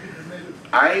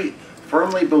 I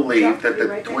firmly believe that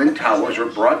the Twin Towers were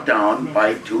brought down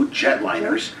by two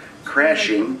jetliners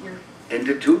crashing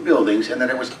into two buildings, and that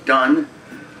it was done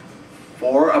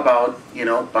for about,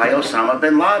 by Osama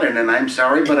bin Laden. And I'm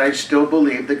sorry, but I still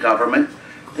believe the government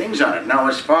things on it. Now,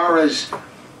 as far as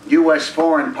U.S.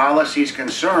 foreign policy is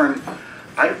concerned,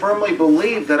 I firmly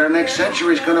believe that our next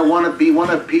century is going to want to be one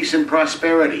of peace and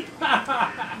prosperity.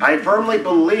 I firmly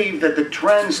believe that the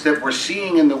trends that we're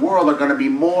seeing in the world are going to be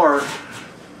more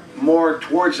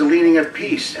towards the leaning of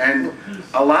peace. And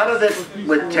a lot of it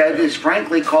with Ted is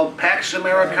frankly called Pax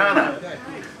Americana.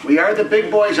 We are the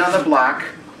big boys on the block.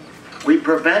 We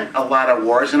prevent a lot of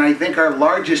wars, and I think our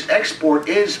largest export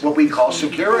is what we call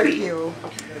security. Thank you.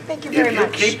 Thank you very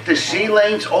much. If you keep the sea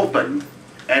lanes open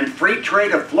and free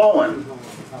trade flowing,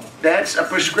 that's a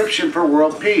prescription for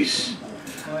world peace.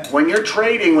 When you're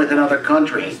trading with another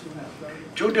country,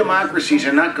 two democracies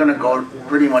are not going to go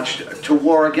pretty much to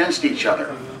war against each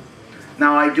other.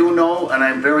 Now, I do know, and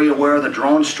I'm very aware of the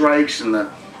drone strikes and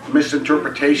the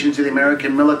misinterpretations of the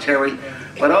American military,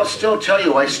 but I'll still tell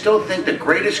you, I still think the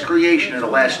greatest creation in the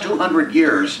last 200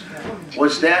 years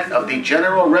was that of the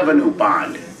General Revenue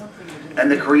Bond and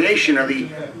the creation of the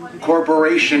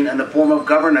corporation and the form of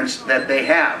governance that they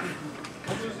have.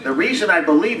 The reason I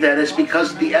believe that is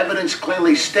because the evidence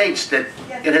clearly states that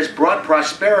it has brought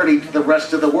prosperity to the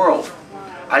rest of the world.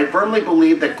 I firmly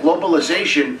believe that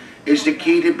globalization is the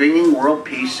key to bringing world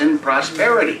peace and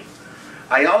prosperity.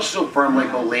 I also firmly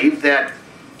believe that,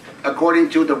 according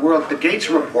to the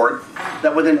Gates report,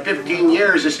 that within 15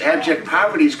 years this abject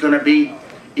poverty is going to be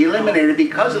eliminated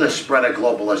because of the spread of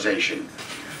globalization.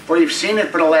 For you've seen it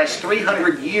for the last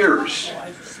 300 years,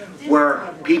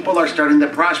 where people are starting to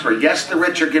prosper. Yes, the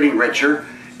rich are getting richer,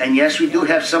 and yes, we do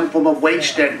have some form of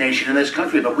wage stagnation in this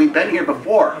country, but we've been here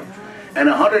before. And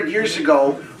 100 years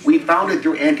ago, we found it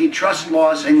through antitrust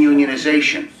laws and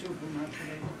unionization.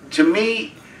 To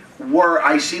me, where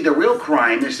I see the real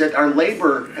crime is that our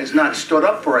labor has not stood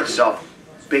up for itself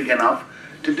big enough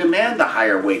to demand the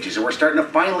higher wages, and we're starting to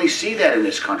finally see that in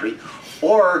this country,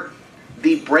 or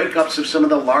the breakups of some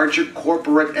of the larger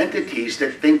corporate entities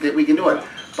that think that we can do it.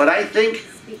 But I think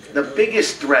the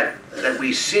biggest threat that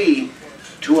we see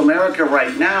to America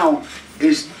right now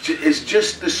is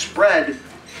just the spread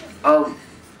of,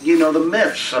 the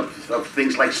myths of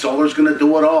things like solar's going to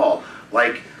do it all.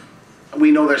 Like, we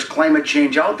know there's climate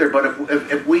change out there, but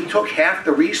if we took half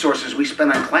the resources we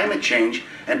spend on climate change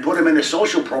and put them into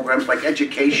social programs like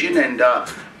education and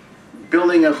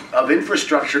building of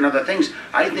infrastructure and other things,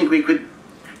 I think we could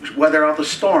weather out the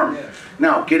storm.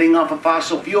 Now, getting off of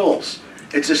fossil fuels,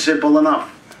 it's as simple enough.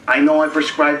 I know I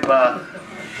prescribe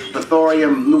the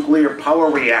thorium nuclear power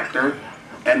reactor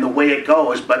and the way it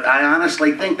goes, but I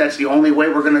honestly think that's the only way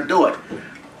we're going to do it.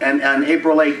 And on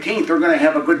April 18th, we're going to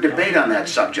have a good debate on that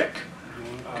subject.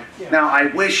 Now, I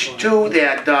wish too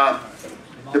that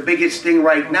the biggest thing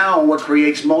right now, what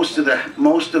creates most of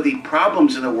the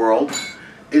problems in the world,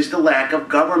 is the lack of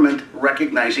government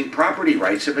recognizing property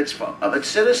rights of its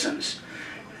citizens.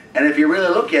 And if you really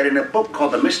look at it, in a book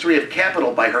called The Mystery of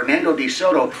Capital by Hernando de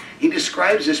Soto, he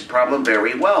describes this problem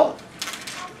very well.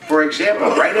 For example,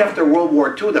 right after World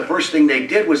War II, the first thing they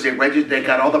did was they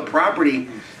got all the property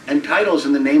and titles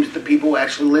in the names of the people who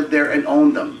actually lived there and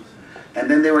owned them.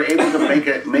 And then they were able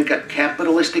to make a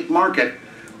capitalistic market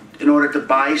in order to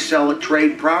buy, sell,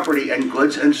 trade property and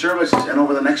goods and services. And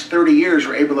over the next 30 years,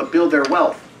 were able to build their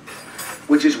wealth,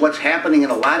 which is what's happening in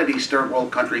a lot of these third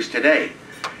world countries today.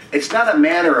 It's not a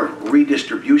matter of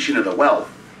redistribution of the wealth.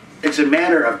 It's a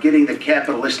matter of getting the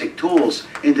capitalistic tools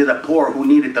into the poor who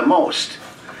need it the most,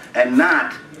 and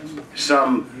not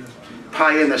some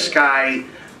pie-in-the-sky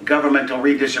governmental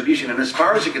redistribution. And as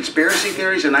far as the conspiracy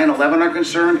theories and 9/11 are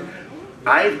concerned,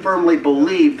 I firmly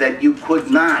believe that you could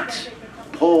not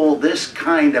pull this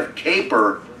kind of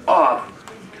caper off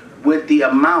with the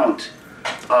amount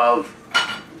of,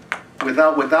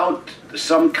 without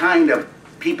some kind of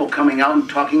people coming out and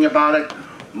talking about it,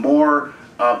 more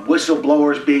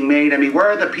whistleblowers being made. I mean, where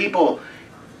are the people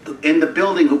in the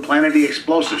building who planted the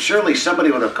explosives? Surely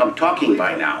somebody would have come talking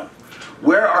by now.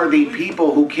 Where are the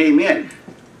people who came in?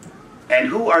 And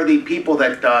who are the people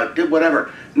that did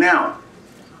whatever? Now,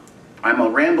 I'm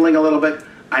rambling a little bit.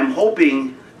 I'm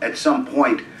hoping at some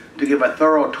point to give a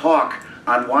thorough talk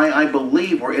on why I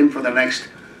believe we're in for the next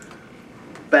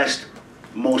best,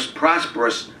 most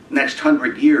prosperous next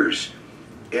 100 years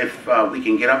if we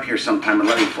can get up here sometime and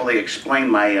let me fully explain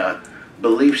my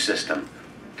belief system.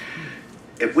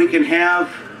 If we can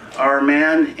have our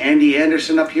man Andy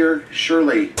Anderson up here,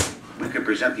 surely we could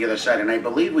present the other side. And I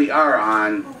believe we are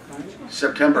on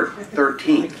September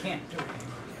 13th.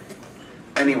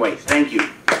 Anyway, thank you.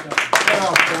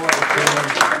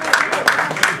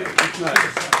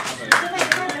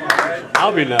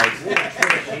 I'll be nice.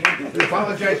 You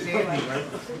apologize to Andy, right?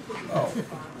 Oh.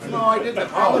 No, I didn't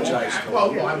apologize to him.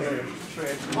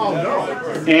 Oh,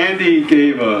 no. Andy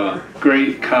gave a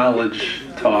great college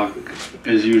talk,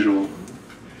 as usual.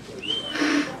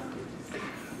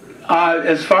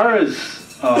 As far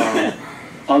as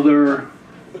other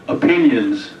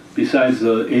opinions, besides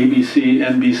the ABC,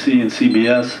 NBC, and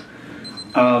CBS,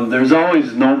 there's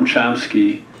always Noam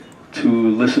Chomsky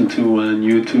to listen to on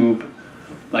YouTube,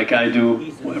 like I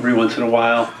do every once in a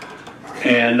while.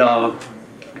 And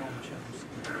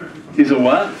he's a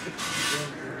what?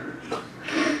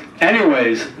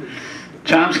 Anyways,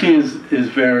 Chomsky is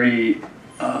very,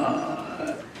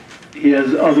 he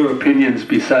has other opinions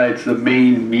besides the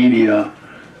main media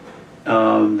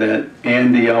that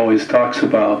Andy always talks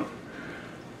about.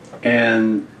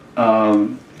 And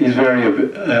he's very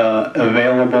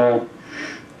available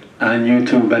on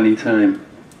YouTube anytime.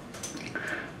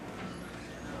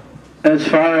 As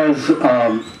far as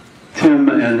Tim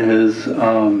and his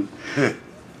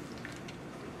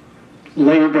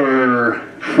labor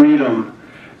freedom,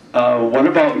 what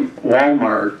about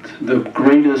Walmart, the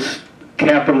greatest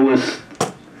capitalist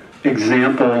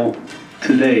example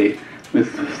today, with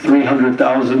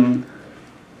 300,000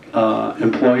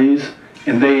 employees,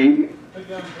 and they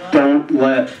don't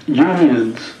let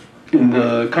unions in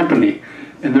the company,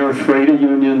 and they're afraid of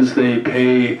unions. They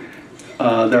pay,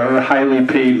 there are highly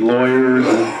paid lawyers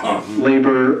and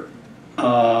labor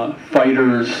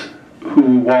fighters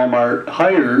who Walmart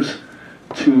hires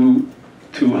to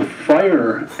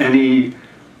fire any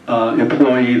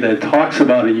employee that talks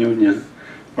about a union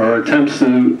or attempts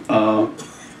to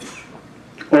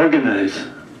organize.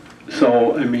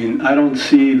 So, I mean, I don't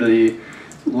see the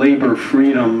labor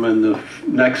freedom in the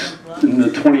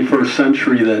 21st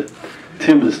century that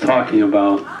Tim is talking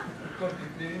about.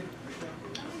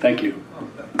 Thank you.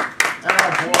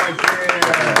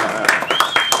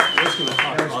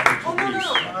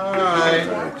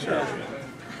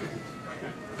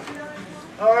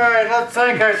 All right, let's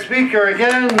thank our speaker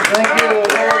again. Thank you,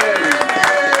 Morgan.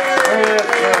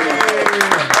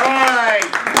 All right.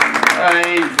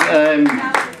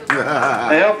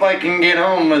 I hope I can get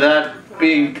home without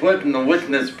being put in the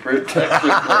witness protection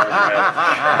program.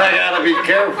 I gotta be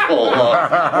careful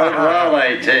what route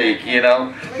I take, you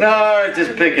know. No,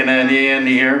 just picking on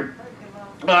Andy here.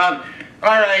 All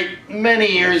right,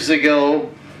 many years ago,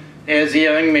 as a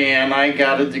young man, I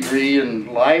got a degree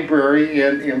in library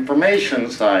and information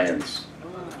science.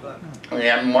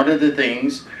 And one of the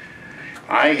things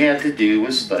I had to do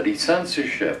was study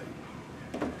censorship.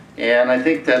 And I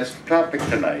think that's the topic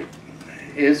tonight.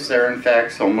 Is there, in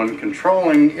fact, someone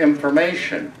controlling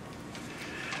information?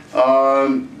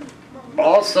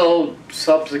 Also,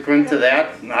 subsequent to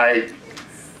that, I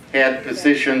had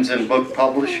positions in book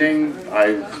publishing.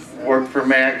 I worked for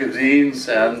magazines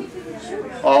and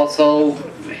also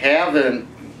haven't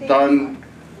done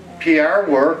PR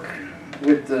work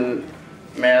with the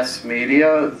mass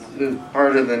media,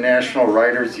 part of the National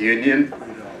Writers Union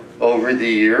over the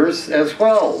years as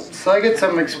well. So I get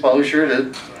some exposure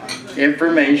to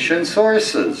information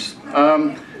sources.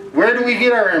 Where do we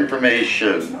get our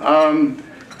information?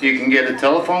 You can get a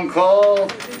telephone call,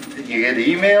 you get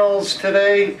emails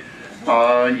today,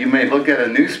 you may look at a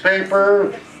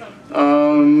newspaper,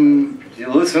 you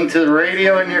listen to the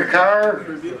radio in your car.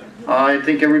 I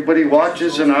think everybody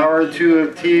watches an hour or two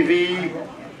of TV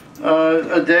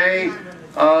a day.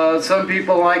 Some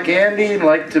people like Andy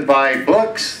like to buy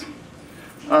books.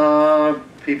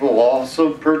 People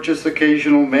also purchase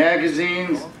occasional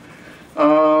magazines.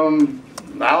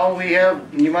 Now we have,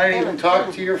 you might even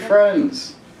talk to your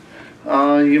friends.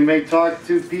 You may talk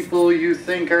to people you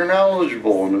think are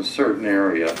knowledgeable in a certain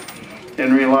area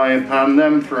and rely upon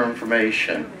them for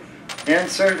information. And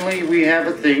certainly we have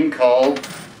a thing called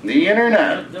the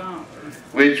internet,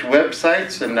 which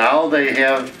websites, and now they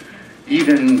have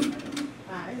even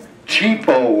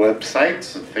cheapo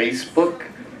websites, Facebook,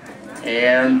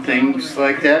 and things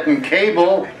like that. And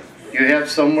cable, you have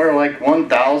somewhere like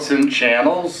 1,000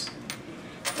 channels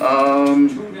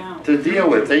to deal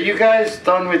with. Are you guys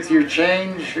done with your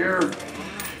change here?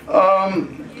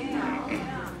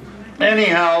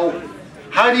 Anyhow,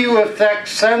 how do you affect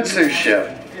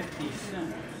censorship?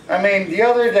 I mean, the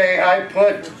other day I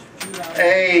put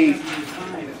a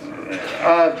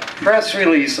press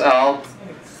release out,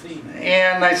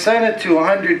 and I sent it to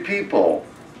 100 people.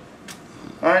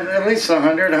 At least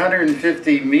 100,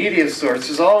 150 media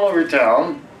sources all over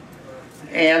town.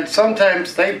 And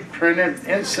sometimes they print it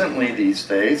instantly these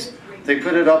days. They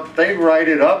put it up, they write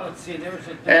it up,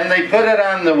 and they put it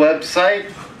on the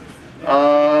website.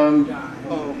 And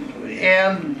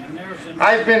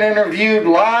I've been interviewed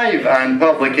live on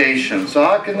publication, so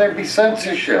how can there be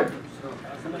censorship?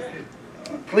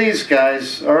 Please,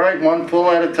 guys, all right, one pull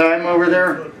at a time over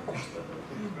there.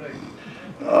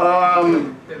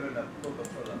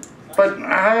 But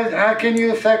how can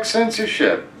you affect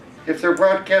censorship if they're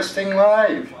broadcasting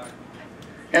live?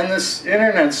 And this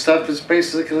internet stuff is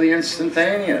basically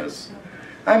instantaneous.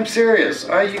 I'm serious.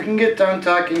 You can get done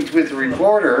talking with a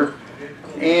reporter,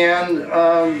 and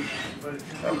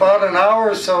about an hour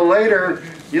or so later,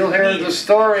 you'll hear the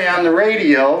story on the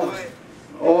radio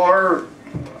or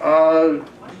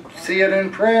see it in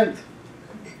print.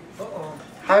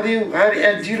 And do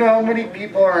you know how many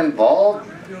people are involved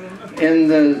in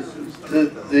the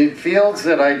fields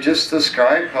that I just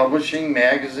described, publishing,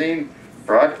 magazine,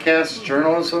 broadcast,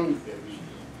 journalism?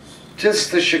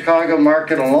 Just the Chicago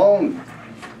market alone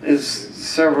is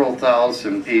several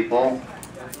thousand people.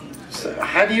 So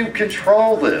how do you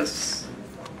control this?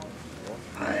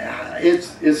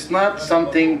 It's not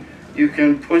something you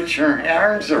can put your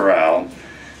arms around.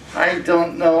 I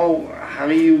don't know how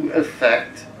you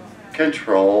affect,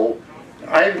 control.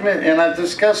 I've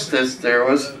discussed this. There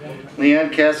was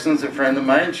Leanne Caston's a friend of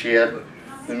mine. She had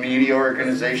the media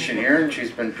organization here, and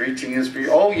she's been preaching this for years.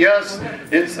 Oh yes,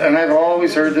 and I've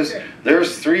always heard this.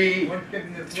 There's three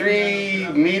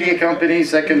media companies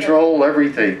that control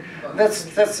everything. That's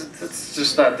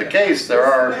just not the case. There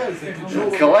are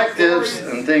collectives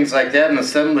and things like that, and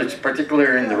assemblage,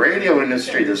 particularly in the radio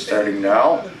industry, that's starting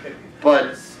now.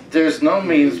 But there's no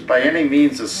means, by any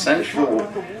means, a central.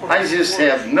 I just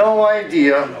have no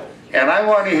idea, and I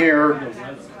want to hear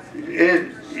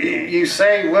it. You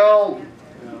say, well,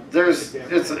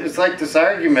 it's like this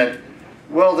argument.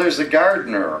 Well, there's a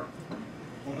gardener,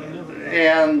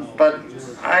 but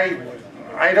I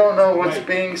don't know what's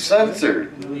being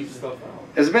censored.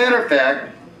 As a matter of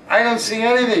fact, I don't see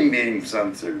anything being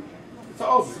censored. It's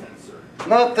all censored.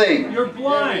 Nothing. You're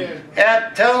blind.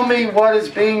 Tell me what is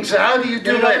being said. How do you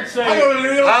do it?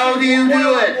 How do you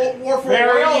do it?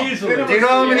 Very easily. Do you know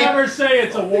how many? Never say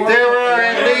it's a war. There are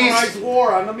at least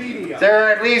war on the media. There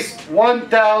are at least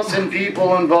 1,000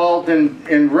 people involved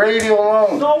in radio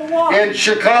alone. So what? In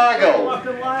Chicago.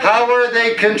 How are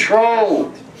they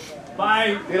controlled?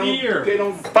 By fear.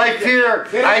 By fear.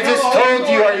 I just told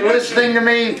you. Are you listening to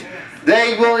me?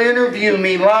 They will interview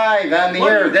me live on the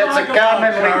air. That's a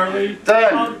commonly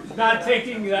done. Not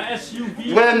taking the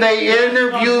SUV. When they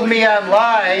interview me on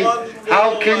live,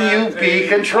 how can you be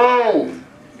controlled?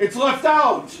 It's left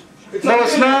out. No,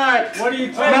 it's not. What are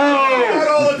you talking about? No.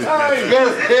 All the time.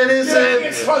 Yes, it isn't. You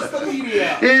can't trust the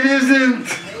media. It isn't.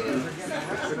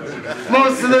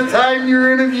 Most of the time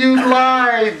you're interviewed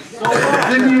live.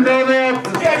 Didn't you know that?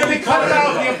 Yeah, they cut it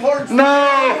out. The important No.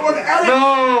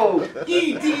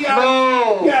 EDI.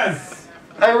 Yes.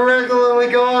 I regularly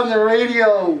go on the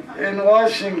radio in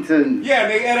Washington. Yeah,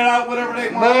 they edit out whatever they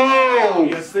want. No.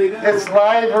 Yes, they do. It's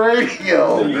live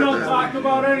radio. So you don't talk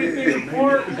about anything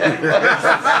important? Gas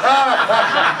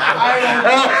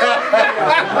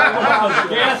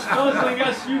guzzling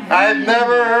SUV. I've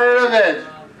never heard of it.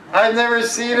 I've never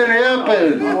seen it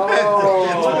happen.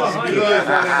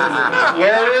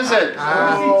 Where is it?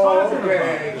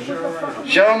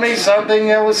 Show me something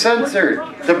that was censored.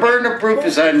 The burden of proof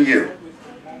is on you.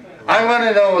 I want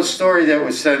to know a story that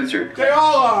was censored. They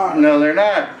all are. No, they're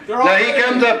not. Now he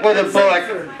comes up with a book,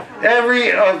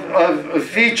 of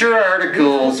feature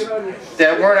articles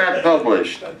that were not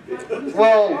published.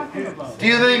 Well, do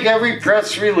you think every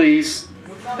press release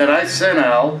that I sent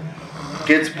out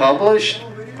gets published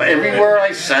everywhere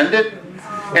I send it?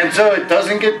 And so it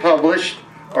doesn't get published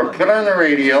or put on the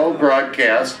radio,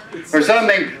 broadcast, or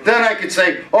something, then I could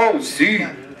say, oh, see,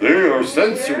 they are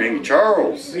censoring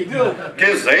Charles. They do.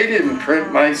 Because they didn't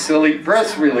print my silly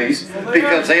press release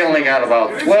because they only got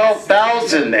about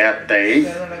 12,000 that day.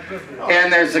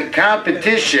 And there's a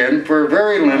competition for a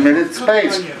very limited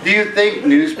space. Do you think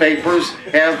newspapers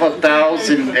have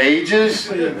 1,000 pages?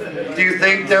 Do you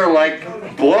think they're like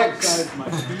books?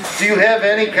 Do you have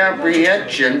any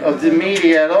comprehension of the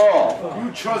media at all?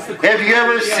 Have you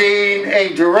ever seen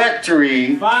a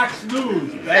directory? Fox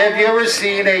News. Have you ever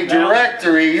seen a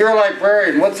directory? You're a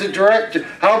librarian. What's a directory?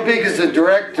 How big is a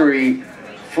directory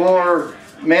for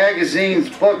magazines,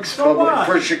 books,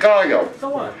 for Chicago? So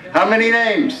what? How many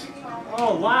names?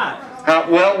 Oh, a lot.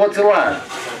 Well, what's a lot?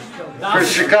 For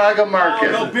Chicago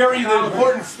market. They'll bury the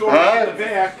important story in the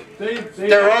back.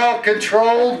 They're all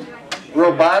controlled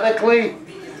robotically?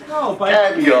 No, by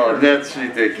God, that's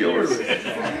ridiculous.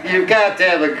 You've got to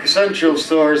have a central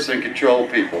source and control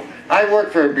people. I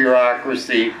work for a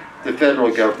bureaucracy, the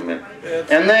federal government,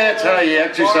 and that's how you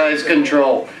exercise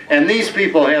control. And these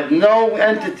people have no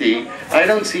entity. I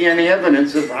don't see any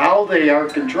evidence of how they are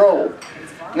controlled.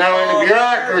 Now, in a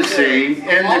bureaucracy,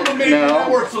 they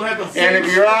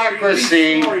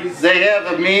have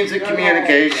a means of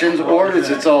communications, orders,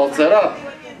 it's all set up.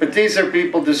 But these are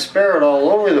people disparate all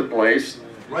over the place.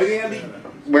 Right, Andy?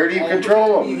 Where do you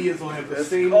control them?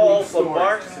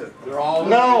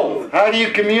 No. How do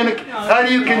you communicate? How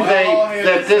do you convey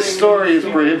that this story is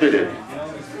prohibited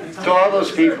to all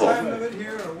those people?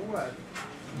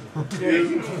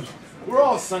 We're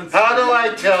all sensitive. How do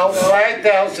I tell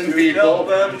 5,000 people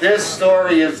this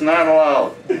story is not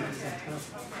allowed?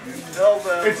 Tell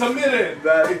them it's a minute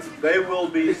that they will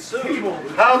be sued.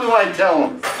 How do I tell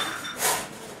them?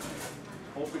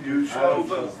 You show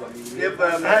them, give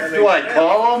them How an do I example.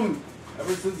 call them?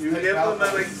 You give them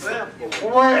an example.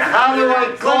 What? How do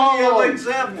I call them? An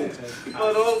example.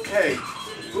 But okay,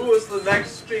 who is the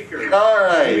next speaker? All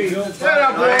right. Get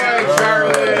up, boy,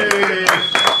 Charlie.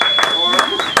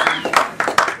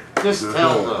 Just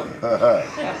tell them.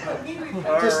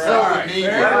 Just tell them.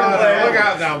 Look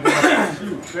out now, boy.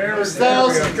 Just tell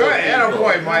them. Go ahead,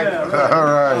 boy, Mike. All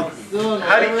right.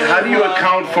 How do you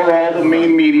account for all the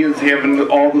main medias having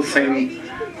all the same,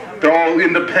 they're all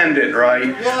independent,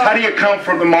 right? How do you account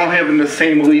for them all having the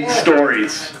same lead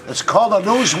stories? It's called a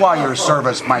newswire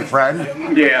service, my friend.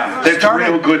 Yeah, that's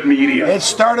real good media. It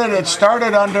started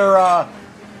under,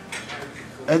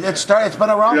 it's been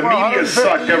around The for media 150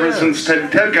 sucked ever years. since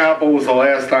Ted Koppel was the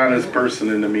last honest person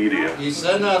in the media. You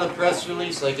send out a press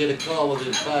release, I get a call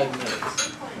within 5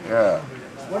 minutes. Yeah.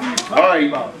 What are you talking All right.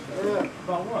 about?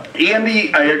 About what?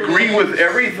 Andy, I agree with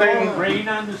everything. Rain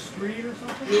on the street or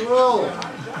something? You will.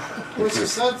 What's the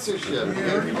censorship?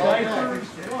 Diapers?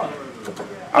 What?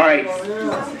 All right.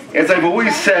 As I've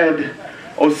always said,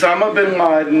 Osama bin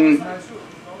Laden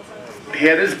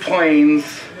had his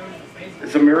planes,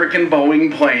 his American Boeing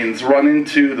planes, run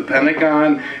into the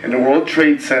Pentagon and the World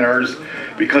Trade Centers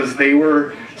because they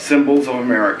were symbols of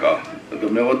America. The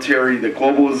military, the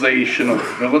globalization of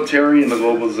military and the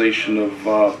globalization of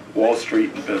Wall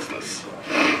Street and business.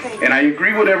 And I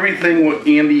agree with everything what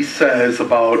Andy says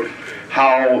about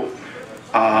how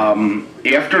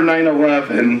after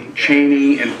 9/11,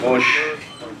 Cheney and Bush,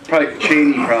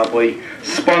 probably,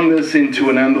 spun this into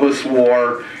an endless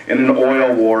war and an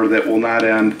oil war that will not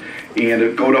end.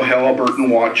 And go to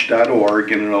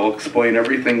halliburtonwatch.org and it'll explain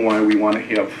everything why we want to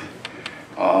have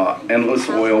endless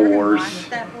oil wars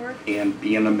and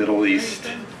be in the Middle East.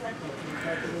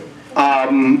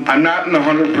 I'm not in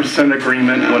 100%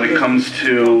 agreement when it comes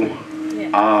to,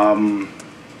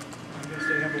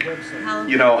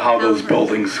 you know, how those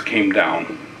buildings came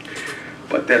down.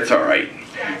 But that's all right.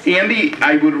 Andy,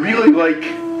 I would really like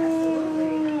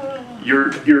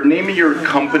your name of your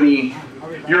company.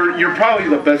 You're probably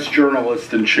the best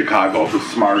journalist in Chicago, the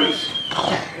smartest.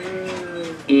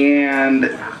 And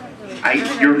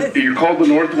you're called the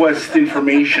Northwest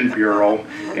Information Bureau,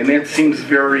 and that seems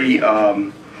very not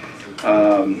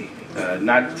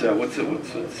what's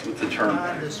the term?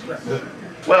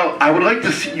 Well, I would like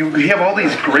to see you have all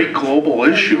these great global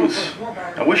issues.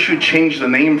 I wish you'd change the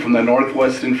name from the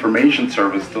Northwest Information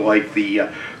Service to like the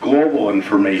Global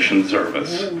Information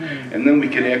Service, and then we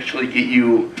could actually get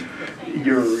you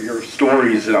your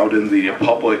stories out in the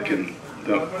public and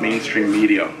the mainstream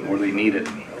media where they need it.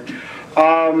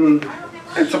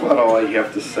 That's about all I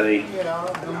have to say.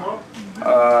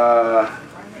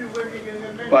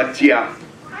 But yeah,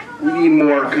 we need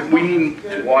more. We need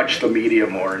to watch the media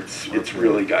more. It's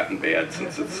really gotten bad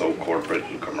since it's so corporate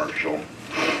and commercial.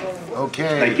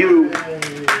 Okay. Thank you.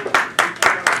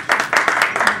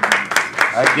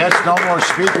 I guess no more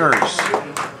speakers.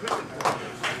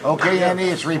 Okay, Andy,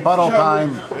 it's rebuttal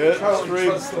time.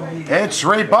 It's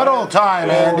rebuttal time,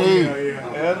 Andy.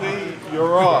 Andy,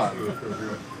 you're on.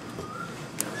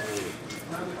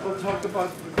 We'll talk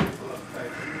about.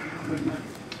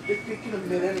 They can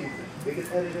admit anything. They can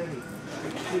edit anything.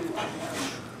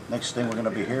 Next thing we're going to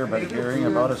be hearing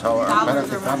about is how our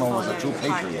Benedict Arnold was a true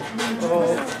patriot.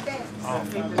 Oh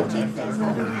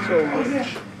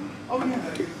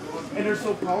yeah, and they're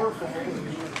so powerful.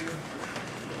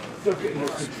 They're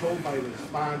controlled by the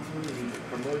sponsors and the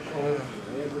commercials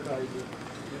and advertising.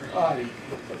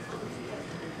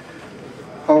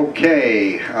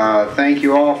 Okay, thank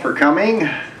you all for coming.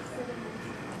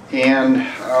 And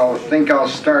I think I'll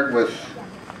start with,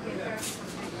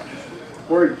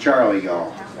 where'd Charlie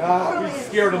go? We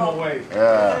scared him away.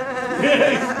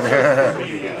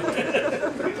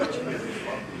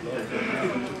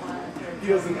 He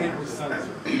doesn't think we're censored.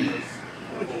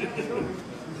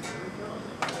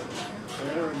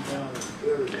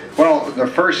 Well, the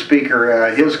first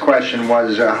speaker, his question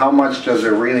was, how much does it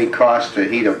really cost to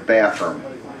heat a bathroom?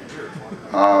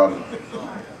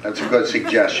 That's a good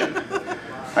suggestion.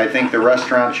 I think the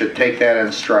restaurant should take that in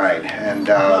stride. And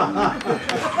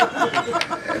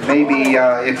maybe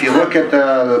if you look at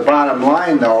the bottom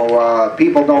line, though,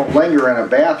 people don't linger in a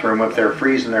bathroom if they're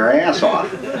freezing their ass off.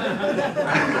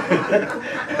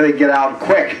 They get out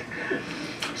quick.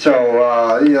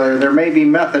 So you know, there may be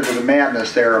method to the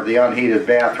madness there of the unheated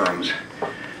bathrooms.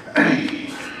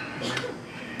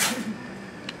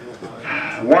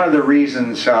 One of the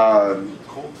reasons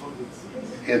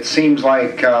it seems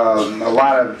like a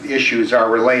lot of issues are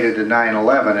related to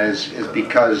 9/11 is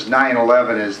because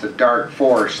 9/11 is the dark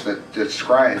force that's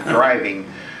driving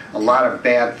a lot of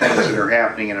bad things that are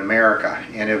happening in America.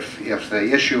 And if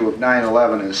the issue of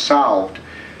 9/11 is solved,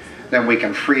 then we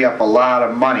can free up a lot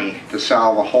of money to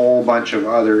solve a whole bunch of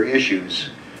other issues,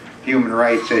 human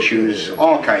rights issues,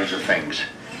 all kinds of things.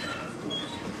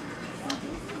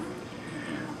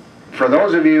 For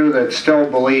those of you that still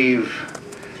believe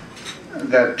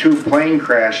that 2 plane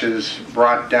crashes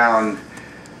brought down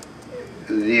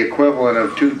the equivalent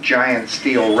of 2 giant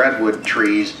steel redwood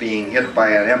trees being hit by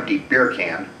an empty beer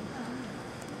can,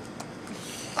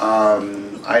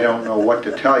 I don't know what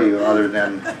to tell you other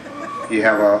than you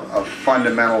have a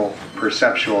fundamental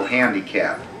perceptual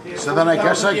handicap. So then I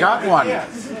guess I got one.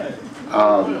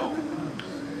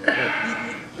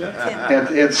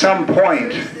 At some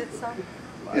point,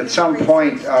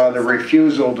 the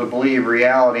refusal to believe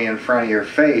reality in front of your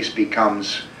face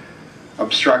becomes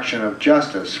obstruction of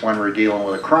justice when we're dealing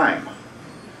with a crime.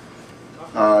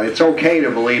 It's okay to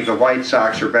believe the White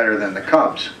Sox are better than the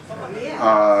Cubs.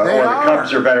 Or the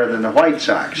Cubs are better than the White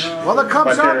Sox. Well, the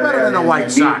Cubs are better than the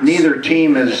White Sox. Neither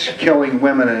team is killing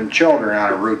women and children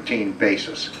on a routine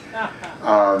basis.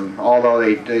 Although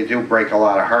they do break a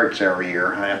lot of hearts every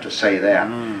year, I have to say that.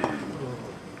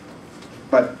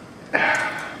 But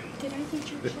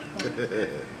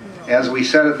as we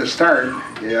said at the start,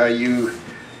 you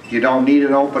don't need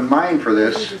an open mind for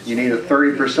this. You need a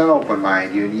 30% open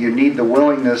mind. You need the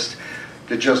willingness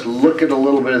to just look at a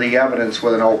little bit of the evidence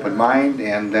with an open mind,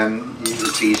 and then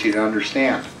it's easy to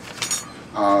understand.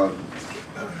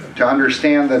 To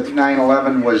understand that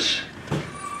 9/11 was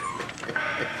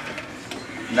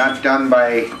not done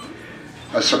by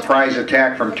a surprise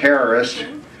attack from terrorists,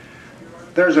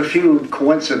 there's a few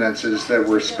coincidences that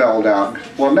were spelled out.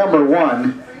 Well, number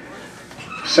one,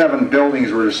 7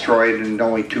 buildings were destroyed and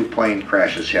only 2 plane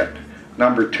crashes hit.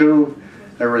 Number two,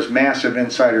 there was massive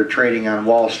insider trading on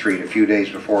Wall Street a few days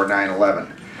before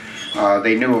 9/11.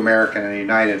 They knew American and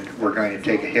United were going to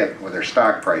take a hit with their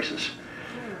stock prices.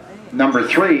 Number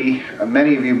three,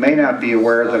 many of you may not be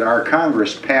aware that our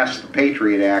Congress passed the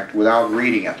Patriot Act without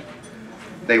reading it.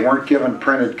 They weren't given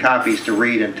printed copies to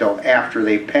read until after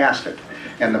they passed it.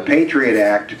 And the Patriot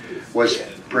Act was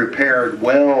prepared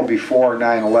well before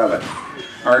 9/11.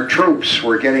 Our troops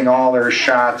were getting all their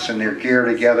shots and their gear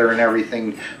together and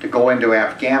everything to go into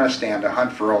Afghanistan to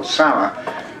hunt for Osama.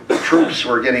 The troops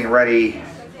were getting ready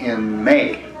in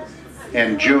May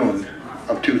and June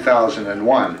of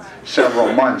 2001,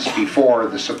 several months before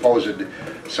the supposed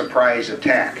surprise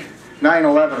attack.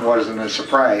 9/11 wasn't a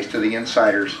surprise to the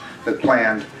insiders that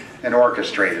planned and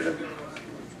orchestrated it.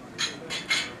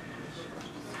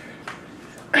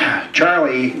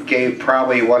 Charlie gave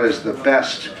probably what is the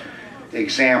best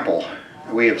example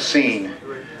we have seen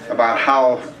about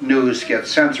how news gets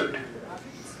censored.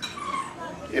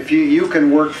 If you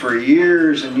can work for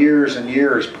years and years and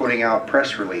years putting out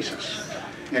press releases,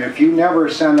 and if you never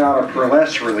send out a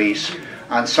press release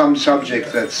on some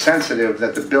subject that's sensitive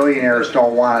that the billionaires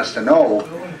don't want us to know,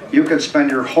 you can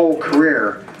spend your whole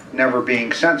career never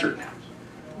being censored.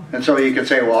 And so you could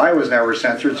say, well, I was never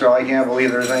censored, so I can't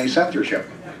believe there's any censorship.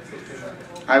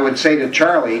 I would say to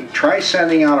Charlie, try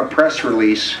sending out a press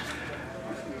release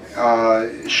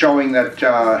showing that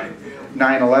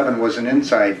 9/11 was an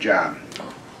inside job.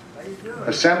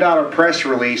 Send out a press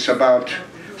release about,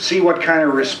 see what kind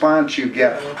of response you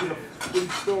get.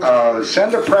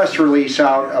 Send a press release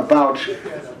out about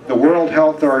the World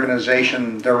Health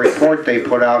Organization, the report they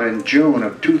put out in June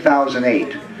of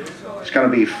 2008. It's going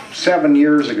to be 7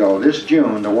 years ago. This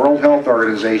June, the World Health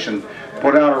Organization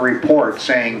put out a report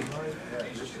saying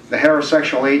the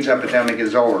heterosexual AIDS epidemic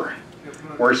is over.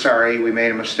 we're sorry, we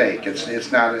made a mistake.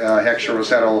 It's not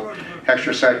heterosexual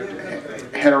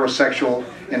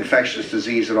infectious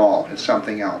disease at all. It's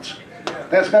something else.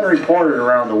 That's been reported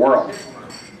around the world.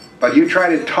 But you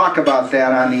try to talk about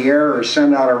that on the air or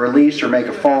send out a release or make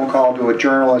a phone call to a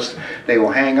journalist, they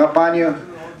will hang up on you.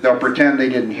 They'll pretend they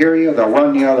didn't hear you. They'll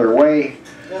run the other way.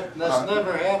 That's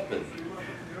never happened.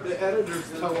 The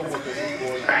editors tell them what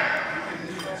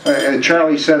they're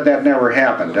Charlie said that never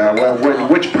happened. Well,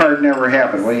 which part never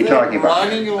happened? What are you talking about?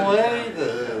 Running away?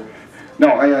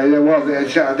 No, well,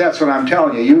 that's what I'm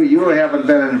telling you. You haven't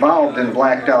been involved in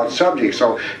blacked out subjects,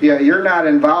 so yeah, you're not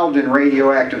involved in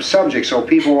radioactive subjects, so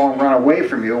people won't run away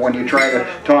from you when you try to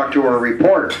talk to a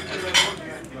reporter.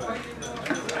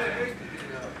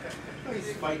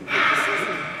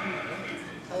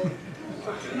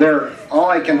 All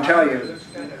I can tell you,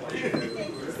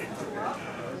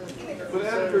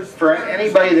 for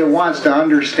anybody that wants to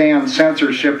understand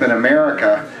censorship in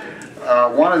America,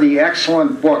 one of the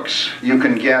excellent books you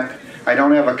can get, I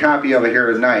don't have a copy of it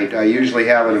here tonight, I usually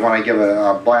have it when I give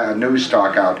a news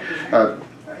talk out,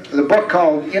 the book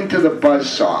called Into the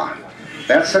Buzzsaw.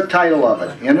 That's the title of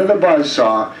it, Into the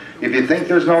Buzzsaw. If you think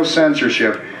there's no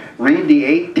censorship, read the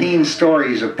 18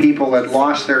 stories of people that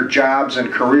lost their jobs and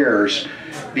careers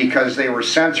because they were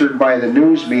censored by the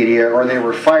news media, or they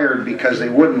were fired because they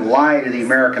wouldn't lie to the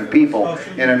American people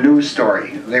in a news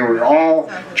story. They were all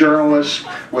journalists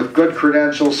with good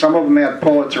credentials. Some of them had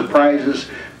Pulitzer Prizes,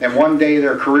 and one day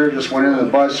their career just went into the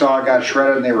buzzsaw, got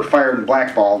shredded, and they were fired and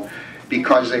blackballed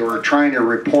because they were trying to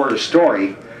report a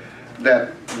story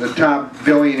that the top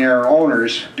billionaire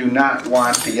owners do not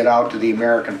want to get out to the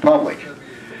American public.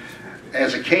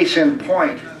 As a case in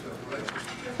point,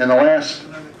 in the last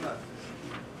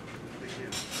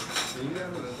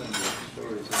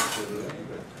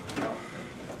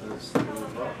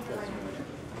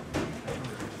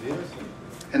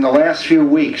few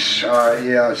weeks,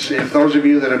 yes, if those of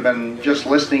you that have been just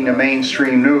listening to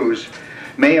mainstream news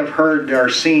may have heard or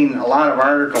seen a lot of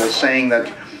articles saying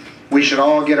that we should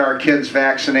all get our kids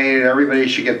vaccinated, everybody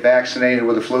should get vaccinated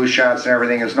with the flu shots and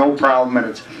everything. It's no problem,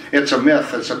 and it's a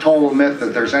myth. It's a total myth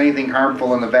that there's anything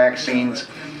harmful in the vaccines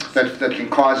that can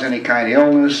cause any kind of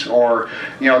illness, or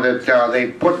that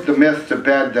they put the myth to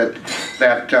bed that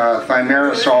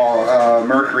thimerosal,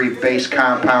 mercury-based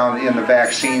compound in the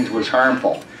vaccines was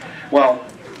harmful. Well,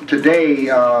 today,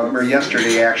 or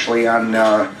yesterday actually, on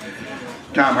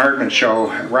Tom Hartman's show,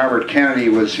 Robert Kennedy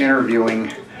was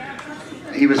interviewing,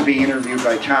 he was being interviewed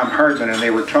by Tom Hartman, and they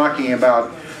were talking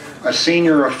about a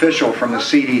senior official from the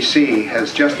CDC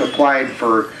has just applied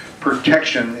for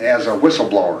protection as a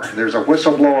whistleblower. There's a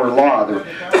whistleblower law that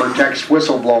protects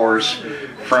whistleblowers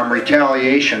from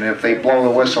retaliation if they blow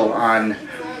the whistle on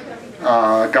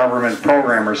a government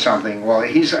program or something. Well,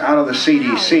 he's out of the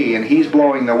CDC, and he's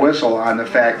blowing the whistle on the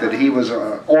fact that he was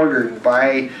ordered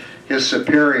by his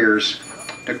superiors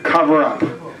to cover up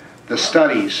the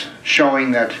studies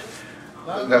showing that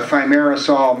the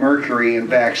thimerosal mercury in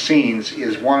vaccines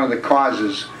is one of the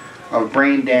causes of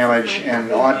brain damage and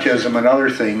autism and other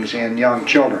things in young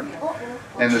children.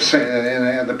 In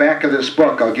the back of this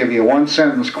book, I'll give you a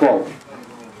one-sentence quote.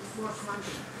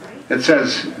 It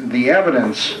says, "The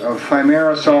evidence of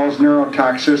thimerosal's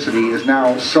neurotoxicity is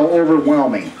now so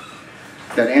overwhelming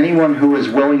that anyone who is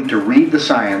willing to read the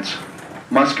science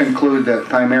must conclude that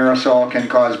thimerosal can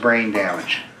cause brain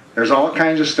damage." There's all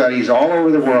kinds of studies all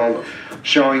over the world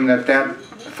showing that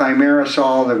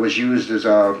thimerosal that was used as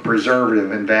a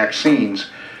preservative in vaccines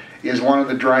is one of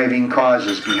the driving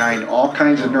causes behind all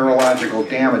kinds of neurological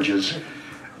damage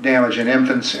in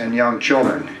infants and young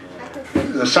children.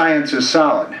 The science is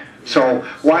solid. So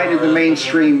why did the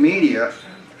mainstream media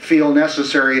feel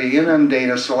necessary to inundate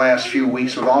us the last few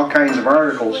weeks with all kinds of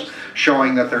articles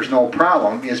showing that there's no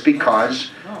problem? Is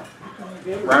because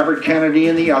Robert Kennedy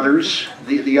and the others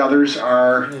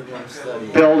are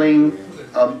building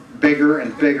a bigger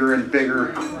and bigger and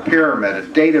bigger pyramid, a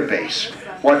database.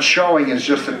 What's showing is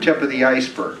just the tip of the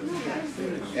iceberg.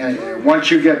 And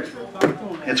once you get,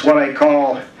 it's what I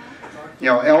call,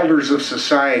 elders of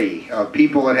society,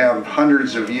 people that have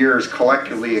hundreds of years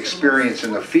collectively experience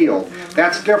in the field.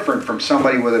 That's different from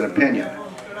somebody with an opinion.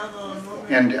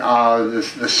 And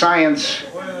the science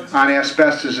on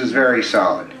asbestos is very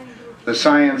solid. The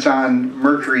science on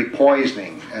mercury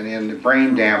poisoning and in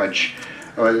brain damage,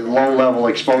 low-level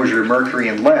exposure to mercury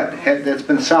and lead, that's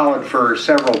been solid for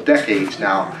several decades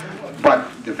now. But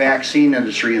the vaccine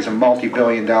industry is a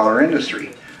multi-billion-dollar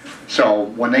industry.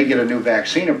 So when they get a new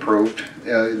vaccine approved,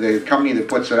 the company that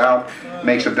puts it out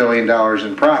makes $1 billion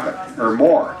in profit or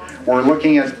more. We're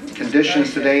looking at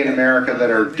conditions today in America that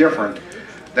are different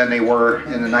than they were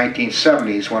in the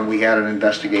 1970s when we had an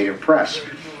investigative press.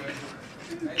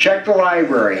 Check the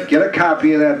library, get a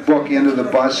copy of that book into the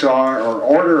buzzsaw, or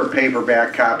order a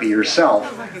paperback copy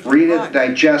yourself, read it,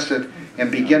 digest it,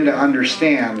 and begin to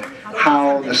understand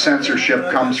how the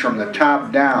censorship comes from the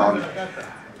top down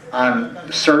on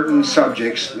certain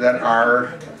subjects that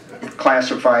are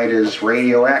classified as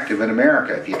radioactive in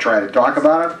America. If you try to talk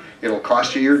about it, it'll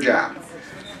cost you your job.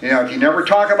 You know, if you never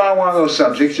talk about one of those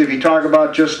subjects, if you talk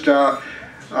about just, you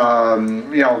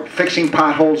know, fixing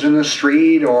potholes in the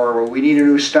street, or we need a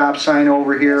new stop sign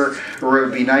over here, or it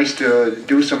would be nice to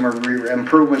do some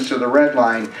improvements to the red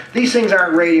line, these things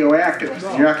aren't radioactive.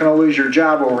 You're not going to lose your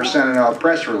job over sending out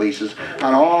press releases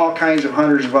on all kinds of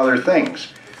hundreds of other things.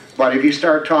 But if you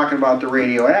start talking about the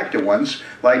radioactive ones,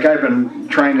 like I've been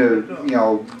trying to, you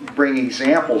know, bring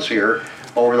examples here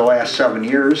over the last 7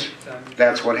 years,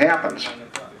 that's what happens.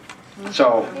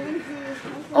 So,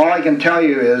 all I can tell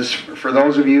you is, for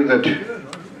those of you that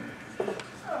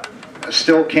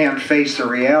still can't face the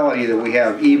reality that we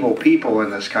have evil people in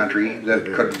this country that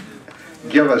could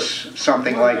give us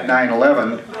something like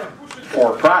 9/11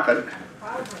 for profit,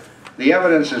 the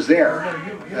evidence is there,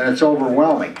 and it's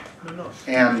overwhelming.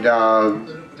 And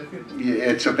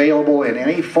it's available in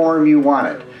any form you want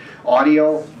it.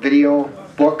 Audio, video,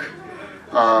 book,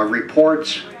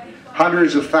 reports.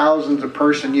 Hundreds of thousands of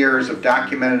person-years of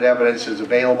documented evidence is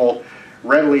available,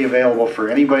 readily available for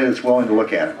anybody that's willing to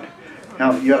look at it.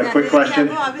 Now, you had a quick question?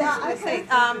 Yeah, no, I was just going to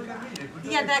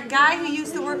say, yeah, that guy who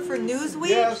used to work for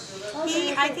Newsweek,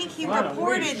 I think he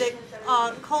reported that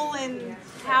Colin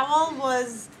Powell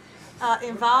was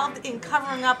involved in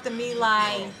covering up the My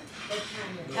Lai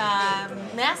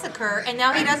massacre, and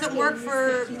now he doesn't work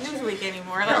for Newsweek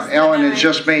anymore. Ellen has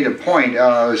just made a point.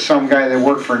 Some guy that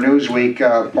worked for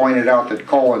Newsweek pointed out that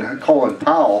Colin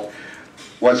Powell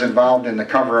was involved in the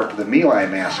cover-up of the My Lai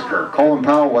massacre. Colin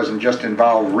Powell wasn't just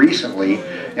involved recently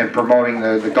in promoting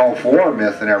the Gulf War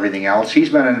myth and everything else. He's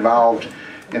been involved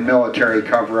in military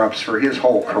cover-ups for his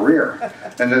whole career.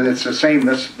 And it's the same,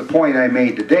 that's the point I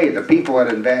made today. The people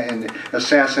that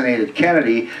assassinated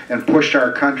Kennedy and pushed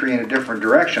our country in a different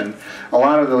direction, a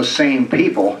lot of those same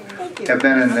people have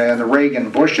been in the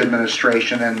Reagan-Bush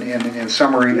administration, and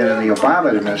some are even in the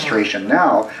Obama administration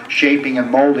now, shaping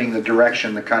and molding the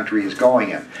direction the country is going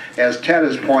in. As Ted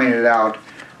has pointed out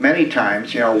many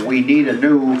times, you know, we need a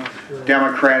new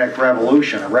democratic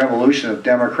revolution, a revolution of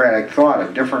democratic thought,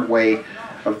 a different way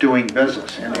of doing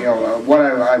business. And you know,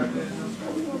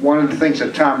 one of the things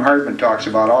that Tom Hartman talks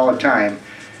about all the time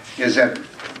is that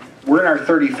we're in our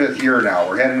 35th year now.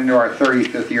 We're heading into our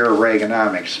 35th year of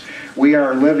Reaganomics. We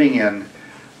are living in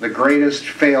the greatest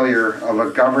failure of a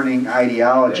governing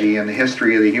ideology in the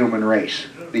history of the human race.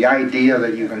 The idea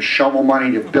that you can shovel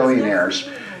money to billionaires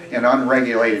in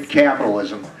unregulated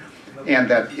capitalism, and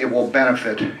that it will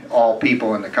benefit all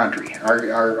people in the country.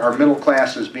 Our middle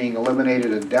class is being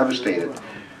eliminated and devastated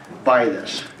by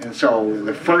this. And so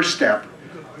the first step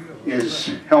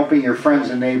is helping your friends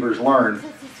and neighbors learn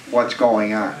what's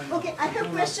going on. Okay, I have a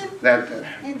question.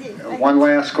 One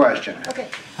last question. Okay,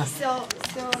 so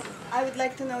I would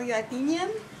like to know your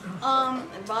opinion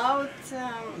about,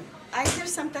 I hear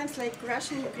sometimes like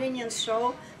Russian-Ukrainian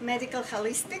show, medical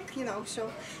holistic, you know,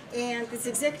 show, and it's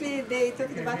exactly, they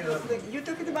talked about what you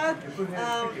talked about,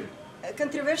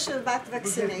 controversial about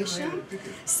vaccination.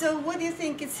 So what do you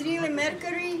think, it's really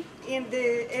mercury in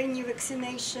the any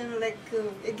vaccination, like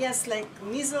against like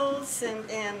measles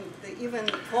and even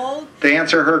cold? To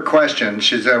answer her question,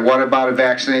 she said, what about a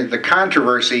vaccine? The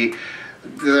controversy,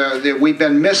 we've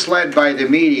been misled by the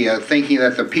media thinking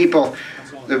that the people,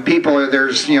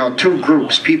 there's, you know, two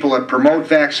groups, people that promote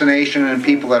vaccination and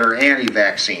people that are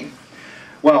anti-vaccine.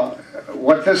 Well,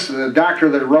 the doctor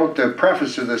that wrote the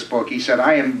preface to this book, he said,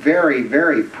 I am very,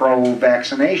 very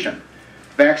pro-vaccination.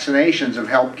 Vaccinations have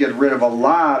helped get rid of a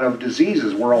lot of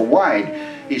diseases worldwide.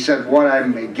 He said, what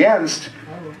I'm against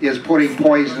is putting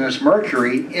poisonous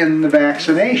mercury in the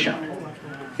vaccination.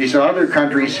 He said, other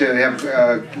countries have,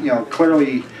 you know,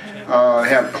 clearly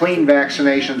have clean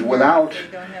vaccinations without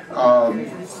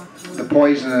the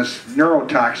poisonous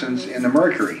neurotoxins in the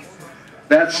mercury.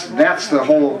 That's the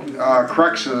whole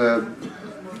crux of the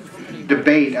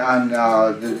debate on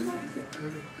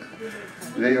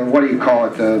what do you call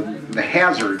it, the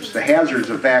hazards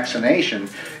of vaccination.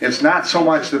 It's not so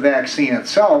much the vaccine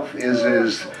itself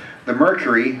is the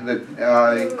mercury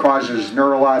that causes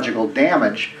neurological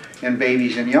damage in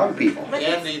babies and young people.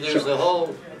 Andy, there's a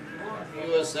whole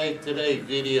USA Today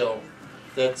video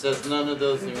that says none of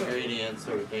those ingredients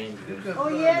are dangerous. Oh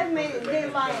yeah, they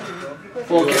lying.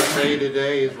 USA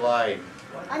Today is lying.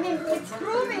 I mean, it's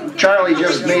proving. Charlie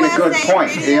just made a good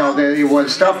point. You know, the what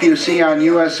stuff you see on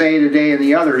USA Today and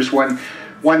the others, when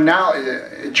now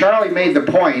Charlie made the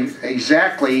point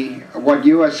exactly what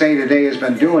USA Today has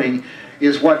been doing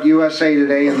is what USA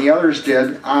Today and the others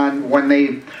did on when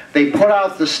they put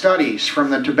out the studies from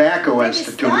the Tobacco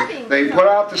Institute. They put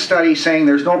out the study saying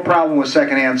there's no problem with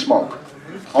secondhand smoke.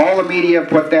 All the media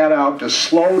put that out to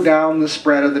slow down the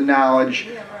spread of the knowledge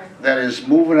that is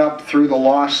moving up through the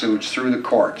lawsuits, through the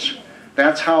courts.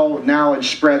 That's how knowledge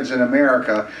spreads in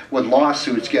America, with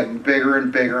lawsuits getting bigger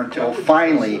and bigger until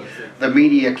finally the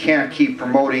media can't keep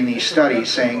promoting these studies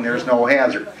saying there's no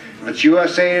hazard. If it's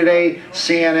USA Today,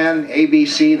 CNN,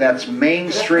 ABC, that's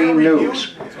mainstream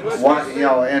news. What, you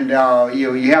know, and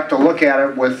you have to look at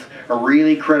it with a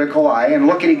really critical eye and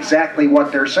look at exactly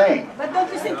what they're saying. But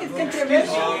don't you think it's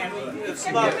controversial?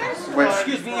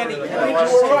 Excuse me, Andy.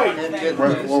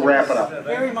 We'll wrap it up.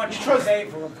 Very much in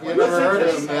favor of You never heard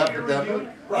of an epidemic?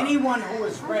 anyone who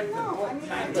has read the book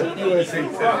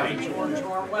 1984 by George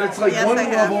Orwell. It's like one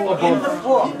level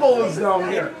above. People is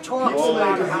down here. It talks People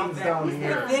about how magazine's that down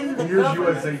here. within the Here's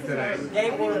government, USA Today. they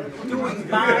were doing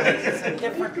bodies and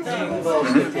different things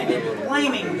and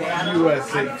inflaming that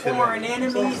USA on foreign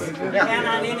enemies and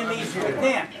on enemies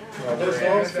within.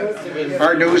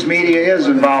 Our news media is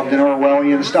involved in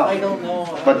Orwellian stuff,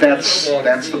 but that's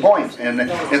the point, and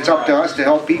it's up to us to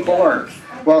help people learn.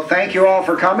 Well, thank you all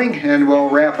for coming, and we'll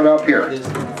wrap it up here.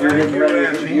 You're getting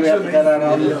ready. Do you have to get out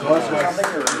of the bus or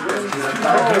something?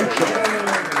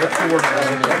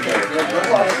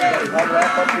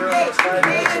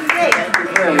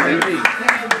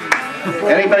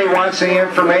 Anybody wants any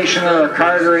information or a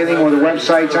card or anything with the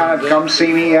websites on it, come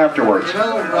see me afterwards.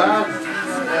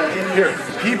 Here,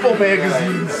 People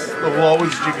magazine's the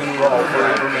lowest you can roll for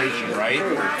information, right?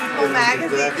 People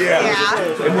magazine? Yeah.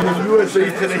 And then the USA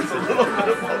Today's a little bit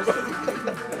above.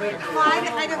 Well,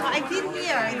 I did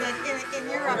hear that in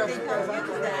Europe they don't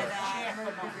use that.